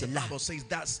dit que c'est là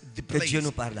que Dieu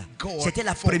nous parla. C'était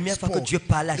la première fois que Dieu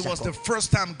parlait à Jacob.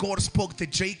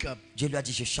 Dieu lui a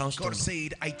dit, je change ton nom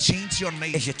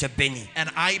et je te bénis.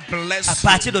 À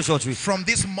partir d'aujourd'hui,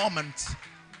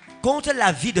 contre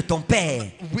la vie de ton père,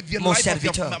 mon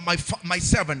serviteur.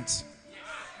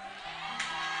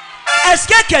 Est-ce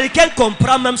que quelqu'un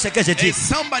comprend même ce que je dis?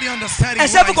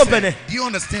 Est-ce que vous comprenez?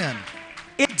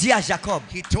 Il dit à Jacob,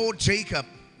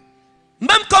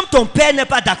 même comme ton père n'est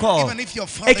pas d'accord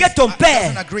et que ton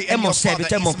père est mon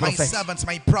serviteur, mon prophète,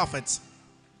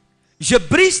 je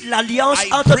brise l'alliance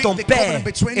entre ton père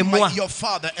et moi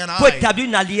pour établir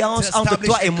une alliance entre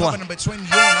toi et moi.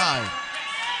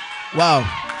 Wow.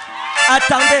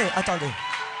 Attendez.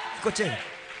 Écoutez,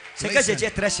 ce que je dis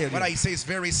est très sérieux.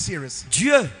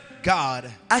 Dieu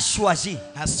a choisi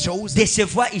de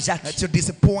décevoir Isaac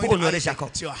pour honorer Jacob.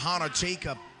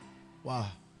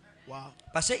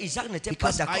 Parce que Isaac n'était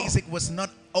pas d'accord.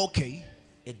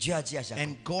 Et Dieu a dit à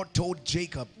Jacob,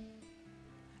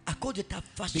 à cause de ta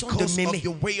façon de m'aimer,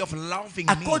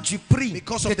 à cause du prix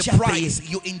que tu as payé,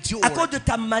 à cause de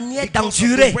ta manière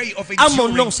d'endurer à mon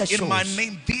nom ces choses,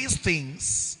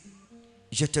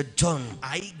 Je te donne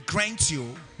I grant you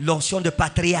l'onction de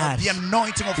patriarche. the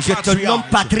anointing of Je te nomme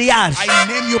patriarch. patriarche I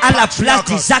name you à la place patriarch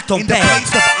d'Isaac ton in the père.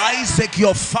 place of Isaac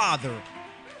your father.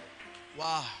 Wow.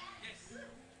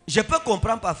 Je peux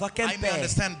comprendre parfois qu'un I may père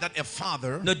understand that a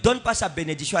father ne donne pas sa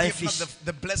bénédiction à un give not fils,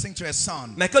 the blessing to a son,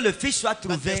 mais que le fils soit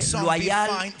trouvé the son be loyal,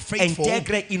 fine, faithful,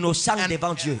 intègre, innocent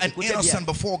devant Dieu. and Écoutez bien. innocent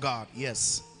before God.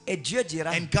 Yes. Et Dieu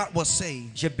dira, And God will say,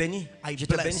 je bénis, I je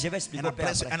te bénis, bless, je vais expliquer and I au père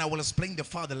bless, après. and I will explain the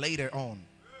father later on.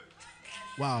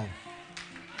 Wow.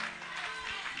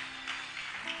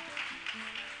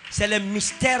 C'est le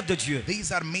mystère de Dieu.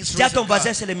 These are Dis à mysteries ton of voisin,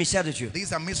 God. c'est le mystère de Dieu.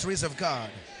 These are mysteries of God.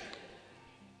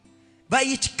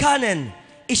 Vaïchkanen,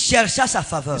 il chercha sa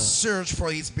faveur. Search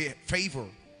for his favor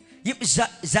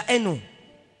Zaenu,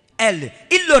 elle,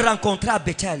 il le rencontra à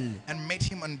Bethel, and met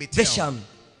him on Bethel. Bécham,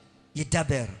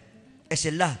 Yedaber. Et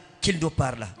c'est là qu'il nous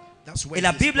parle. That's where Et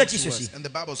la he Bible spoke dit to us. ceci. And the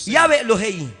Bible says, Yahweh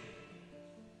Elohei,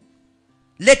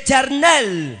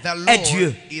 l'Éternel the est Lord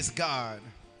Dieu. is God.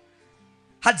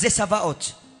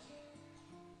 Hatzesavaot,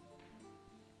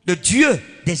 le Dieu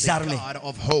des The armées. God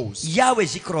of hosts. Yahweh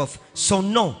Zikrov, son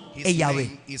nom His est Yahweh.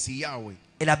 name is Yahweh.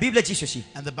 Et la Bible dit ceci.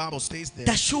 And the Bible states there,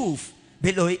 Tashuv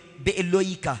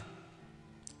Be'Eloïka.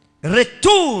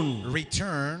 Retourne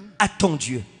return à ton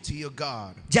Dieu. to your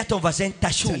God. Dis à ton voisin Tell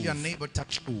Tashuv. your neighbor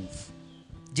Tashuv.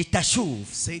 Dis Tashuv.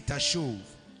 Say Tashuv.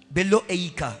 Belo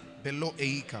Eika. Below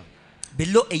Eika.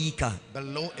 Belo Eika.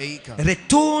 Below Eika.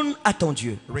 Retourne à ton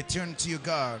Dieu. Return to your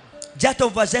God. Dis à ton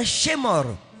voisin Shemor.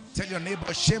 Tell your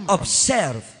neighbor Shem.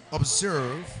 Observe.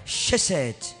 Observe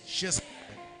Chesed. just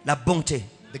La bonté.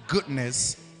 the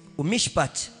goodness Ou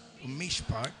Mishpat.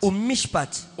 Mishpat, Ou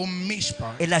Mishpat.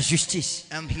 Mishpat, Et la justice.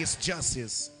 and his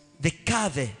justice. De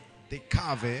Kave. The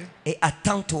Kave Et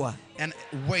attends-toi. and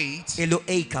wait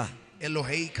Eloheika.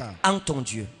 Eloheika En ton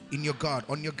Dieu. in your God,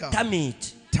 on your God. Tamid.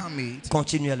 Tamid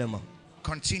Continuellement.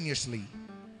 continuously.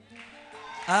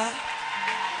 Ah.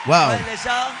 Wow. Ouais,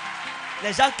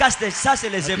 les gens cassent des... Ça, c'est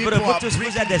les The Hébreux. people Vous are tous, vous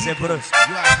breaking êtes des Hébreux. Hebrews.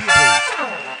 You are Hebrews.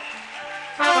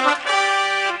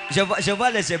 Je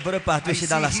vois les Hébreux partout I ici see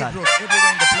dans la salle. Hebrews everywhere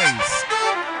in the place.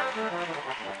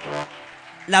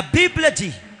 La Bible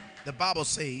dit, The Bible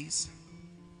says,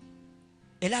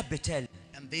 et là, Bethel,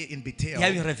 and there in il y a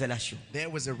une Bethel, révélation. there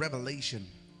was a revelation.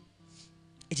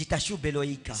 Il dit, Tachou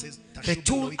Beloïka, It says, Tashub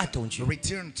retourne à Eloika, ton Dieu.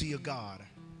 return to your God.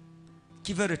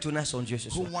 Qui veut retourner à son Dieu ce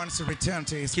Who soir? wants to return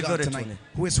to his Qui veut God tonight? retourner?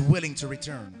 Who is willing to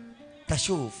return?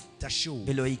 Tachou Tashub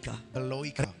Beloïka,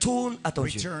 Eloika. retourne à ton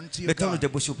Dieu. Return to your Mettons-nous God.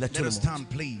 debout, s'il vous plaît, tout Let le us monde. stand,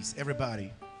 please, everybody.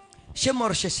 Chez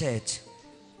Morcheset,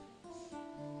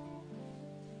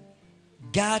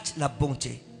 garde la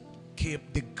bonté.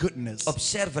 Keep the goodness.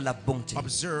 Observe la bonté.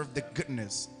 Observe the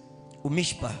goodness. Ou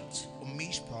Mishpat.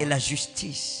 Mishpat, Et la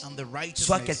justice. and the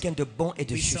Sois righteousness. quelqu'un de bon et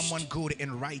de Be juste. someone good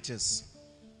and righteous.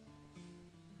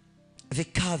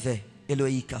 Vekave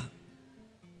Eloïka.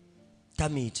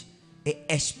 Tamid. Et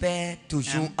espère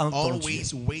toujours And en ton Dieu.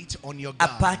 always wait on your À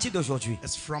God. partir d'aujourd'hui,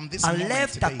 As from this enlève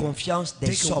moment ta today, confiance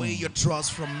des take away hommes. your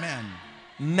trust from men.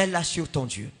 Mets-la sur ton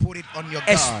Dieu. Put it on your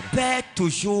God. Espère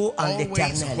toujours en Always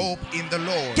l'éternel. hope in the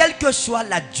Lord. Quelle que soit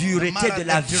la No dureté matter de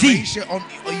la the vie, duration of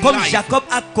your comme life, Jacob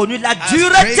a connu la as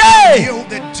dureté Jacob knew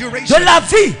the duration de la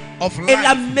vie of et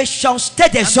la life méchanceté and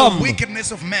des the hommes.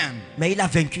 wickedness of man. Mais il a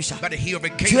vaincu ça. But he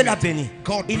overcame Dieu l'a it. béni.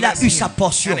 God Il a blessed eu him, sa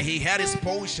portion. and he had his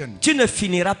portion. Tu ne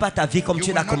finiras pas ta vie comme You tu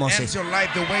will l'as not commencé. end your life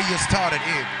the way you started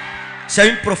it. C'est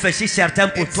une prophétie certaine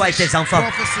pour It's toi a et tes enfants.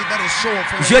 prophecy that is sure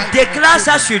for Je your life and déclare your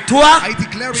ça children. sur toi. I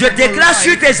declare Je it in your déclare life.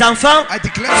 sur tes enfants, I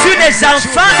declare sur it les in your enfants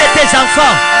children. de tes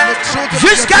enfants, And the children of your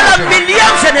jusqu'à la children.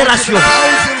 millième génération. Unto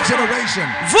the 1000th generation.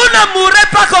 Vous ne mourrez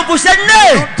pas comme vous êtes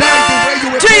nés. Don't die the way you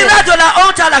were Tu born. iras de la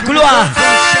honte à la gloire,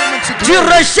 From shame to du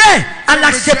glory. rejet à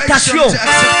l'acceptation, Rejection to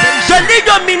acceptation. de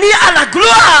l'ignominie à la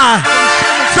gloire,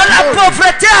 de la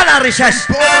pauvreté à la richesse,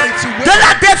 Poverty to de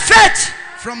la défaite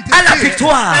From à la defeat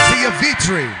victoire. to your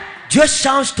victory. Dieu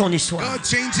change ton histoire. God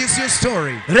changes your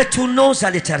story. Retournons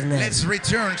à l'éternel. Let's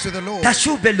return to the Lord.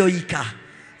 Tachou Beloïka.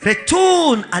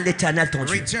 Retourne à l'éternel ton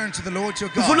Dieu. Return to the Lord your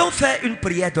Nous God. voulons faire une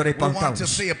prière de We want to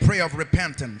repentance. say a prayer of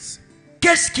repentance.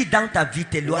 Qu'est-ce qui dans ta vie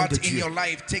t'éloigne What de in Dieu? your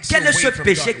life takes Quel you est ce away from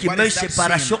péché God? qui What met une is that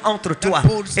séparation sin entre that toi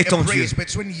puts et ton a Dieu? bridge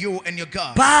between you and your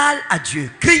God? Parle à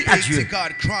Dieu, crie à Speak to Dieu.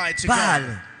 God, cry to Parle.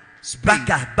 God.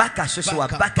 Baka ce soir,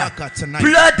 Baka. Baka tonight.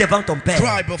 Pleure devant ton Père.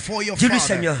 Cry before your Dis-lui,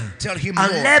 Father. Seigneur, Tell him,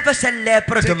 enlève Lord, cette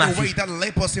lèpre de take ma away vie. that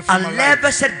leprosy from my Enlève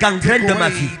life. cette gangrène de ma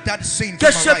Take vie. away that sin Que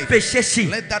from my ce life. péché-ci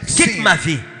Let that quitte sin ma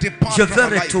vie. depart Je from veux my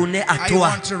life. retourner à I toi.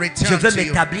 want to return Je veux to you.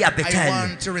 m'établir à I Bethel.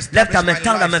 want to Lève ta establish main, my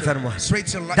tends la main life. vers moi.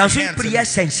 Straight your Dans hand une to prière me.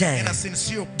 sincère, In a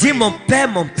sincere dis prayer. mon Père,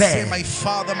 mon Say, Père, my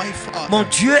Father, my Father, mon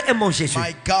Dieu et mon Jésus.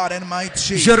 my God and my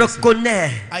Jesus. Je reconnais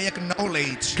I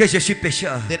acknowledge que je suis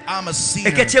pécheur that I'm a et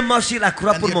sinner que tu es mort sur la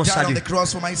croix and pour you mon died on salut. the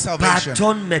cross for my salvation.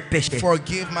 Pardonne mes péchés.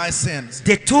 Forgive my sins.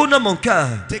 Détourne mon cœur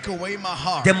Take away my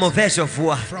heart des mauvaises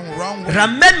voies. from wrong ways.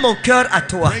 Ramène mon cœur à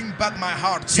toi. Bring back my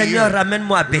heart to Seigneur, you.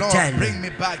 ramène-moi à Lord, Bethel. bring me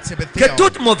back to Que Bethel.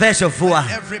 toute mauvaise voie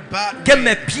Every bad que way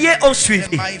mes pieds ont that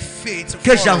suivi, my feet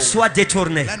que j'en follow, sois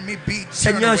détourné. let me be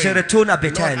Seigneur, je turned away. retourne à Lord, I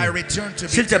Bethel. return to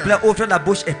S'il te Bethel. plaît, ouvre la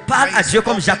bouche et parle à Dieu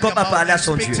comme Open Jacob your a mouth parlé à and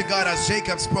son speak Dieu. to God as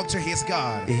Jacob spoke to his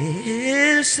God.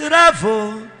 Il sera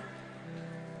beau,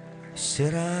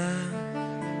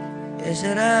 et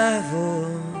sera beau,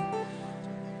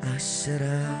 sera.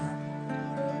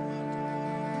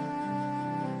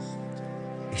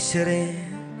 Il serait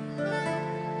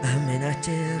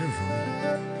aménateur,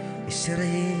 il serait,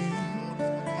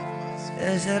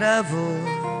 et sera beau,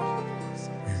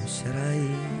 et sera.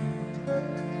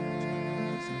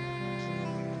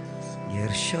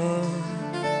 Yersho,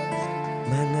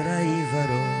 manrai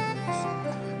varo,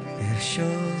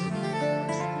 Yersho,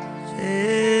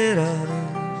 sera,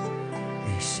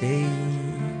 e sei.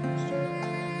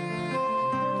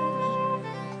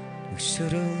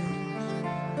 Ushuru,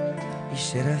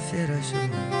 isera ferazo,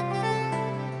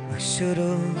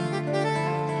 Ushuru,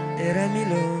 era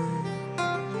milo,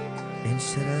 en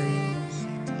serai.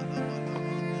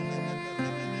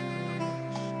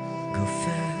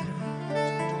 Gofer,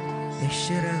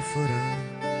 Ishera fora,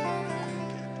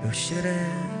 Ushera,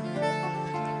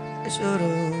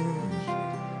 Esoro,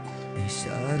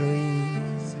 Esaroi,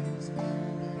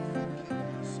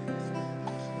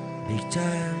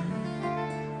 Victor,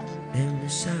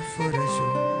 Emsaforazo,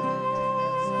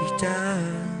 Victor,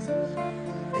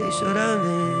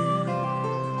 Esorame,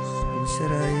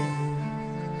 Insarai,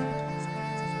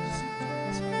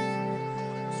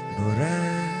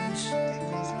 Boras,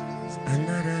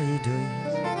 Anaraidoi,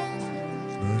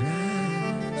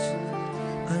 Boras,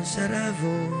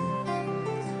 Ansaravo,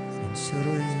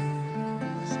 Insoroi.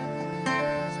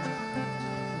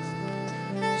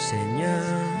 Seigneur,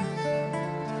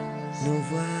 nous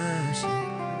voici,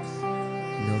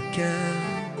 nos cœurs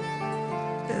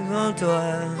devant toi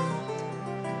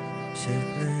se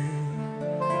plaignent.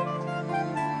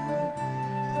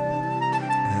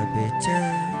 À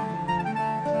Bethel,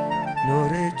 nous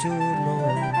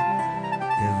retournons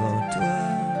devant toi,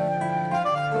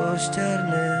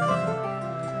 prosternés,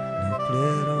 nous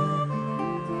pleurons.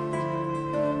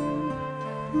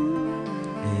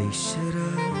 Et il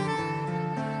sera,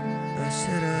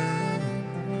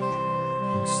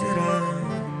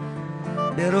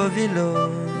 Berovilo,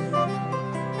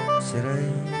 serai.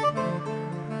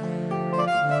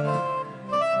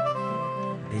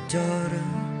 Bedora,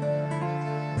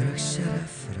 Braxera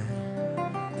Frai,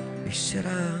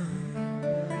 Bishera,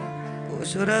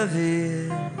 Osuravi,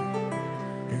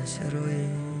 and Seroi.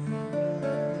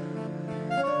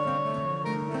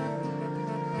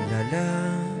 La la,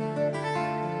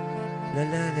 la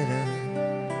la la la,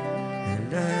 la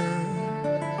la,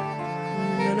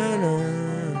 la la la.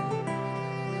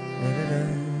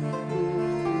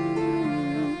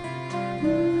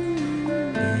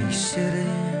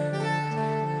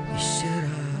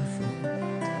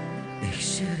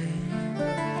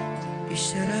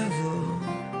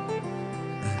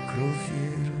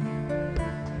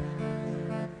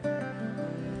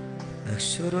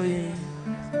 Soroi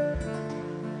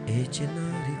e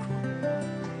cenarico,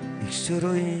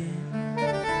 soroi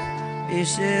e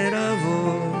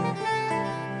seravo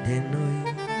de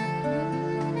noi.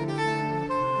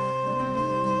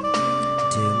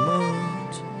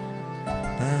 Demande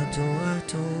pardon à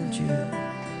ton Dieu,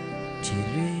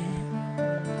 dis-lui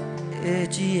et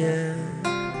tu es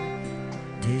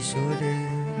désolé.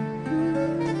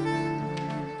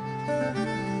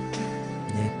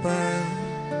 N'aie pas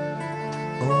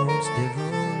honte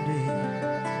devant lui,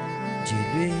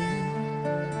 dis-lui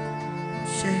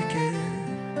ce que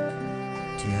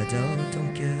tu as dans ton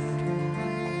cœur.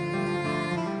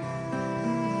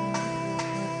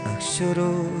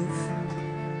 Akshurov,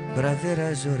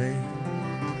 bravera zore,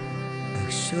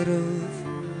 Akshurov,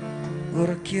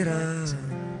 Gurakira,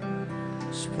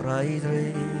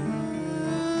 Spraidre,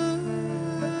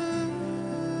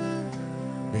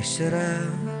 Bessera,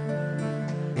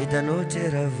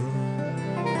 Edanoteravo.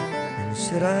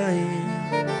 Serai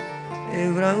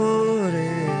Evraore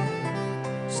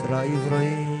sera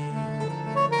ivroi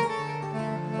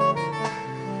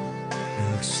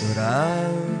Sera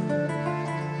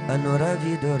anora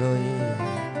vidoroi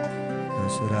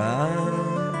Sera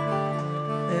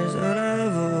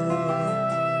Ezoravo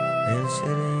El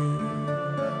sere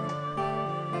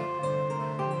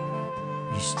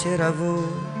Isteravo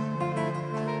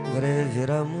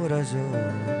Vrevira murazo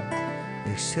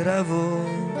Exeravo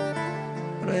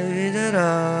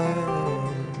Revidera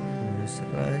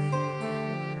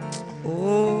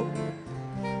Oh,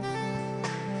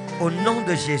 au nom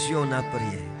de Jésus, on a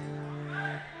prié.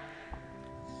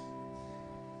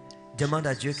 Demande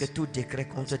à Dieu que tout décret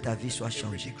contre ta vie soit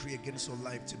changé.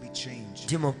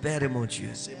 Dis mon Père et mon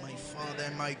Dieu,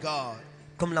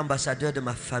 comme l'ambassadeur de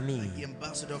ma famille,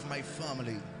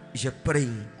 je prie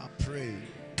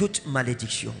toute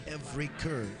malédiction,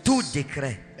 tout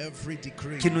décret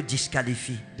qui nous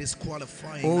disqualifie.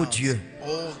 Oh Dieu,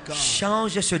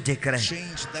 change ce décret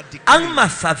en ma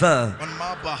faveur,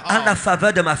 en la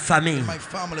faveur de ma famille.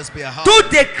 Tout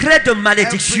décret de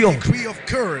malédiction,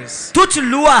 toute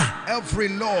loi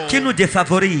qui nous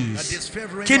défavorise,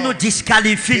 qui nous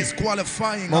disqualifie.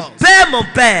 Mon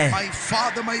Père,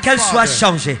 qu'elle soit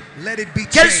changée.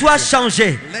 Qu'elle soit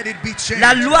changée.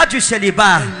 La loi du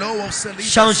célibat,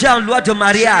 changée en loi de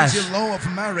mariage.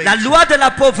 La loi de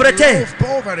la pauvreté,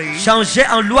 changée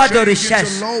en loi de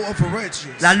richesse.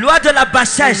 La loi de la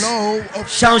bassesse,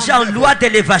 changée en loi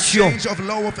d'élévation.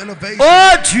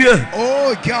 Oh Dieu,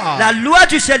 la loi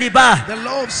du célibat,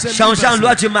 changée en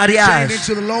loi du mariage.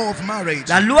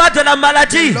 La loi de la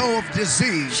maladie,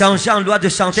 changée en loi de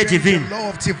santé divine.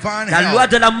 La loi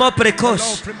de la mort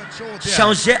précoce,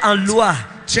 changée en loi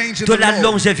de la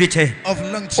longévité.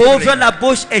 Ouvre la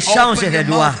bouche et change les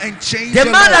lois.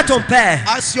 Demande à ton Père,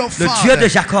 le Dieu de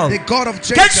Jacob,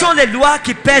 quelles sont les lois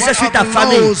qui pèsent sur ta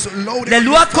famille, les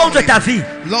lois contre ta vie.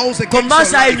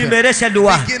 Commence à énumérer ces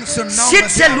lois. Cite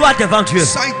ces lois devant Dieu.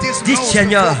 Dis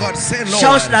Seigneur,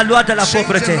 change la loi de la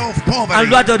pauvreté en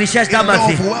loi de richesse dans ma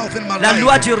vie, la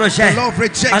loi du rejet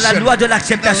en la loi de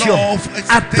l'acceptation.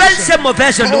 Appelle ces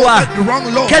mauvaises lois,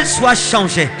 qu'elles soient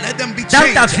changées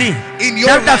dans ta vie,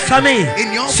 dans ta famille,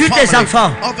 sur tes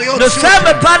enfants. Ne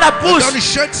ferme pas la bouche.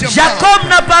 Jacob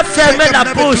n'a pas fermé la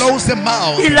bouche.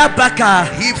 Il a baka.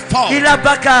 Il a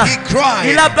baka.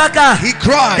 Il a baka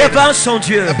devant son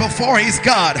Dieu.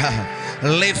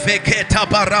 Le feketa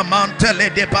baramante le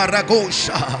de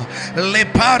paragosha, le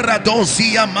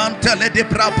paradosia mantele de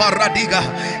praparadiga,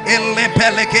 e le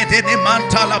pelekete de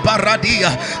mantala paradia,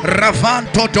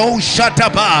 ravanto do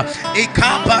shataba, e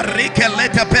kabarike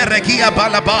leta peregia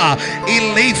balaba, e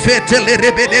le fete le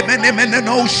rebede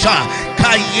menemenosha,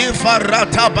 kaye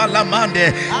farata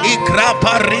balamande, e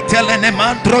kraparite le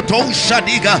nemandro do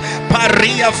shadiga,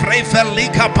 paria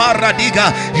frefelika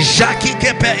paradiga, jaki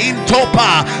kepe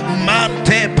intopa,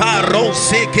 Mante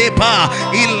parose che pa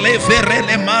il levere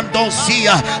le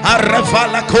mandosia arrava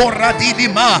la corra di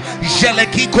lima gele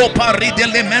kiko pari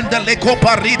delle mende le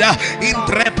coparida in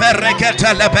tre perre che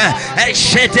telebe e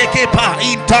scete che pa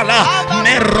intala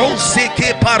nerose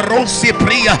che parosi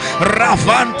pria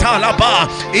ravanta la ba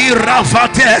i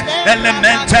ravate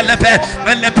elemente lebe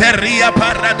le peria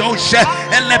paradosce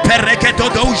e le perre che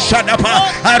todoscia da pa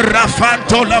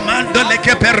arrafanto la mando le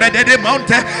che perre de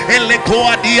monte e le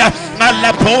coadia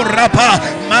alla porra pa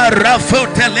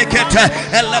marrafote le kete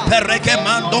e la perche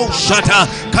mando shata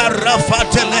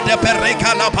carrafate le de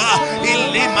perca la pa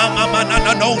il lima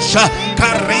mamana nosha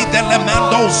carride le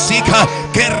mando sika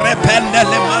che repelle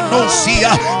le mando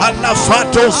sia alla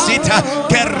fato sita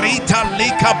che rita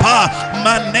lica pa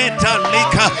maneta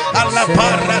lica alla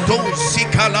parado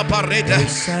sika la parete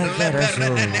le perre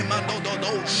ne mando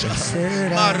dosha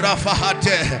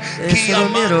marrafate chi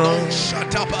amando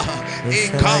shata pa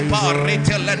e capa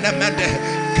ritele nemende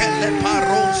che le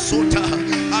parosuta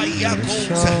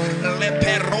ayagosa le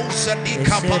perosa di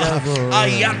capa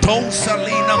ayatosa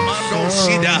lina mando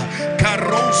sida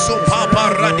caroso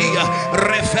papa radia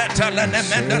refeta le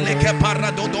nemende le che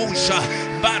paradodosha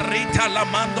barita la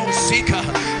mando sika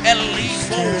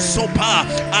elifo sopa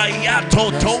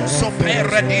ayato toso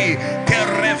peredi che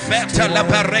refeta la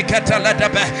perrecata la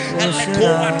debe le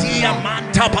coatia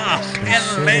mantapa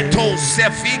leto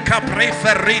sefica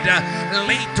preferida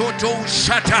leto do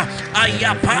shata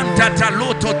ayapanta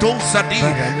taluto dosa di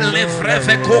le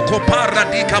freve coco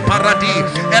paradica paradi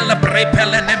el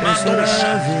brepele ne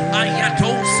mandosha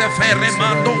ayato sefere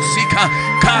mando sika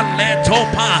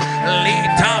kaletopa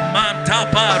lita manta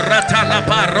barata la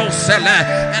barosele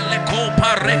ele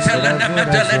copa retele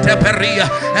nemetele teperia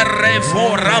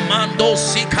revora mando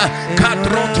sika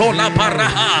kadroto la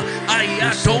baraha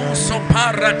ayato so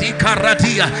paradika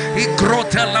radia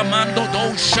igrote la mando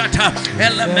do shata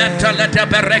elementa la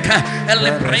tebereka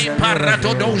ele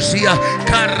preparato dozia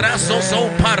caraso so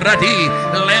paradi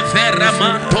levera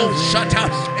manto shata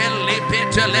ele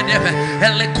petele deve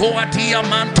ele coatia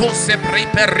manto se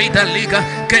preperita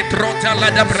liga che trota la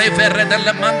da brevere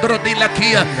del mandro di la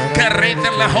chia che rete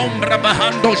la ombra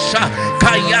bahando sha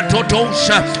kayato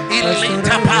dosha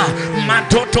ilitapa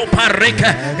matoto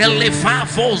pareka ele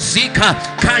favo zika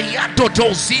kayato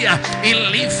dozia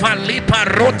ilifa lipa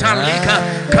rota liga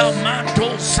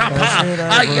kamato sapa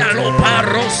ayalo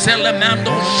paro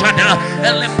selemando shada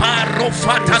ele paro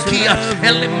fatakia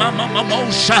ele mama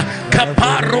mamosha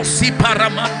kaparo si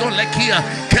paramando lekia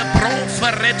che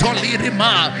profereto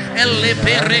lirima ele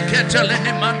perekete le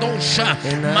mandosha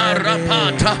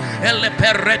marapata ele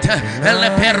perete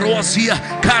ele perosia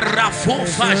carafo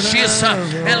fascisa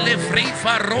ele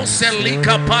frifa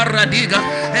roselika paradiga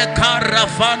e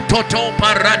carafanto to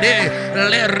parade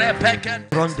le repeken. Le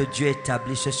trône de Dieu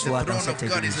établi ce soir dans cette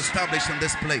église.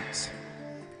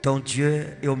 Ton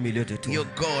Dieu est au milieu de toi. Your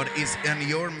God is in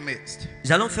your midst.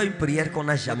 Nous allons faire une prière qu'on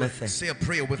n'a jamais faite.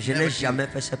 Je n'ai jamais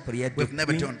fait cette prière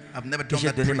depuis que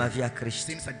j'ai donné ma vie à Christ.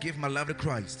 Since I give my life to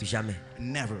Christ. Jamais.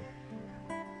 Never.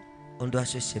 On doit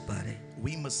se séparer,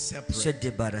 se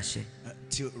débarrasser.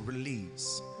 To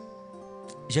release.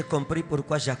 J'ai compris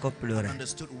pourquoi Jacob pleurait.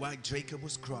 Understood why Jacob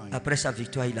was crying. Après sa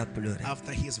victoire, il a pleuré.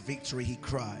 After his victory, he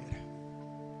cried.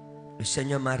 Le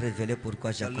Seigneur m'a révélé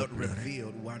pourquoi Jacob pleurait.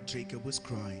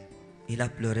 Il a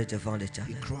pleuré devant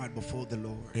l'Éternel.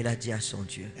 Il a dit à son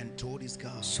Dieu,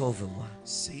 sauve-moi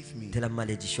de la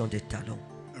malédiction des talons.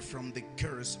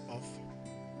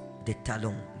 Des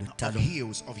talons, le talon.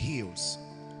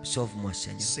 Sauve-moi,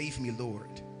 Seigneur.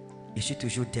 Je suis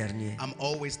toujours dernier,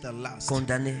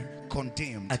 condamné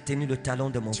à tenir le talon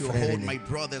de mon frère aîné.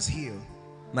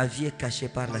 Ma vie est cachée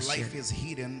par la sienne.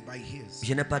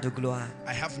 Je n'ai pas de gloire.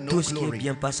 Tout ce qui est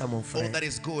bien passe à mon frère.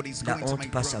 La honte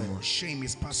passe à moi.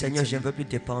 Seigneur, je ne veux plus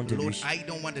dépendre de lui.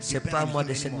 Sépare moi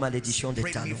de cette malédiction des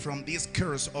talons.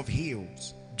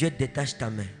 Dieu, détache ta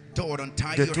main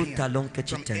de tout talon que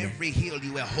tu tenais.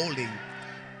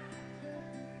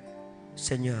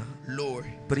 Seigneur,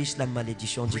 brise la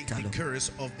malédiction du talon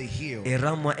et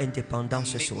rends-moi indépendant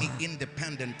ce soir.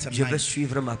 Je veux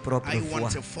suivre ma propre voie.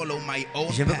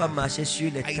 Je ne veux pas marcher sur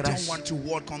les traces,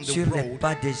 sur les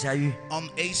pas d'Ésaü.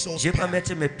 Je ne veux pas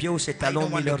mettre mes pieds où ces talons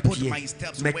ont mis leurs pieds.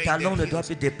 Mes talons ne doivent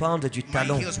plus dépendre du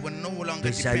talon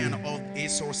d'Ésaü.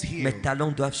 Mes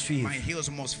talons doivent suivre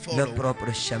leur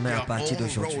propre chemin à partir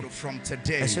d'aujourd'hui.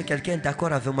 Est-ce que quelqu'un est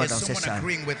d'accord avec moi dans cette salle?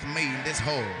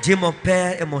 Dis mon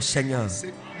Père et mon Seigneur,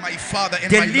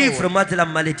 délivre-moi de la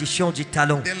malédiction du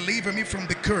talon.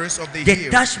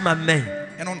 Détache ma main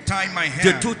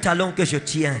de tout talon que je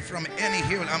tiens.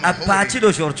 À partir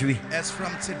d'aujourd'hui,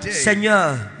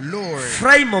 Seigneur,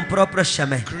 fraye mon propre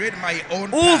chemin.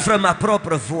 Ouvre ma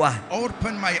propre voie.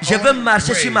 Je veux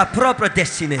marcher sur ma propre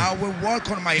destinée.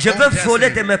 Je veux voler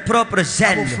de mes propres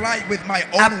ailes.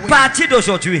 À partir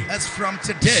d'aujourd'hui,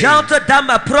 j'entre dans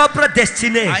ma propre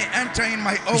destinée.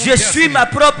 Je suis ma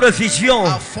propre vision.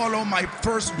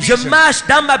 Je marche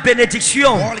dans ma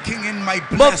bénédiction.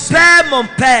 Mon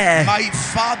Père,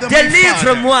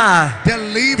 délivre-moi,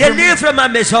 délivre ma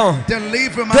maison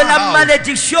de la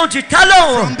malédiction du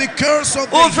talon.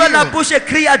 Ouvre la bouche et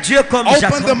crie à Dieu comme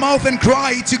Jacob.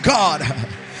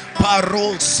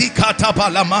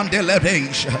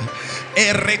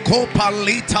 Ereko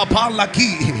palita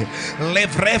palaki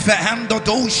levreve ando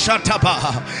do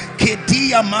shataba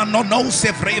kedia manono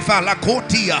se vreva la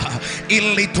kotia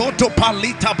ilitoto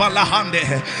palita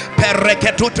balahande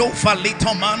pereketoto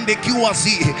falito mande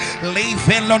kiwazi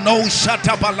levelo no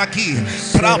shatabalaki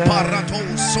praparato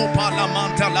sopa la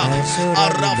mantala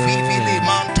arafivi le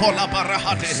mantola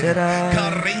barahate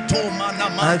karito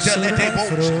manamantele debo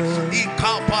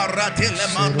ikaparate le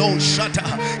mando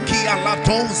shata kia la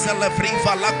tonse le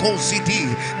friva la cositi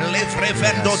le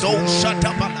frevendo do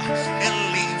shatabala el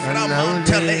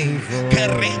livramantele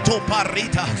kerito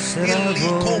parita el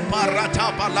lico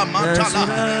parata bala mantala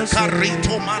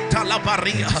carito mantala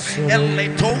baria el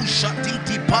leto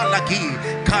shatiti palagi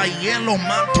kayelo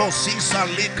manto sisa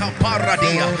leka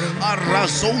paradia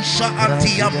arrazosha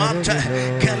antiamante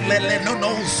kelele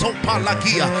no so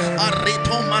palagia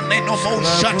arito maneno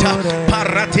moshata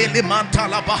paratele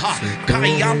mantala baha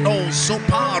kayano so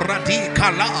parati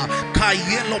kala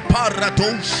kayelo parado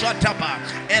shataba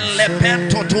ele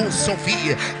pento Calato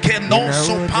Sophie, che non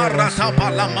so parata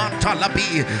palamanta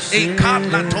labi, e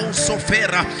calato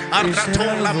sofera,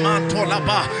 arratola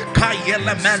mantolaba, caie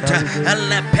elemente,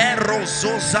 ele perro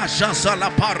zosa jasa la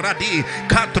paradi,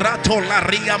 cadrato la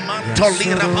ria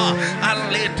mantoliraba,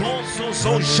 aletoso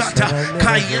zojata,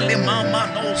 caie le mama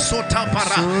no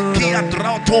sotapara, chi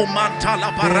adrato manta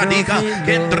la paradiga,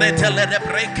 endretele de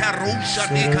breca rusha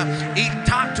dica,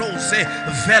 itato se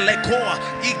velecoa,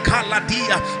 i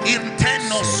caladia,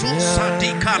 inteno susa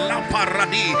dica la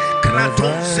paradi,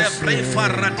 cratose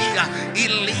prefaradia,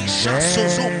 ilisha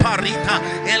suzu parita,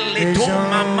 ele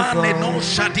toma mane no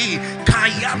shadi,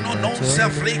 kayano non se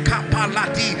frika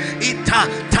paladi, ita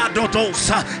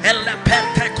tadodosa, ele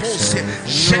pentecose,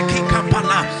 sheki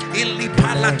kapala, ili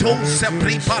palatose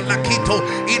pripalakito,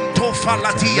 into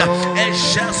faladia, e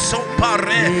jeso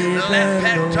pare, le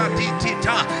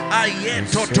pentatitita,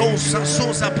 aieto dosa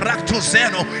susa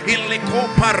bractuzeno, ili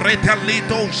comparete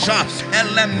lidosha,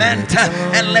 elemente,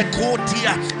 ele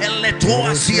cotia, ele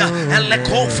toasia, ele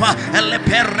cofa, ele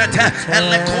perrete,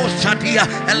 ele cochadia,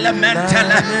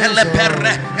 elementele, ele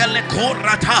perre, ele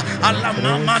corrata, alla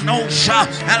mamma nosha,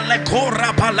 ele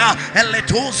corrapala, ele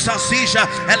tosa sija,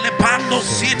 ele pando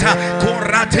sita,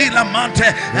 corratila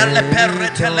mante, ele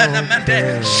perrete,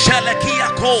 elemente, shelekia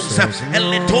cosa,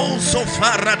 ele toso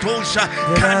faradosha,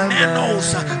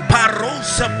 canenosa,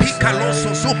 parosa,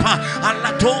 picaloso supa,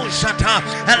 alla toshata,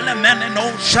 elemene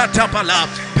non shatapala,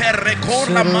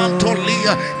 perrecorla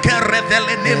mantolia, che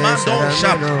redele ne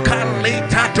mandosha,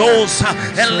 calita dosa,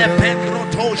 ele pedro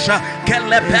tosha, che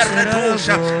le perre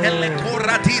tosha, ele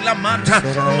corratila manta,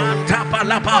 manta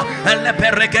palapa, ele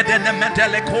perregede ne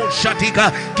mentele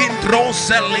koshatika,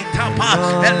 kindrose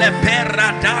litapa, ele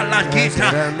perra dalla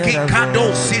kita,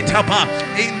 kikado sitapa,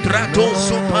 indrato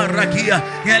suparagia,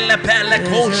 ele pelle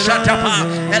koshatapa,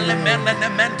 ele mene ne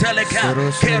mentele ka,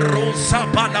 che rosa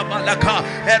palabalaka,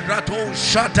 erato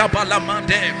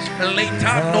shatabalamande,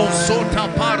 litano sota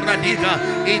paradiga,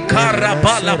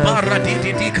 ikarabala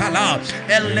paradidi di kala,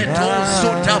 ele to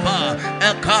sotaba,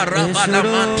 ekarabala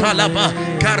mantalaba,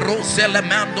 carose le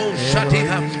mando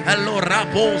shatiga, allora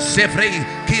bo sefri,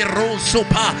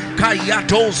 kirosopa,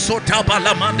 kayato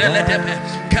sotabalamande le debe,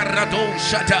 carado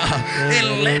shata,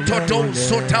 ele toto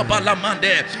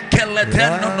sotabalamande, che le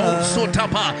tenno non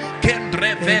sotaba,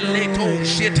 kendre veleto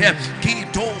shite,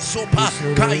 kito sopa,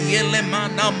 kayele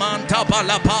mana manta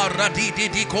bala paradidi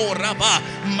di koraba,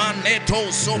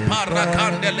 maneto sopara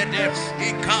candele de,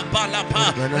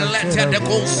 ikapalapa, lete de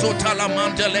kosota la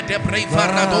mandele de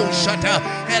prefarado shata,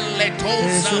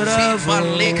 eletosa fifa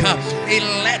lika,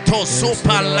 ileto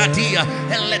sopaladia,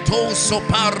 eleto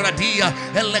soparadia,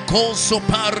 elecoso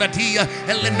paradia,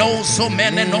 elenoso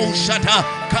meneno shata,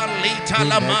 kalita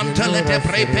la mantele de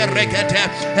preperegete,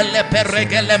 ele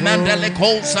peregele mandele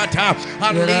kosata,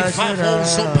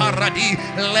 alifavoso paradi,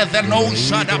 le no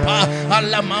shadapa,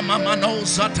 alla mamma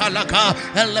manosa talaka,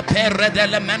 ele perre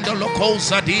delle mendolo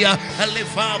cosa dia, ele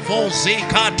favosi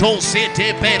cato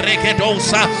sete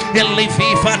peregedosa, ele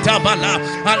fifa tabala,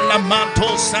 alla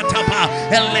manto satapa,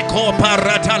 ele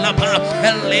coparatalapa,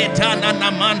 ele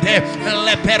tananamande,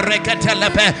 ele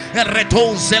peregetelepe, ele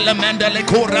retose le mendele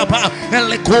corapa,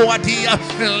 ele coadia,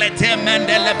 ele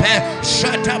temendelepe,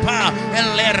 shatapa,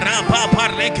 ele rapa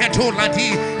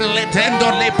parlecetuladi, le tendo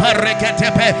le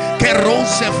paregetepe, che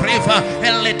rose freva,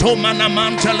 ele tomana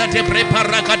mantele de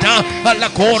preparagada, alla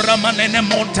corra manene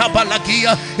monta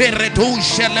balagia, e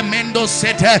reduce le mendo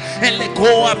sete, e le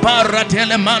coa parra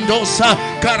telemandosa,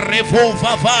 carrevo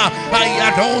vava,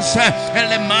 ayadose, e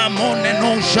le mamone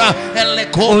nosha, e le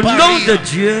Au nom coparia. de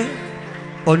Dieu,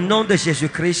 au nom de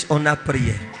Jésus-Christ, on a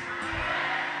prié.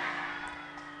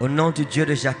 Au nom du Dieu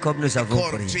de Jacob, nous avons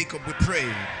God of prié. Jacob, we pray.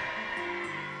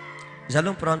 Nous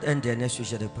allons prendre un dernier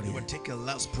sujet de We prière. will take a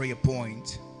last prayer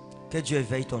point. Que Dieu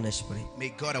éveille ton esprit. May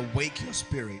God awake your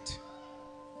spirit.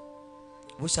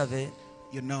 Vous savez,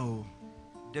 You know,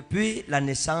 depuis la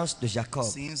naissance de Jacob,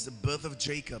 since the birth of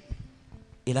Jacob,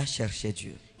 il a cherché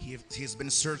Dieu. he's been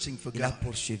searching for Il a God,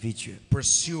 poursuivi Dieu.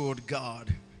 pursued God,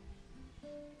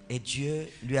 Et Dieu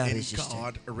lui a and résisté.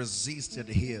 God resisted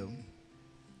him.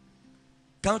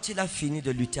 Quand il a fini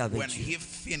de lutter avec When Dieu, he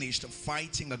finished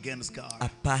fighting against à God,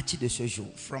 partir de ce jour,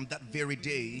 from that very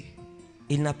day,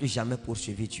 il n'a plus jamais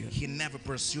poursuivi Dieu. he never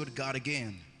pursued God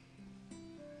again.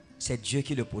 C'est Dieu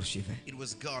qui le poursuivait. It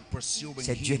was God pursuing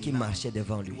C'est Dieu qui him. now. marchait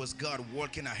devant It lui. was God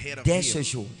walking ahead of Dès ce him.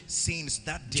 jour, Since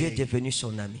that Dieu est day, devenu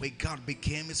son ami. when God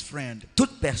became his friend,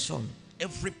 Toute personne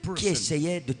qui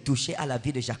essayait de toucher à la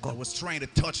vie de that Jacob, was trying to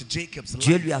touch Jacob's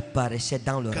Dieu life, lui apparaissait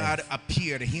dans le God rêve.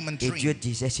 appeared to him in Et Dieu dream.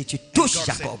 disait, si tu And touches God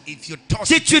said, Jacob, if you touch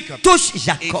si tu Jacob, touches if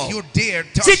Jacob, you dare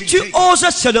si touching tu Jacob,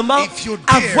 oses seulement if you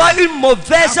dare avoir une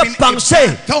mauvaise having pensée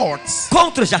bad thoughts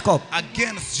contre Jacob,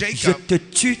 against je Jacob, te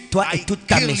tue, toi I et toute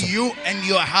ta kill maison. you and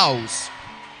your house.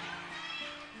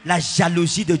 La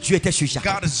jalousie de Dieu était sur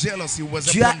Jacob. God's jealousy was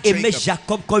Dieu a upon aimé Jacob.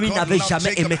 Jacob comme il God n'avait loved jamais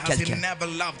Jacob aimé as he quelqu'un. never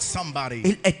loved somebody.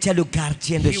 Il était le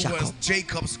gardien de He was Jacob.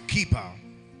 Jacob's keeper.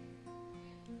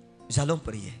 Nous allons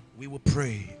prier. We will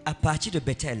pray. À partir de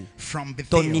Bethel, From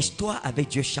ton Bethel, histoire avec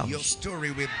Dieu change. your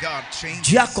story with God changes.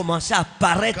 Dieu a commencé à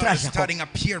apparaître God à is Jacob. starting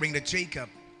appearing to Jacob.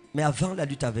 Mais avant la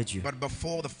lutte avec Dieu, But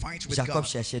before the fight with Jacob God,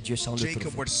 cherchait Dieu sans le Jacob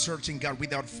trouver. was searching God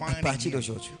without À finding partir him.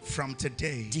 d'aujourd'hui, From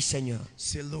today, dis Seigneur,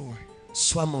 say, Lord,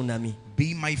 sois mon ami.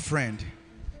 be my friend.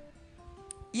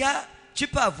 Tu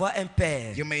peux avoir un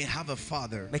père, You may have a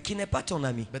father, mais qui n'est pas ton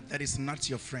ami. but that is not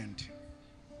your friend.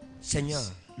 Seigneur,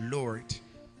 Lord,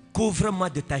 couvre-moi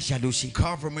de ta jalousie.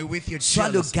 cover me with your Sois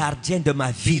le jealousy. gardien de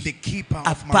ma Be vie. the keeper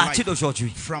À of my partir life.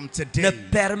 d'aujourd'hui, From ne today,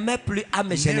 permets plus à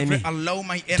mes never ennemis allow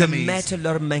my de enemies mettre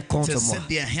leurs mains contre to moi. set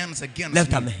their hands against Lève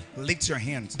ta me. main. Lift your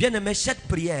hands. Bien-aimé, cette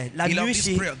prière, la Beloved, nuit,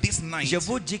 this prayer, this night, je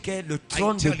vous dis que le I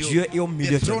trône de tell Dieu est au you,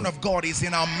 milieu the de throne nous. of God is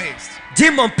in our midst.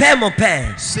 Dis mon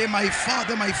Père, Say, my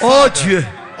Father, my oh Father. Dieu,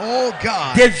 Oh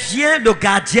God, deviens le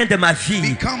gardien de ma vie.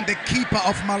 become the keeper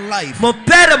of my life. Mon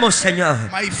Père et mon Seigneur,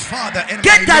 My Father and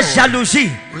que my ta Lord, jalousie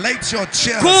let your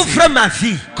jealousy couvre ma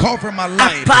vie. cover my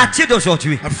À life. partir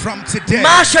d'aujourd'hui, From today,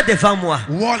 marche devant moi.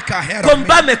 walk ahead of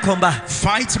Combat me. mes combats.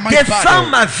 Fight my Défends battle.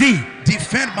 ma vie.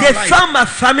 Defend my life. Défends ma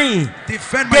famille.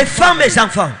 Defend my Défends family. mes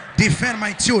enfants. Defend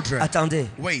my children. Attendez,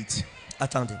 Wait,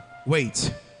 attendez.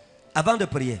 wait. Avant de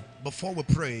prier, Before we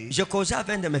pray, je causais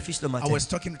avec un de mes fils le I matin. was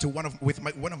talking to one of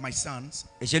my sons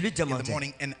Et je lui in the demandais,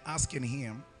 morning and asking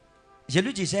him. je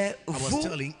lui disais, I was vous,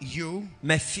 telling you,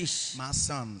 mes fils, my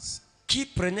sons, qui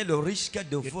prenez le risque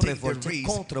de you vous take the révolter risk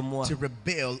contre moi, to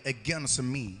rebel against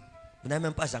me. vous n'avez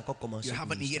même pas encore commencé. You le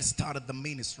haven't ministère. yet started the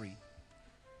ministry.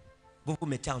 Vous vous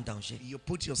mettez en danger. You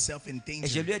put yourself in Et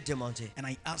je danger. lui ai demandé, And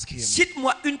I asked him,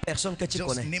 cite-moi une personne que tu just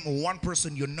connais name one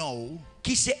person you know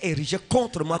qui s'est érigé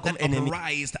contre moi comme that ennemi.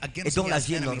 uprised Et against dont me la as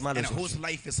vie est enemies normale and aujourd'hui. whose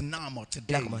life is normal Il a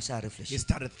today. commencé à He réfléchir,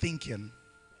 started thinking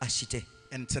à citer.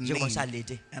 and to J'ai commencé à name,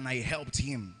 l'aider. and I helped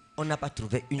him. On n'a pas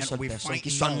trouvé une And seule we personne find qui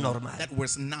soit none normale. that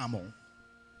was normal.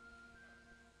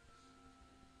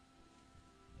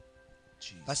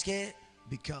 Parce que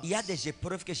Because il y a des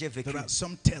épreuves que j'ai vécues. there are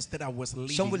some tests that I was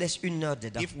Si on vous leading. laisse une heure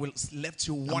dedans, If we left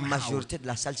you la one hour, majorité de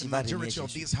la salle the s'y va renier majority of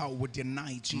Jésus. this house would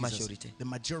deny Jesus. Majorité. The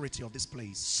majority of this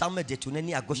place. Sans me détourner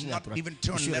ni à gauche ni à Not droite. even Je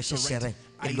turn suis left resté or serein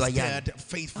right. et I loyal stayed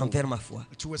faithful envers ma foi.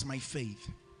 towards my faith.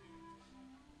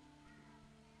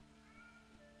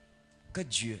 Que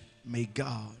Dieu May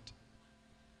God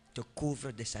te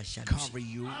couvre de sa jalousie. cover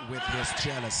you with his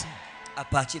jealousy. À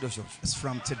partir d'aujourd'hui, As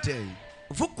from today,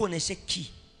 vous connaissez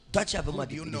qui? Toi, tu es avec moi who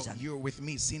do you depuis know? des années. You're with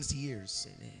me since years.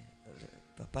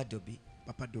 Papa Dobi,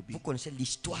 Papa Dobi, vous connaissez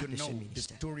l'histoire you de ce know the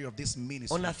ministère. story of this On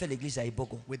ministry. a fait l'église à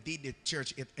Ibogo. We did the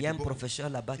church at Il y a un Ebo. professeur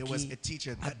là-bas There was qui a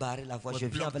teacher a that barré la voie. was Je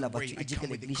viens blocked avec la the way. voiture. I Il dit que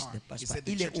come with the l'église car. ne passe He pas. said the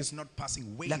Il est church où? is not passing.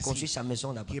 Where Il a is construit he? sa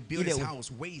maison là-bas. He built Il est his où?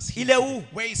 house. Where is he? Il est today? où?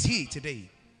 Where is he today?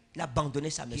 Il a abandonné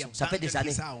sa He maison. Ça fait des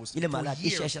abandoned années. his house Il est for malade. Il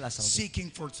years, cherche la santé.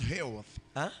 seeking for health.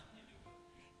 Hein?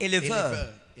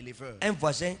 Éleveur. Éleveur. Un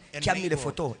voisin qui a mis les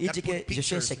photos. Il dit que je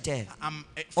suis un sectaire.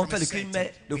 On fait le crime,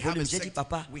 mais le volume. J'ai dit,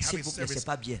 papa, s'il vous plaît, c'est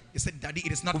pas bien.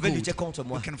 Vous pouvez lutter contre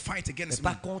moi. Mais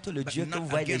pas contre le Dieu que vous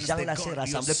voyez les gens là se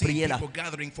rassembler, prier là.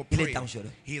 Il est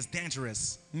dangereux.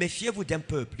 Méfiez-vous d'un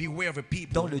peuple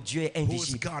dont le Dieu est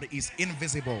invisible.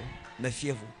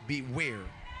 Méfiez-vous. Beware.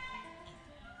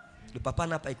 Le papa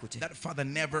n'a pas écouté. That father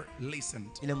never listened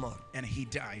Il est mort. and he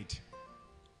died.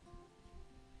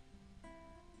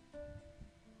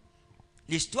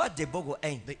 L'histoire de Bogo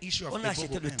 1. The issue of On a acheté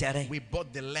le Ebogo, terrain. we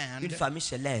bought the land. Une famille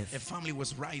se lève. A family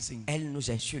was rising Elle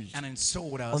nous insulte. and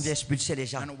insulted On vient us. expulser les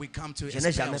gens. And we come to Je n'ai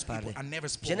expel jamais people. parlé. I never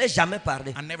Je spoke. n'ai jamais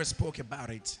parlé. I never spoke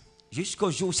about it.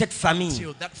 Jusqu'au jour où cette famille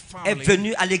Till that est family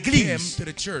venue à came l'église, to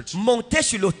the church. monter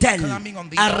sur l'autel, Climbing on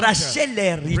the arracher altar,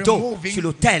 les rideaux removing sur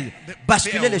l'autel, the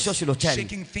basculer les veils, choses sur l'autel.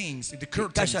 shaking things, the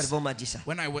Quand je suis arrivé, curtains. on m'a dit ça.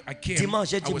 When I came, Dimanche,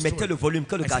 j'ai I dit, was mettez told. le volume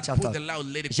que le I said, gardien put entend. the loud,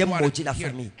 let it J'ai go out maudit la here.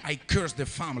 famille. I cursed the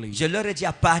family. Je leur ai dit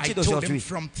à partir I told them d'aujourd'hui,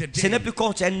 from today, ce n'est plus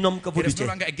contre un homme que vous it is luttez. no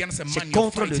longer against a man C'est you're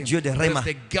contre le fighting. Dieu de It is Réma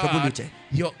the que vous God luttez.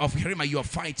 of Rema you are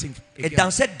fighting Et against.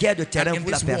 dans cette guerre de And terrain, in vous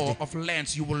la this perdez. war of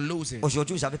lands, you will lose it.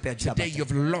 Aujourd'hui, vous avez perdu la Today, bataille.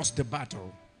 you've lost the battle.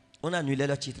 On a annulé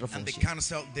leur titre And they foncier.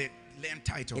 cancelled the land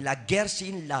title. Et la guerre,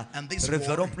 s'ils ne la And this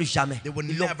reverront war, plus jamais, they will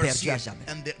ils l'ont never see perdue à it. jamais.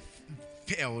 And they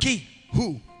failed. Qui?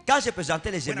 Who? Quand j'ai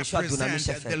présenté les When I émissions à Dunami,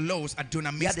 c'est present fait. the laws at Il y a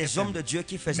Dunamis des hommes FM, de Dieu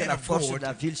qui faisaient men la of force God de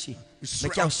la ville-ci, mais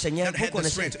qui that enseignaient, vous had the connaissez,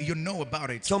 strength, you know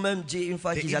about it. qui ont même dit une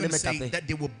fois They qu'ils allaient even me say taper. that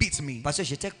they will beat me. Parce que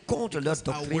j'étais contre leur I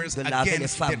doctrine was de laver les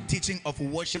against femmes. the teaching of Tu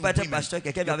washing peux être un women. pasteur,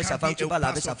 quelqu'un vient You avec sa can't femme, be tu a vas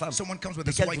laver sa pastor. femme. Someone comes with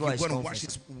De his quel wife, droit you est-ce go to qu'on wash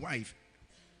fait ça? his wife.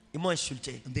 Ils m'ont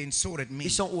insulté. They insulted me.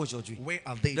 Ils sont où aujourd'hui? Where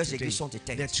are they Leurs today? églises sont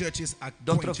éteintes. Their churches are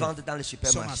D'autres going to. vendent dans les Some are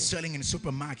supermarchés. selling in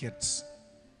supermarkets.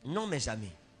 Non, mes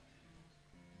amis.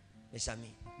 Mes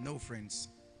amis. No, friends.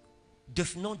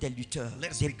 Devenons des lutteurs,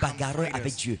 Let's des become bagarreurs fighters.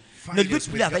 avec Dieu. Ne Fighters lutte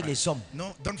plus with avec God. les hommes. No,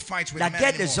 don't fight with La men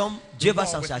guerre des anymore. hommes, Dieu The va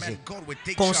war s'en with charger. men, God will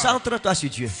take charge. Concentre-toi sur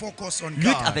Dieu. Focus on Lutte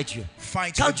God. avec Dieu.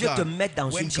 Fight Quand with Dieu te God. met dans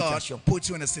When une God situation, puts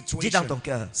you in a dis situation, dans ton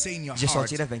cœur, say in your je heart,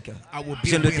 sortirai vainqueur. I will be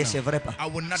Je a ne le winner. décevrai pas. I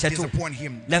will not C'est tout. disappoint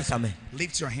him. Lève ta main.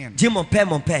 Lift your hand. Dis mon Père,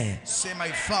 Say, my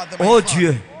Father, my oh Father.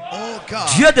 Dieu, Oh God,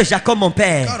 Dieu de Jacob, mon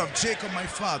Père, God of Jacob, my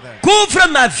Father. couvre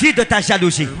ma vie de ta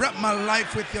jalousie. Wrap my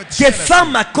life with your Défends jealousy.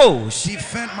 ma cause.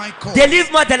 Defend my cause.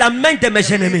 Délivre-moi de la main de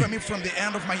mes ennemis. Deliver me from the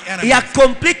hand of my Et enemies.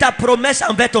 accomplis ta promesse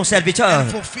envers ton serviteur. And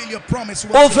fulfill your promise.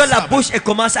 towards Ouvre your la servant. bouche et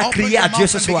commence à Open crier your à Dieu mouth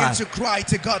ce and soir. begin to cry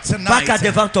to God tonight. Baka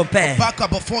devant ton Père. Baka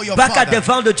before your Baka Father.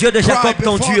 devant le Dieu de Jacob, Cry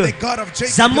ton before Dieu. the God of Jacob,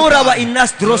 Zamora your wa God.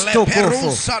 inas drosto kofo.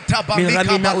 Leperusa tabalika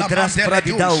Miramina udras balamandele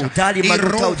pradidau. dusha. Dali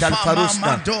maruta udal Irofa farusta.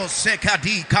 mamando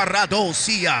sekadi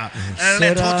karadosia. Sera.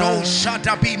 Letodo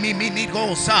shatabimi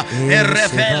minigosa.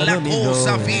 Revela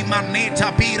cosa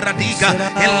vimaneta piradiga.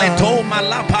 Elle toma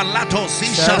la palato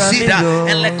sisha sida.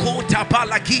 Elle kota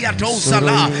palakia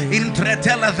dosala.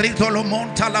 Intretela drito lo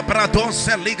monta la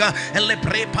bradose liga. Elle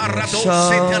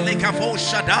preparadose teleka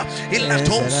foshada. Illa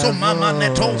toso mama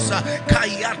netosa.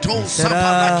 Kayatosa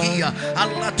palakia.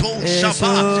 Alla tosha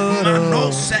ba.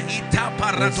 Manose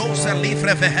itaparadose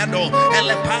livre vehendo.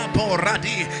 Elle papo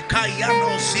radi.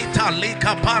 Kayano sita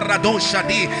lika paradosha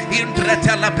di.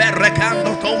 Intretela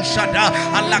berrecando toshada.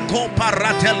 Alla copa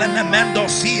ratele nemendo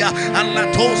sia. Alla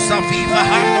tosa viva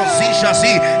hanno sisha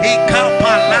si.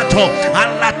 Ikapalato.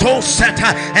 Alla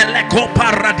toseta. Elle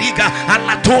copa radiga.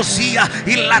 Alla tosia.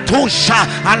 Illa tosha.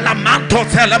 Alla manto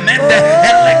telemende.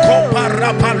 Elle copa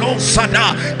rapalosa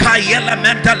da. Kayele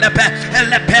mende lebe.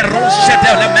 Elle peroshe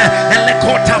deleme. Elle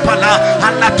kota pala.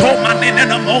 Alla toma nene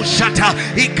moshata.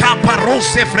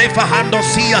 Ikaparose frefa hando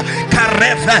sia.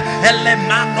 Kareve. Elle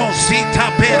mano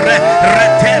sita pere.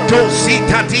 Reteto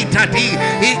sita dita di.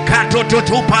 Ikato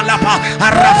tutu palapa.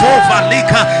 Arravova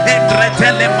lika.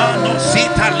 Entretele mano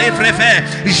sita levreve.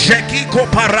 Jekiko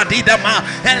paradida ma.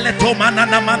 Elle tomana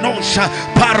na manosha.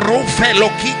 Parufe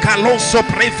lokika loso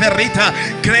preferita.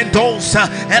 Grendosa.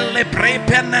 Elle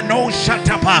prepene no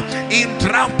shatapa.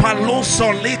 Intrapa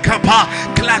loso likapa.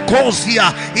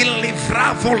 Clacosia. Il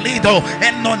livravo lido.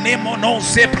 E non emo non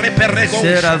se preperegosa.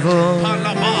 Seravo.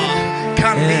 Palama.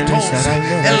 Canditos.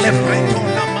 Elle freto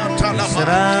la manta la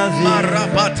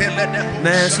marabate le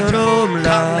Mesorum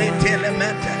la.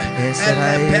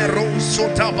 Elle perro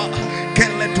sotaba. Che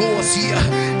le dosia.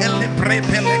 Elle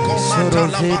prepele comanda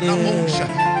la manamosha.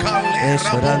 Calle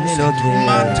rabosa.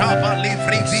 Mantaba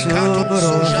livrificato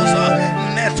sujaza.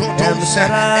 Neto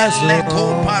dosa. Elle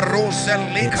coparose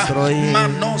lica.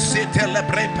 Manose tele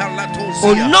prepela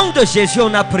Au dosia. nom de Jésus,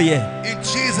 on a prié. In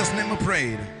Jesus' name we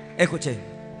prayed. Écoutez,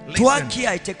 toi Listen. qui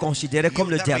as été considéré comme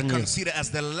le You that we dernier, consider as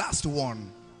the last one.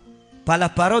 par la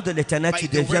parole de l'Éternel, By tu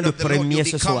the deviens word le of the Lord, you premier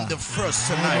ce become soir. the first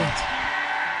tonight.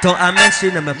 Ton amen si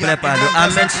ne me plaît Your pas. amen Le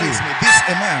amen doesn't si. please me. This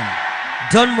amen,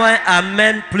 Donne-moi un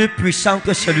amen plus puissant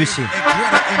que celui-ci. a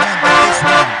greater amen than this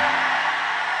one.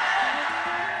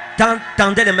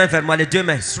 Tendez les mains vers moi, les deux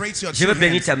mains. Straight your Je veux two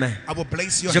bénir hands. tes mains. I will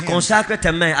place your Je hands. consacre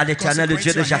tes mains à l'Éternel, le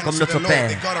Dieu Consecrate de your Jacob, hands to notre the Lord, Père.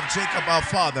 the God of Jacob, our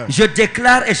Father. Je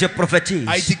déclare et je prophétise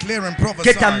I declare and que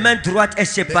prophesy ta main droite est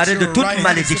that séparée de your toute right hand is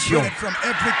malédiction. separated from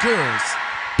every curse.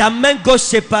 Ta main gauche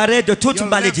séparée de toute Your left hand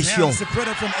malédiction. is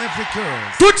separated from every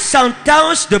curse. Toute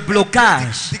sentence de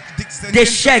blocage,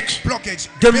 d'échec,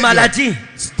 de maladie,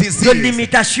 de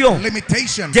limitation,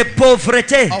 limitation, de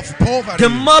pauvreté, of poverty, de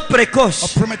mort précoce,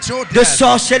 of premature de death,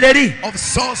 sorcellerie, of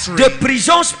sorcery, de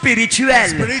prison spirituelle.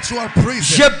 spiritual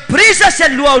prison. Je brise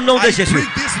cette loi au nom de I Jésus.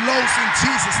 break these laws in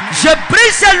Jesus' name. Je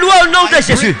brise cette loi au nom I de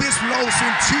Jésus. break these laws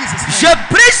in Jesus' Je name.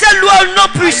 brise cette loi au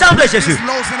nom puissant I de break Jésus. these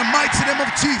laws in the mighty name of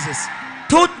Jesus.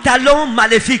 Tout talon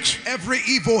maléfique Every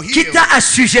evil qui heel t'a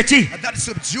assujetti, that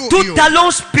subdue tout you, talon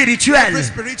every spirituel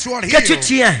spiritual que tu heel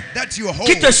tiens, that you hold,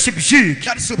 qui te subjugue,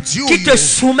 that subdue qui te you,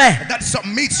 soumet, that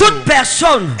submits toute you,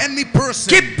 personne any person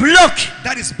qui bloque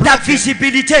that is ta blocking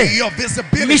visibilité your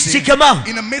visibility mystiquement,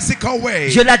 in a mystical way,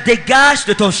 je la dégage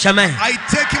de ton chemin. I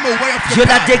take him away of Je your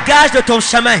la path. dégage de ton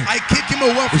chemin. I kick him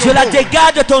away from Je your la road.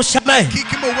 dégage de ton chemin. Kick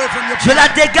him away from your Je la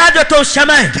path. dégage de ton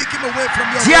chemin. Kick him away from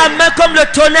your Dis road. Amen comme le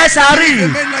tonnerre, ça arrive.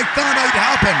 remain like thunder, it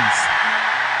happens.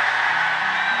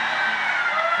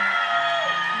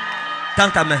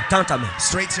 Tends ta main, tends ta main.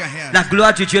 Straight your hand. La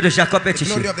gloire du Dieu de Jacob est The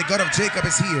ici. glory of the God of Jacob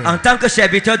is here. En tant que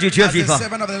serviteur du Dieu As the vivant,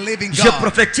 servant of the living je God,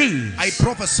 prophétise I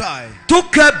prophesy. tout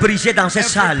cœur brisé dans cette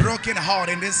Every salle, broken heart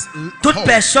in this toute home,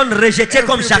 personne rejetée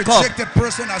comme every Jacob, rejected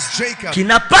person as Jacob, qui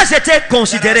n'a pas été that has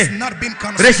considérée, not been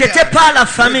considered, rejetée par la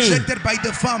famille, rejected by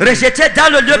the family, rejetée dans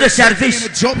le lieu de rejected service,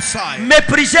 in a job site,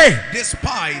 méprisée,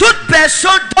 despised, toute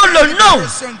personne dont le nom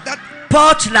person that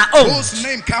porte la honte. whose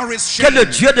name carries Que le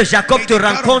shame. Dieu de Jacob May te the God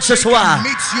of rencontre ce Jacob soir.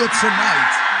 meets you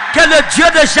tonight. Que le Dieu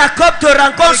de Jacob te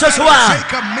rencontre ce May the God of soir.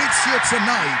 Jacob meets you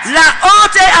tonight. La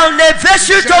honte est enlevée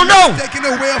sur ton Shame nom. is taken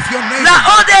away of your name. La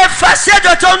honte est effacée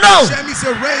de ton nom. Shame is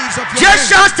erased of your Dieu name.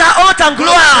 change ta honte en God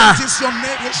gloire. changes your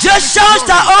name. Dieu change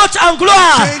ta honte en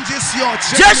gloire. Changes your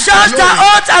shame Dieu into change ta glory.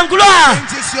 honte en gloire.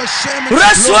 Changes your shame into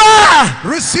Reçois.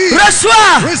 glory. Receive.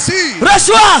 Reçois. Receive.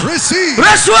 Reçois. Receive.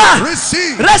 Reçois.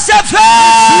 Receive.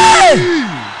 Recevez.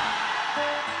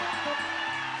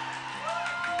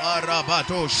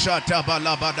 Arabato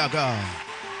shatabalabadaga.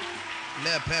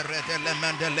 Le perete le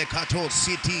mendele kato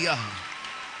sitia.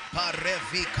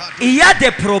 Parevikato. Il y a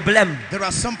des problèmes There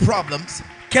are some problems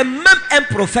que même un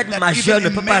prophète that majeur ne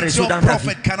even peut a pas major résoudre dans ta vie.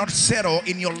 prophet cannot settle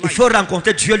in your Il life. faut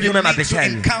rencontrer Dieu You lui-même à need to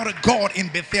Bethel. encounter God in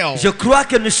Bethel. Je crois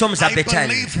que nous sommes à I Bethel.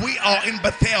 believe we are in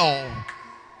Bethel.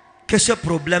 Que ce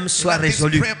problème soit Let this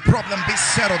résolu. problem be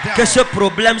settled down. Que ce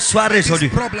problème soit Let this résolu.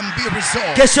 problem be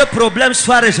resolved. Que ce problème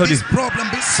soit Let résolu. this problem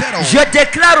be settled. Je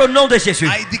déclare au nom de Jésus,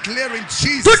 I declare in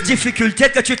Jesus' toute name, difficulté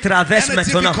que tu traverses any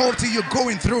maintenant, difficulty you're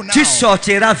going through now, tu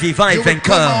sortiras vivant et you will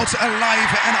come vainqueur. out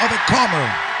alive and overcomer.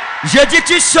 Je dis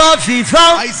tu sors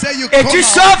vivant I say you et come tu out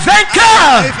sors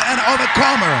vainqueur. alive and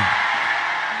overcomer.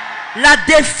 La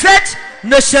défaite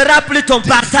ne sera plus ton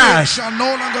Defeat partage. shall no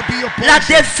longer be your La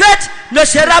portion. défaite ne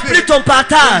sera plus ton Will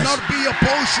partage. not be your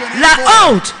portion La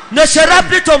anymore. honte ne sera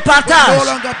plus ton Will no partage.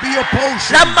 longer be your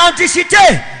portion. La mendicité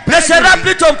ne sera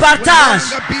plus ton Will no partage.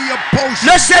 longer be your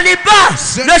portion. Le célibat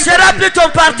ne sera plus ton Will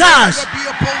no partage. longer be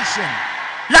your portion.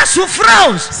 La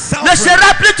souffrance ne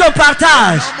sera plus ton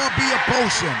partage. No more be your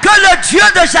portion. Que le Dieu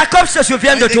de Jacob se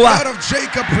souvienne de May the toi. God of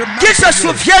Jacob remember Qu'il se you.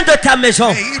 souvienne de ta maison.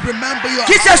 May he remember your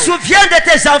Qu'il se house. souvienne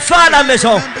de tes enfants à la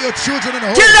maison. Remember your children at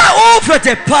home. Qu'il leur ouvre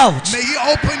des portes. May he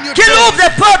open your Qu'il doors. ouvre des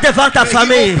portes devant ta May he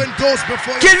famille. open doors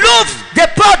before Qu'il your ouvre des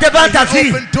portes devant family. ta May he vie.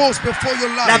 open doors before your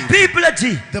La life. Bible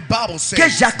dit The Bible que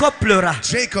says Jacob pleura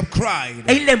Jacob cried.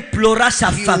 et il implora sa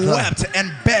He faveur. wept and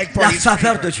begged for La his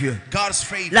faveur favor. de Dieu. God's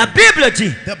favor. La Bible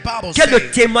dit The Bible que le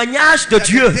says témoignage de that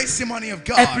Dieu the testimony of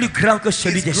God est plus grand que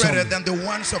celui is des greater hommes. than the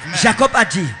ones of man. Jacob a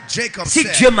dit, Jacob si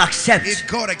said, Dieu m'accepte, if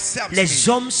God accepts les me,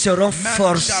 hommes seront man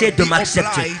forcés shall de be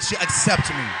m'accepter. obliged to accept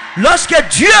me. Lorsque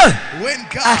Dieu When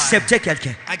God acceptait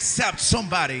quelqu'un, accepts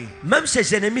somebody, même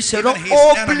ses ennemis seront even his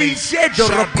enemies obligés de shall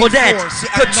be reconnaître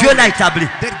forced to que Dieu l'a acknowledge établi.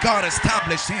 that God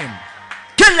established him.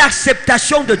 Que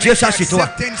l'acceptation de Dieu soit sur toi.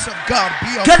 Acceptance of God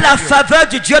be Que upon la you. faveur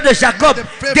du Dieu de Jacob The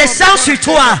favor of descende God sur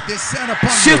toi. descend upon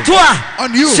Sur you. toi,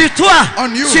 On you. sur toi,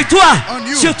 On you. sur toi, On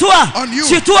you. sur toi, On you.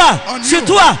 sur toi, On sur you.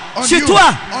 toi, On sur you. toi,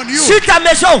 On you. sur ta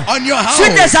maison, On your house.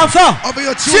 sur tes enfants, Over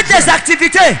your sur children. tes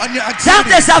activités, On your dans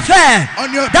activities. tes affaires,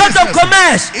 On your dans ton business.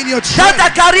 commerce, In your dans trade. ta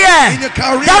carrière, In your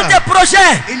career. dans tes projets,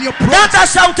 In your dans project. ta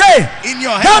santé, In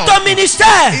your dans health. ton ministère,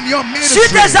 In your sur ministry.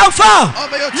 tes enfants,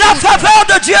 Over your la children. faveur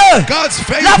de Dieu, God's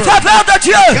favor. la faveur de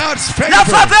Dieu, God's favor. la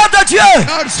faveur de Dieu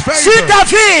God's favor. sur ta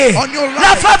vie, On your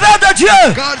la life. faveur de Dieu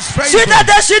God's favor. sur ta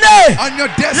destinée, On your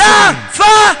la destiny.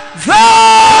 faveur, Favor.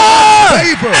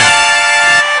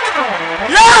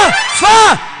 la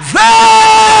faveur,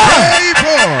 Favor.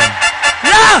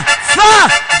 la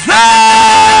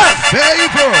faveur.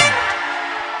 Favor.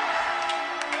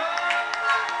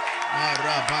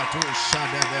 Arabato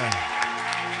shadada.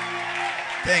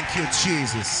 Thank you,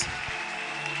 Jesus.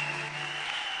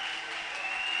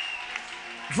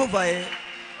 Vous voyez,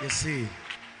 You see,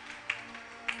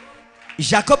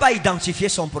 Jacob a identifié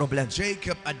son problème.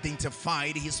 Jacob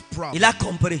identified his problem. Il a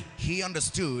compris He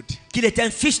understood qu'il était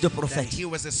un fils de that prophète, he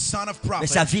was a son of mais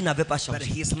sa prophet, vie n'avait pas but changé.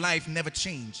 his life never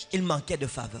changed. Il manquait de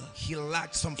faveur. He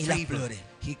lacked some Il a favor. pleuré.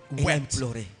 He Il a wept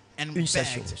imploré and une seule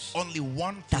begged chose. only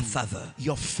one Ta thing. faveur,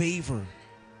 Your favor.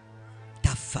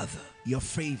 ta faveur, Your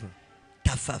favor.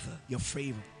 ta faveur. Your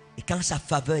favor. Et quand sa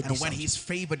faveur est And when descendue, his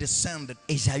favor descended,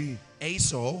 Ésaü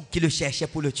Esau, qui le cherchait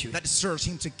pour le tuer, that searched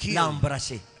him to kill, l'a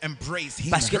embrassé. embraced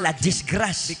him, Parce que la hurt him,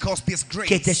 disgrâce because this grace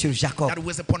qui était sur Jacob that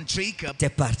was upon Jacob était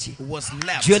partie. was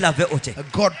left. Dieu l'avait ôté.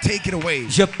 God take it away.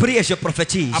 Je prie et je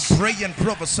prophétise I pray and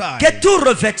prophesy. que tout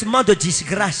revêtement de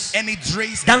disgrâce Any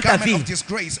grace, dans ta garment vie, of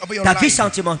disgrace over your ta vie life,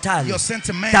 sentimentale, your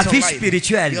sentimental ta vie life,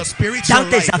 spirituelle, your spiritual dans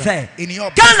tes life, affaires, in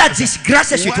your quand la business,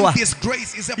 disgrâce est sur when toi,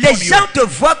 disgrace is upon les you, gens te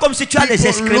voient comme si tu as les people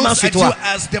excréments look sur at you toi.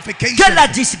 as defecation. Que la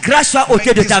disgrâce soit May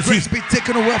ôtée de ta vie. disgrace be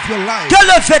taken away of your life. Que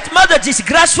le vêtement de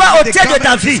disgrâce soit The ôté de garment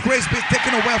ta of vie. disgrace be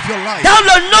taken away of your life. Dans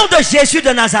le nom de Jésus de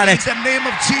In Nazareth. the name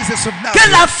of Jesus of Que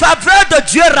Nazareth. la faveur de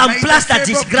Dieu May remplace the la favor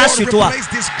of disgrâce God sur toi. replace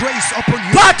disgrace upon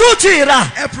you. Partout où tu iras,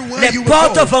 Everywhere les you will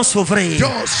portes go, vont s'ouvrir.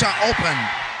 doors shall open.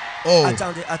 Oh,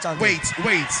 Attendez, attendez.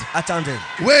 wait. Attendez.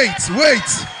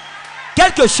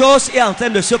 Quelque chose est en train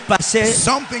de se passer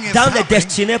Something is dans les happening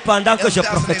destinées pendant que je as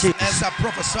prophétise. I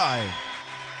prophesy.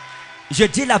 Je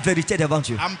dis la vérité devant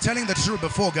Dieu. I'm telling the truth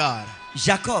before God.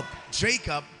 Jacob,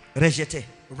 Jacob rejeté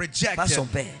par rejected son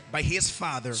père, by his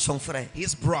father, son frère,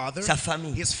 his brother, sa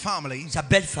famille, his family, sa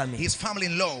belle famille. his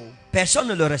family-in-law. Personne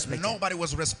ne le respectait. Nobody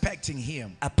was respecting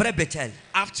him. Après Bethel,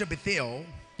 After Bethel,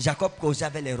 Jacob causait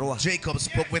avec les rois. Jacob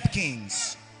spoke with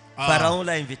kings. Pharaon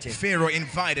l'a invité. Pharaoh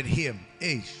invited him.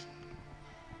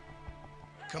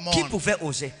 Come Qui on. pouvait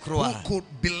oser Who croire could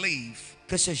believe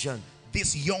que ce jeune,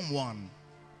 this young one,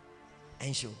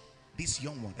 un jour,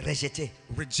 rejeté,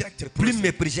 rejected plus person,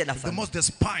 méprisé la the famille, most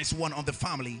despised one of the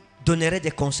family, donnerait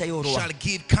des conseils au roi shall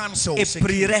give counsel et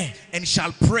prierait and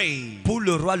shall pray pour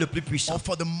le roi le plus puissant,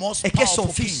 for the most et que son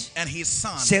powerful king, fils and his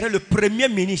son serait le premier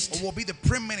ministre will be the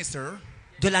prime minister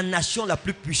de la nation la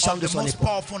plus puissante of de the son most époque.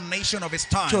 powerful nation of his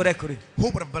Qui time. aurait cru? Who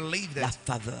would have believed La that?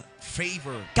 faveur.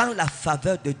 Favor. Quand la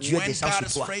faveur de Dieu When descend sur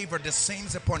God's toi, favor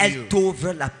descends upon elle you,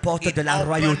 t'ouvre la porte it de la opens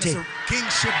royauté.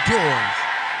 kingship doors.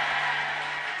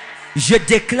 Je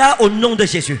déclare au nom de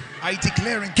Jésus I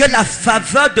declare in que la Jesus' name,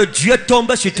 faveur de Dieu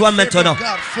tombe sur the toi favor maintenant. of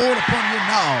God fall upon you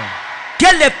now.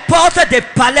 Que les portes des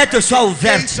palais te soient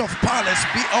ouvertes. Gates of palace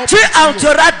be opened Tu to you.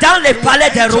 entreras dans les You will palais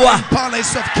des enter rois. in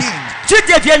palace of kings. Tu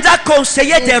deviendras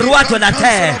conseiller You des will rois de become la counselor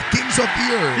terre. of kings of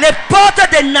the earth. Les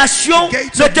portes des nations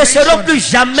Gates ne of te seront nations plus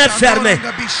jamais shall no fermées.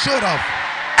 longer be shut up.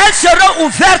 Elles seront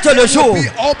ouvertes le jour. Be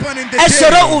open in the Elles day.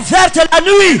 seront ouvertes la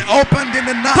nuit. Opened in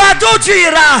the night. Partout où tu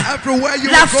iras, Everywhere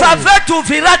you la will go. faveur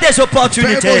t'ouvrira des Favor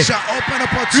opportunités. shall open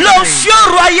opportunities. L'onction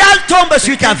royale tombe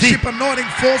sur ta vie. Kingship anointing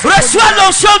falls upon Reçois you.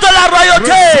 l'onction de la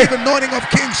royauté. Receive anointing of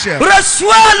kingship.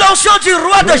 Reçois l'onction du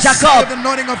roi de Receive Jacob.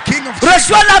 anointing of king of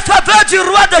Reçois la faveur du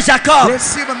roi de Jacob.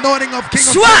 Receive anointing of king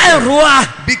of Sois un Jacob. roi.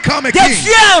 Become a king.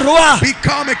 Deviens un roi.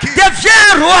 Become a king.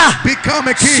 Deviens un roi. Become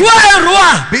a king. Sois un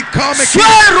roi. Become a Sois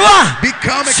king. un roi.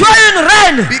 Become a Sois king. une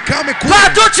reine. Become a queen.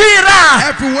 Partout où tu iras,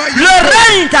 Everywhere you le go,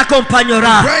 règne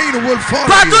t'accompagnera. rain will follow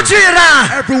Partout où you. tu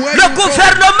iras, Everywhere le you go,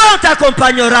 gouvernement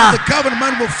t'accompagnera. the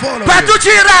government will follow Partout où you. tu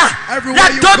iras, Everywhere la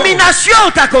you go,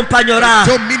 domination t'accompagnera.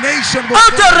 domination will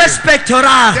On te follow you.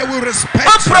 respectera. They will respect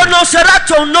On you. prononcera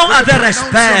ton nom They will avec pronounce your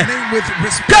respect. name with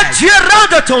respect. Que Dieu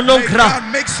rende ton nom May grand. God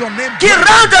makes your name Qui great.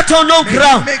 rende ton nom May He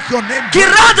grand. make your name Qui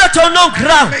great. rende ton nom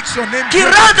grand. Makes your name Qui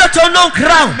great. rende ton nom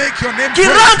grand. Make your name Qui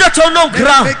great. rende ton nom May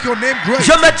grand. Make your name great.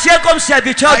 Je me tiens comme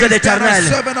serviteur de I stand as l'Éternel.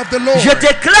 servant of the Lord. Je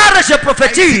déclare et je I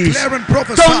prophétise. declare and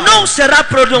prophesy. Ton nom sera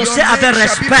prononcé Your avec name shall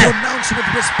be respect. pronounced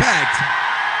with respect.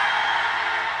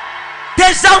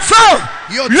 Tes enfants,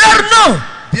 Your leurs children, noms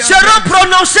their seront names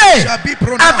prononcés shall be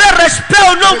pronounced avec respect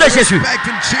au nom de with Jésus. respect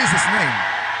in Jesus' name.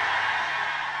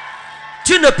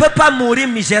 Tu ne peux pas mourir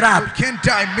misérable. You can't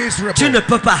die miserable. Tu ne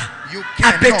peux pas. You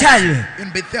À cannot. Bethel, In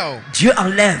Bethel, Dieu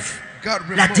enlève God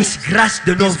la removes disgrâce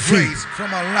de nos vies. disgrace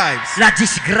from our lives. La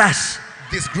disgrâce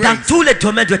dans Disgrace tous les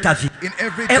domaines de ta vie in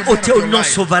every est domain of ôtée au your nom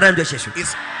life souverain de Jésus.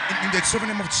 is in the sovereign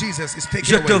name of Jesus is taken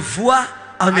Je te away. vois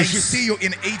en I Égypte. see you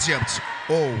in Egypt.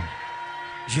 Oh,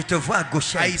 Je te vois à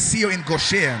Goshen. I see you in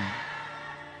Goshen.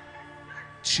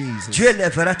 Jesus. Dieu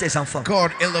élèvera tes enfants.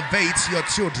 God elevates your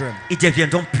children. Ils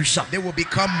deviendront puissants. They will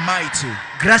become mighty.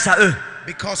 Grâce à eux,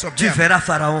 Because of tu them, verras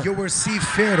Pharaon. you will see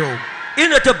Pharaoh. Ils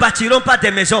ne te bâtiront pas des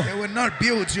maisons. They will not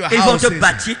build your Ils vont te houses.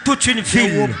 bâtir toute une They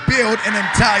will ville. build an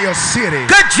entire city.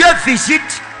 Que Dieu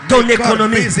visite ton May God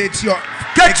économie. visit your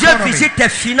Que Dieu economy. visite tes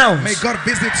finances. May God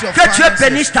visit your Que Dieu finances.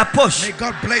 bénisse ta poche. May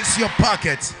God bless your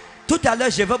pocket. Tout à l'heure,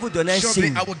 je vais vous donner un Shortly,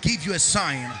 signe. I will give you a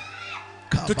sign.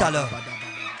 Tout à l'heure.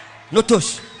 Nous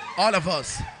tous, All of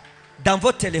us, dans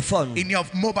votre téléphone, in your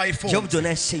mobile je vais vous phone, donner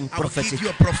un signe I will prophétique. give you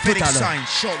a Tout prophetic à l'heure. sign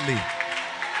shortly.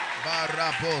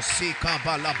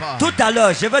 Tout à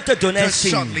l'heure, je vais te donner un Just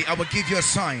signe shortly, I will give you a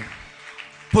sign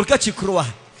pour que tu crois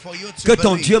for you to que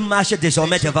ton believe Dieu marche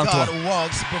désormais that your devant toi. God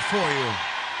walks before you.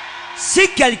 Si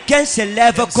quelqu'un se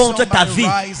lève contre ta vie,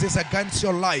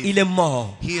 il est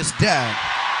mort.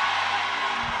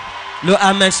 Le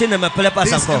amen ne me plaît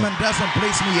pas encore.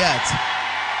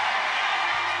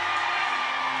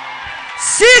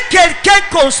 Si quelqu'un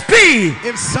conspire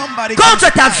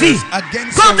contre ta vie,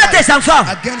 contre tes enfants,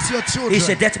 il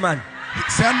se dead man.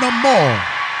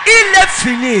 Il est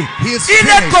fini. Il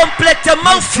est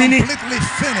complètement fini.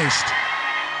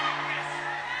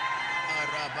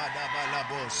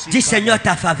 Dis Seigneur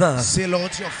ta faveur.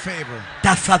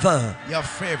 Ta faveur.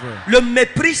 Le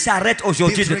mépris s'arrête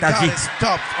aujourd'hui de ta vie.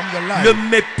 Le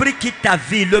mépris quitte ta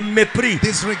vie. Le mépris.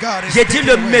 J'ai dit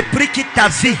le mépris quitte ta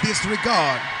vie.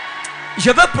 Je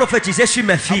veux prophétiser sur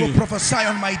mes filles.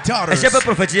 Et je veux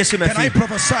prophétiser sur mes filles.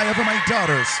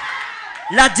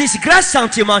 La disgrâce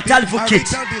sentimentale vous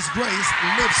quitte.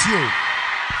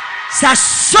 Ça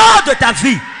sort de ta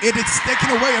vie.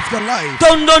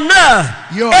 Ton honneur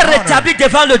est rétabli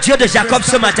devant le Dieu de Jacob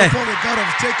ce matin.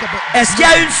 Est-ce qu'il y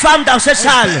a une femme dans cette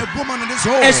salle?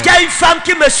 Est-ce qu'il y a une femme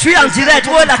qui me suit en direct?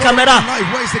 Où est la caméra?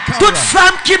 Toute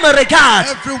femme qui me regarde,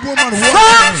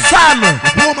 femme,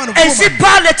 ainsi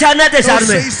parle l'Éternel des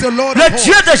armées, le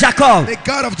Dieu de Jacob,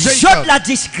 jette la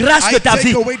disgrâce de ta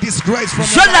vie,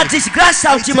 jette la disgrâce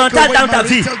sentimentale dans ta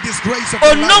vie,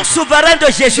 au nom souverain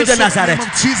de Jésus de Nazareth.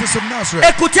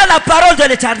 Écoutez la parole de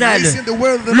l'Éternel.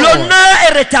 L'honneur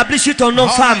est rétabli sur ton nom,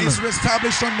 femme.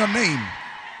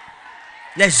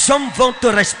 Les hommes vont te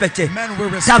respecter.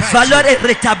 Ta valeur est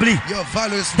rétablie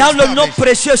dans le nom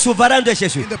précieux et souverain de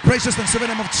Jésus.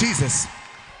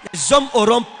 Les hommes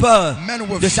auront peur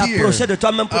de s'approcher de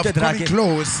toi même pour te draguer.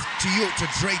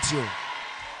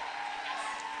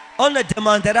 On ne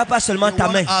demandera pas seulement ta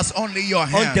main, on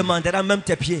demandera même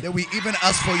tes pieds.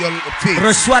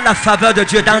 Reçois la faveur de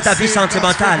Dieu dans ta vie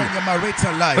sentimentale.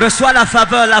 Reçois la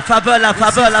faveur, la faveur, la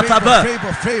faveur, la faveur.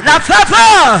 La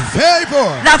faveur,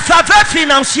 la faveur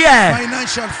financière.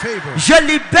 Je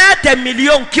libère des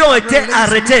millions qui ont été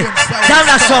arrêtés dans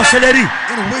la sorcellerie.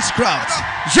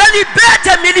 Je libère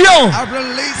tes millions.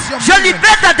 Je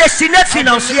libère ta destinée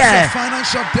financière.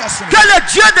 Que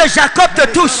le Dieu de Jacob te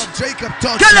touche.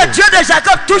 Que le Dieu de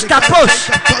Jacob touche ta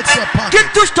poche. Qu'il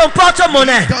touche ton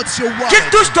porte-monnaie. Qu'il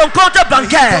touche ton compte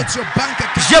bancaire.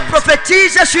 Je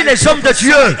prophétise sur les hommes de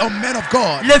Dieu.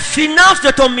 Les finances de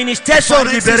ton ministère sont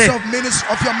libérées.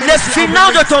 Les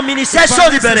finances de ton ministère sont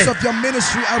libérées.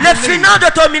 Les finances de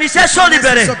ton ministère sont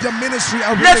libérées.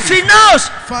 Les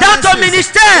finances dans ton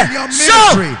ministère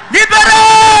sont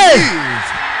libérées.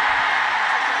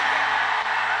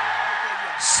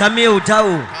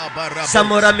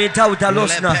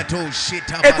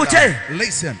 Écoutez,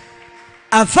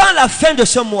 avant la fin de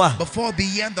ce mois,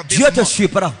 Dieu te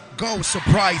surprend.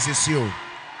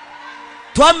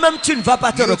 Toi-même, tu ne vas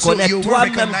pas te reconnaître.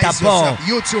 Toi-même d'abord.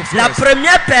 La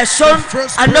première personne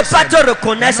à ne pas te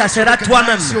reconnaître, ça sera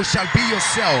toi-même.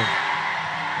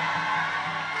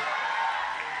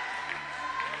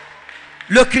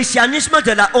 Le christianisme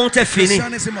de la honte est fini.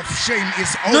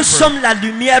 Nous sommes la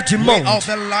lumière du monde.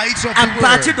 À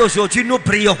partir d'aujourd'hui, nous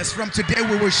brillons.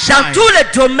 Dans tous les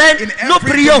domaines, nous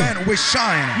brillons.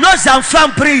 Nos enfants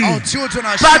brillent.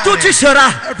 Partout où tu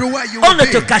seras, on ne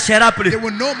te cachera plus.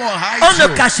 On ne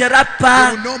cachera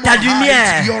pas ta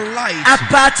lumière. À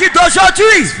partir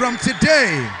d'aujourd'hui,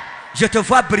 je te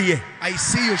vois briller.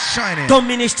 Ton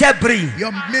ministère brille.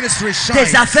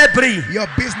 Tes affaires brillent.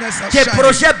 Tes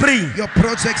projets brillent.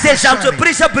 Tes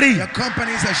entreprises brillent.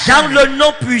 Dans le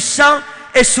nom puissant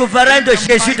et souverain de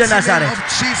Jésus de Nazareth.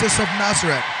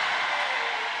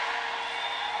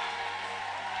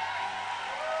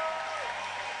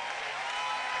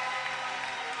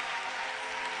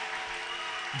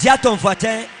 Dis à ton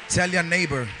voisin,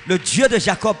 le Dieu de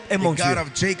Jacob est mon Dieu.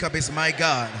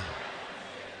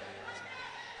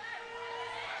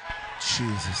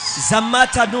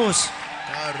 Zamatanus.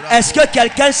 Est-ce que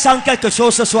quelqu'un sent quelque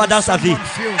chose ce soir dans sa vie?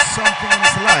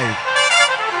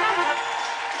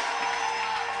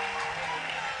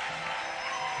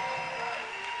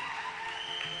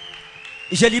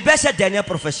 Je libère cette dernière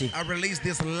prophétie.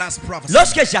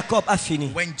 Lorsque Jacob a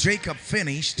fini,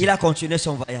 il a continué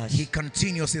son voyage.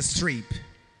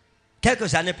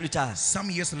 Quelques années plus tard,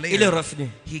 il est revenu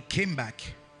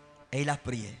et il a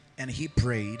prié.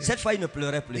 Cette fois, il ne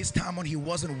pleurait plus.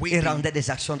 Il rendait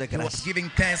des actions de grâce.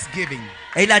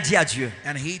 Et il a dit à Dieu,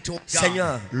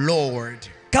 Seigneur,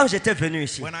 quand j'étais venu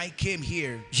ici,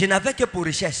 je n'avais que pour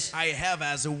richesse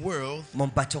mon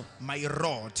bâton.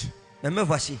 Mais me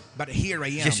voici.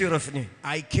 Je suis revenu.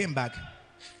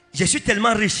 Je suis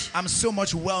tellement riche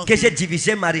que j'ai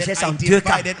divisé ma richesse en deux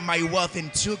camps.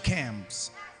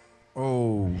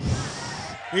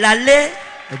 L'aller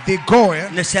The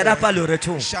going ne sera pas le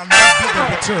retour. shall not be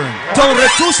the return. Ton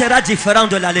retour sera différent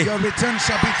de l'aller. Your return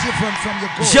shall be different from your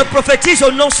going. Je prophétise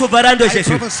au nom souverain de I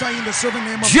Jésus. prophesy in the sovereign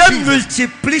name of Dieu Jesus.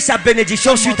 multiplie sa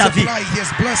bénédiction sur ta vie. Multiply His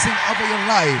blessing over your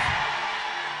life.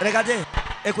 Regardez,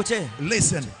 écoutez,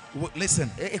 Listen, listen,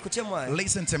 écoutez-moi.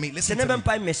 listen to me. Ce Listen n'est to même me.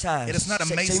 pas un message, It is not a c'est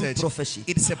une message. prophétie.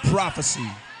 It's a prophecy.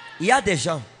 Il y a des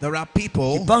gens There are qui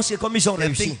people pensent que comme ils ont that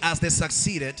réussi, think as they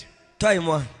succeeded, toi et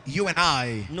moi, you and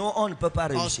I, nous on ne peut pas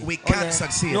réussir. we can't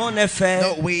succeed. Nous on est fait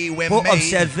No, we were pour made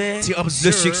observer to le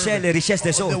observe succès et les richesses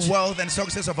des the autres. wealth and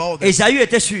success of others. Esaü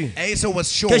était sûr Esau was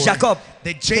sure que Jacob,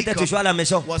 that qui était Jacob toujours à la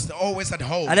maison, was always at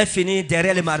home, allait finir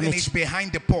derrière les marmites. finished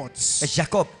behind the pots. Et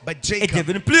Jacob But est Jacob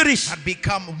devenu plus riche had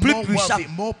become plus more puissant wealthy,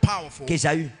 more powerful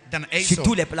qu'Esaü than sur Esau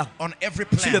tous les plans. on every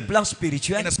Sur le plan, plan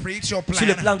spirituel, in a spiritual sur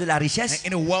le plan, plan de la richesse,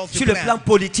 in a wealthy sur le plan plan,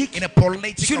 politique, in a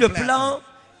political sur le plan,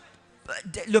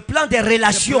 plan des the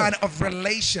relations, plan of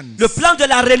relations, le plan de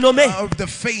la renommée. of the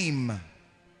fame.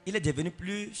 Il est devenu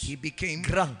plus He became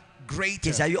grand greater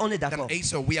qu'Esaü. On est than d'accord.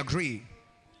 Esau. We agree.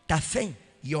 Ta fin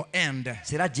Your end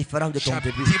sera différente de ton shall be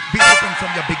début. different from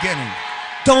your beginning.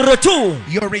 Ton retour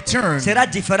Your return sera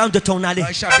différent de ton aller.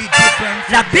 shall be different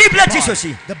from La your Bible dit depart.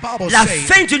 ceci. The Bible La says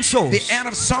fin d'une chose the end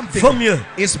of something vaut mieux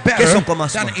is que better son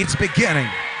commencement. than its beginning.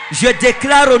 Je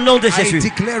déclare au nom de I Jésus.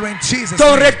 declare in Jesus'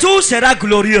 Ton name, retour sera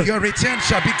glorieux. your return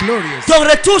shall be glorious. Ton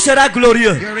retour sera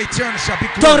glorieux. Your return shall be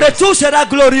Ton glorious. retour sera Your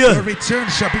glorieux. return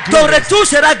shall be Ton glorious. retour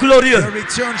sera Your glorieux.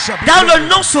 return shall be Dans le glorious.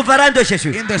 nom souverain de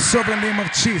Jésus. In the sovereign name of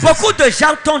Jesus. Beaucoup de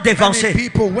gens t'ont Many dévancé.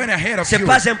 people went ahead of C'est you.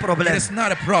 pas un problème. It is not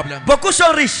a problem. Beaucoup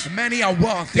sont riches. Many are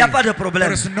wealthy. Il n'y a pas de problème.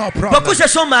 There is no problem. Beaucoup se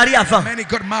sont mariés avant. Many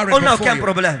got married On n'a before aucun you.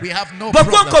 problème. We have no Beaucoup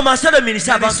ont problem. commencé le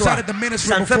ministère Many avant toi. started the ministry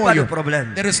Ça ne fait before pas de you.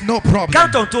 problème. There is no problem.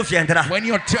 Quand ton tour viendra, When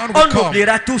your turn will on come,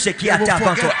 oubliera tout ce qui you a will été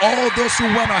avant forget toi. all those who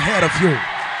went ahead of you.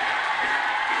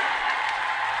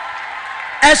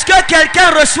 Est-ce que quelqu'un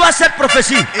reçoit cette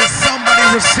prophétie? Is somebody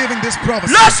receiving this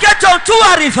prophecy? Lorsque ton tour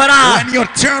arrivera, When your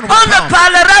turn will on ne come,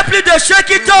 parlera plus de ceux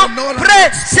qui t'ont will no longer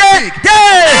précédé. speak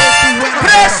those who went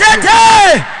ahead of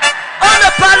Précédé. On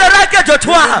ne parlera que de we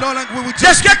toi, will no longer- we will de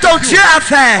just ce que speak ton of Dieu you, a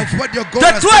fait, of what your God de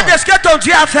has toi, done, de ce que ton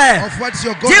Dieu a fait. of what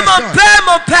your God Dis has mon done. Père,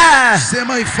 mon Père. Say,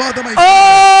 my Father, my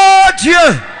Oh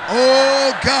Dieu,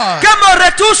 Oh God, que mon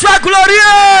retour soit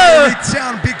glorieux.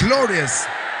 return be glorious.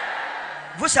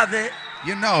 Vous savez,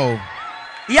 You know,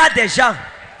 il y a des gens,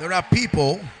 there are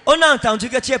people, on a entendu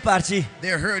que tu es parti.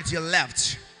 they heard you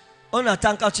left, On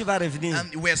attend quand tu vas revenir. and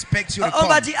we expect you to On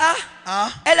va come. dire, ah, Ah,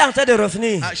 elle est en train de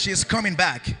revenir. she's coming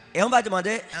back. Et on va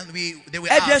demander, And they will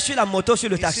elle vient ask, sur la moto, sur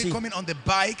le is she taxi. coming on the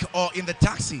bike or in the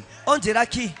taxi? On dira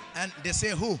qui? And they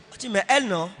say who? On dit, mais elle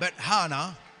non. But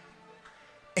Hannah.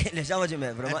 Et les gens vont dire,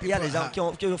 mais vraiment, And il y a des people gens qui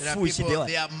ont there are fou ici people, dehors.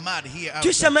 they are mad here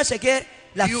Tu sais outside. même ce que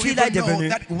la Do you fille là est even know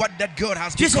devenue. what that girl has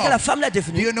Tu sais ce que la become? femme là est Do you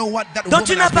devenue. know what that Donc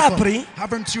tu woman n'as has pas become? appris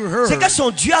Haven't you heard ce que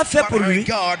son Dieu a fait what pour her lui.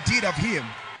 God did of him?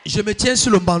 Je me tiens sur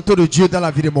le manteau de Dieu dans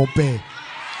la vie de mon père.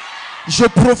 Je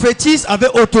prophétise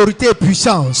avec autorité et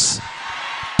puissance.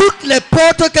 Toutes les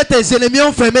portes que tes ennemis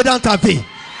ont fermées dans ta vie,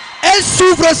 elles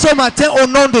s'ouvrent ce matin au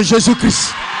nom de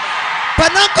Jésus-Christ.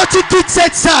 Pendant que tu quittes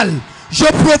cette salle, je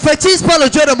prophétise par le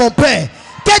Dieu de mon père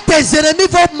que tes ennemis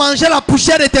vont manger la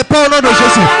poussière de tes pas au nom de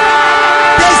Jésus.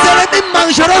 Tes ennemis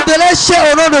mangeront de leur chair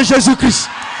au nom de Jésus-Christ.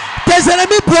 Tes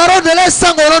ennemis boiront de leur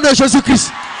sang au nom de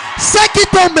Jésus-Christ. Ceux qui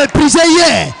t'ont méprisé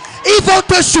hier, ils vont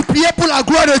te supplier pour la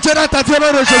gloire de Dieu dans ta vie au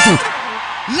nom de Jésus.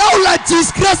 Là où la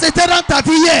disgrâce était dans ta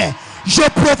vie hier, je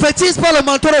prophétise par le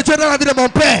manteau de Dieu dans la vie de mon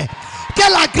père que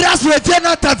la grâce revienne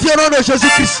dans ta vie au nom de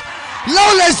Jésus-Christ. Là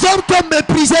où les hommes t'ont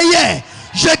méprisé hier,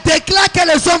 je déclare que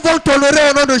les hommes vont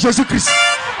tolérer au nom de Jésus-Christ.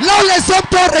 Là où les hommes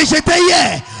t'ont rejeté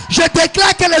hier, je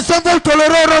déclare que les hommes vont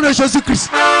tolérer au nom de Jésus-Christ.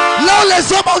 Là où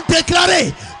les hommes ont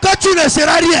déclaré que tu ne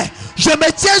seras rien, je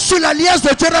me tiens sur l'alliance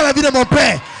de Dieu dans la vie de mon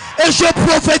père et je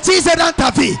prophétise dans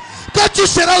ta vie que tu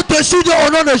seras au-dessus de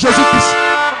au nom de Jésus-Christ.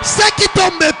 Ceux qui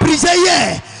t'ont méprisé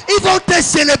hier, ils vont te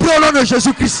célébrer au nom de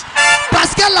Jésus-Christ.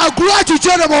 Parce que la gloire du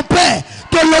Dieu de mon père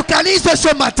te localise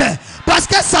ce matin. Parce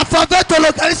que sa faveur te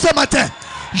localise ce matin.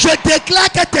 Je déclare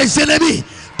que tes ennemis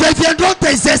deviendront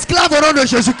tes esclaves au nom de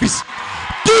Jésus-Christ.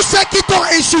 Tous ceux qui t'ont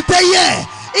insulté hier,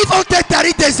 ils vont te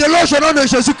tarir des éloges au nom de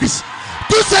Jésus-Christ.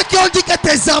 Tous ceux qui ont dit que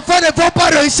tes enfants ne vont pas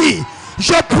réussir,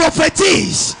 je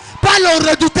prophétise par le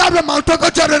redoutable manteau que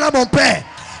tu as donné à mon père,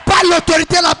 par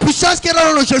l'autorité et la puissance qui est dans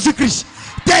le nom de Jésus-Christ.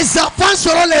 Tes enfants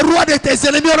seront les rois de tes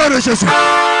ennemis au nom de Jésus.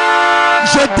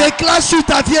 Je déclare sur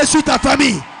ta vie et sur ta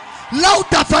famille, là où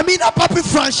ta famille n'a pas pu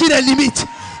franchir les limites,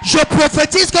 je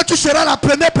prophétise que tu seras la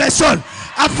première personne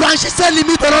à franchir ces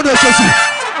limites au nom de Jésus.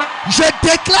 Je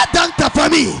déclare dans ta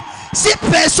famille, si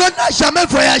personne n'a jamais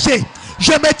voyagé,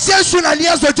 Je me tiens sur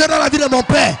l'alliance de Dieu dans la vie de mon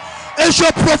père. Et je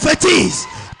prophétise.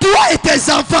 Toi et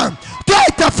tes enfants, toi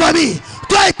et ta famille,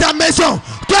 toi et ta maison,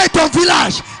 toi et ton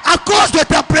village, à cause de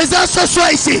ta présence ce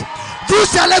soir ici,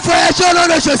 vous allez voyager au nom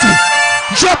de Jésus.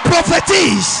 Je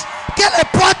prophétise que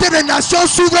les portes des nations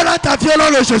s'ouvrent dans ta vie au nom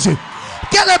de Jésus.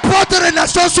 Que les portes des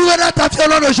nations s'ouvrent dans ta vie au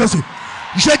nom de Jésus.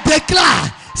 Je déclare,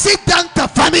 si dans ta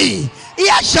famille, il n'y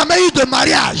a jamais eu de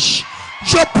mariage,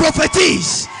 je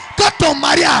prophétise que ton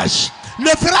mariage ne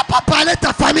fera pas parler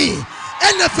ta famille.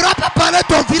 Elle ne fera pas parler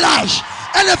ton village.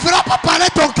 Elle ne fera pas parler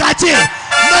ton quartier.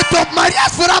 Mais ton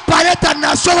mariage fera parler ta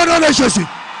nation au nom de Jésus.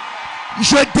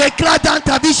 Je déclare dans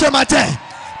ta vie ce matin,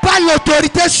 par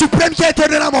l'autorité suprême qui est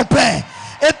donnée à mon Père,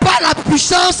 et par la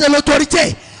puissance et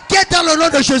l'autorité qui est dans le nom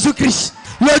de Jésus-Christ,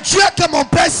 le Dieu que mon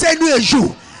Père sait nuit et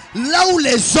jour, là où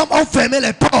les hommes ont fermé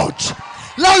les portes,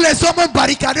 là où les hommes ont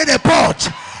barricadé les portes,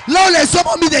 là où les hommes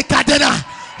ont mis des cadenas,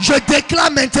 je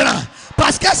déclare maintenant,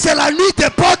 parce que c'est la nuit des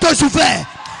portes ouvertes,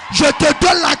 je te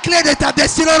donne la clé de ta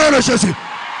destinée au nom de Jésus.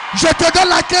 Je te donne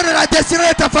la clé de la destinée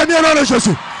de ta famille au nom de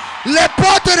Jésus. Les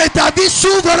portes de ta vie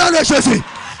s'ouvrent au nom de Jésus.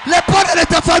 Les portes de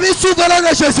ta famille s'ouvrent au nom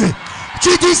de Jésus. Tu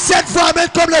dis 7 fois amen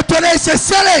comme le tonnerre, c'est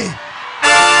scellé.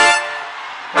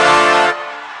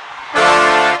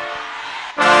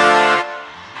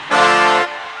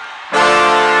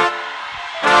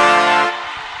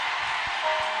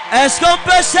 Est-ce qu'on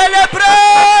peut célébrer?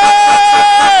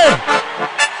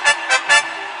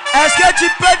 Est-ce que tu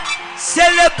peux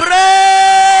célébrer?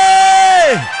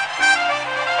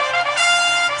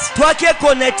 Toi qui es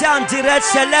connecté en direct,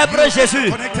 célèbre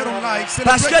Jésus.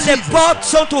 Parce que les portes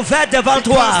sont ouvertes devant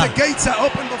toi.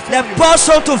 Les portes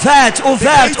sont ouvertes,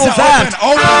 ouvertes, ouvertes,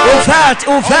 ouvertes,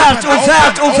 ouvertes,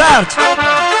 ouvertes, ouvertes.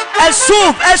 Elles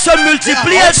s'ouvrent, elles se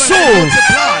multiplient, elles s'ouvrent.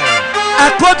 À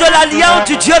cause de l'alliance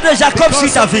du Dieu de Jacob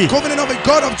sur ta vie.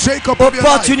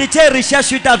 Opportunité et richesse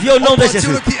sur ta vie au nom de Jésus.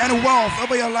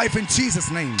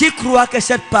 Qui croit que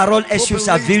cette parole est sur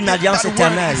sa vie, une alliance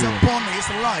éternelle?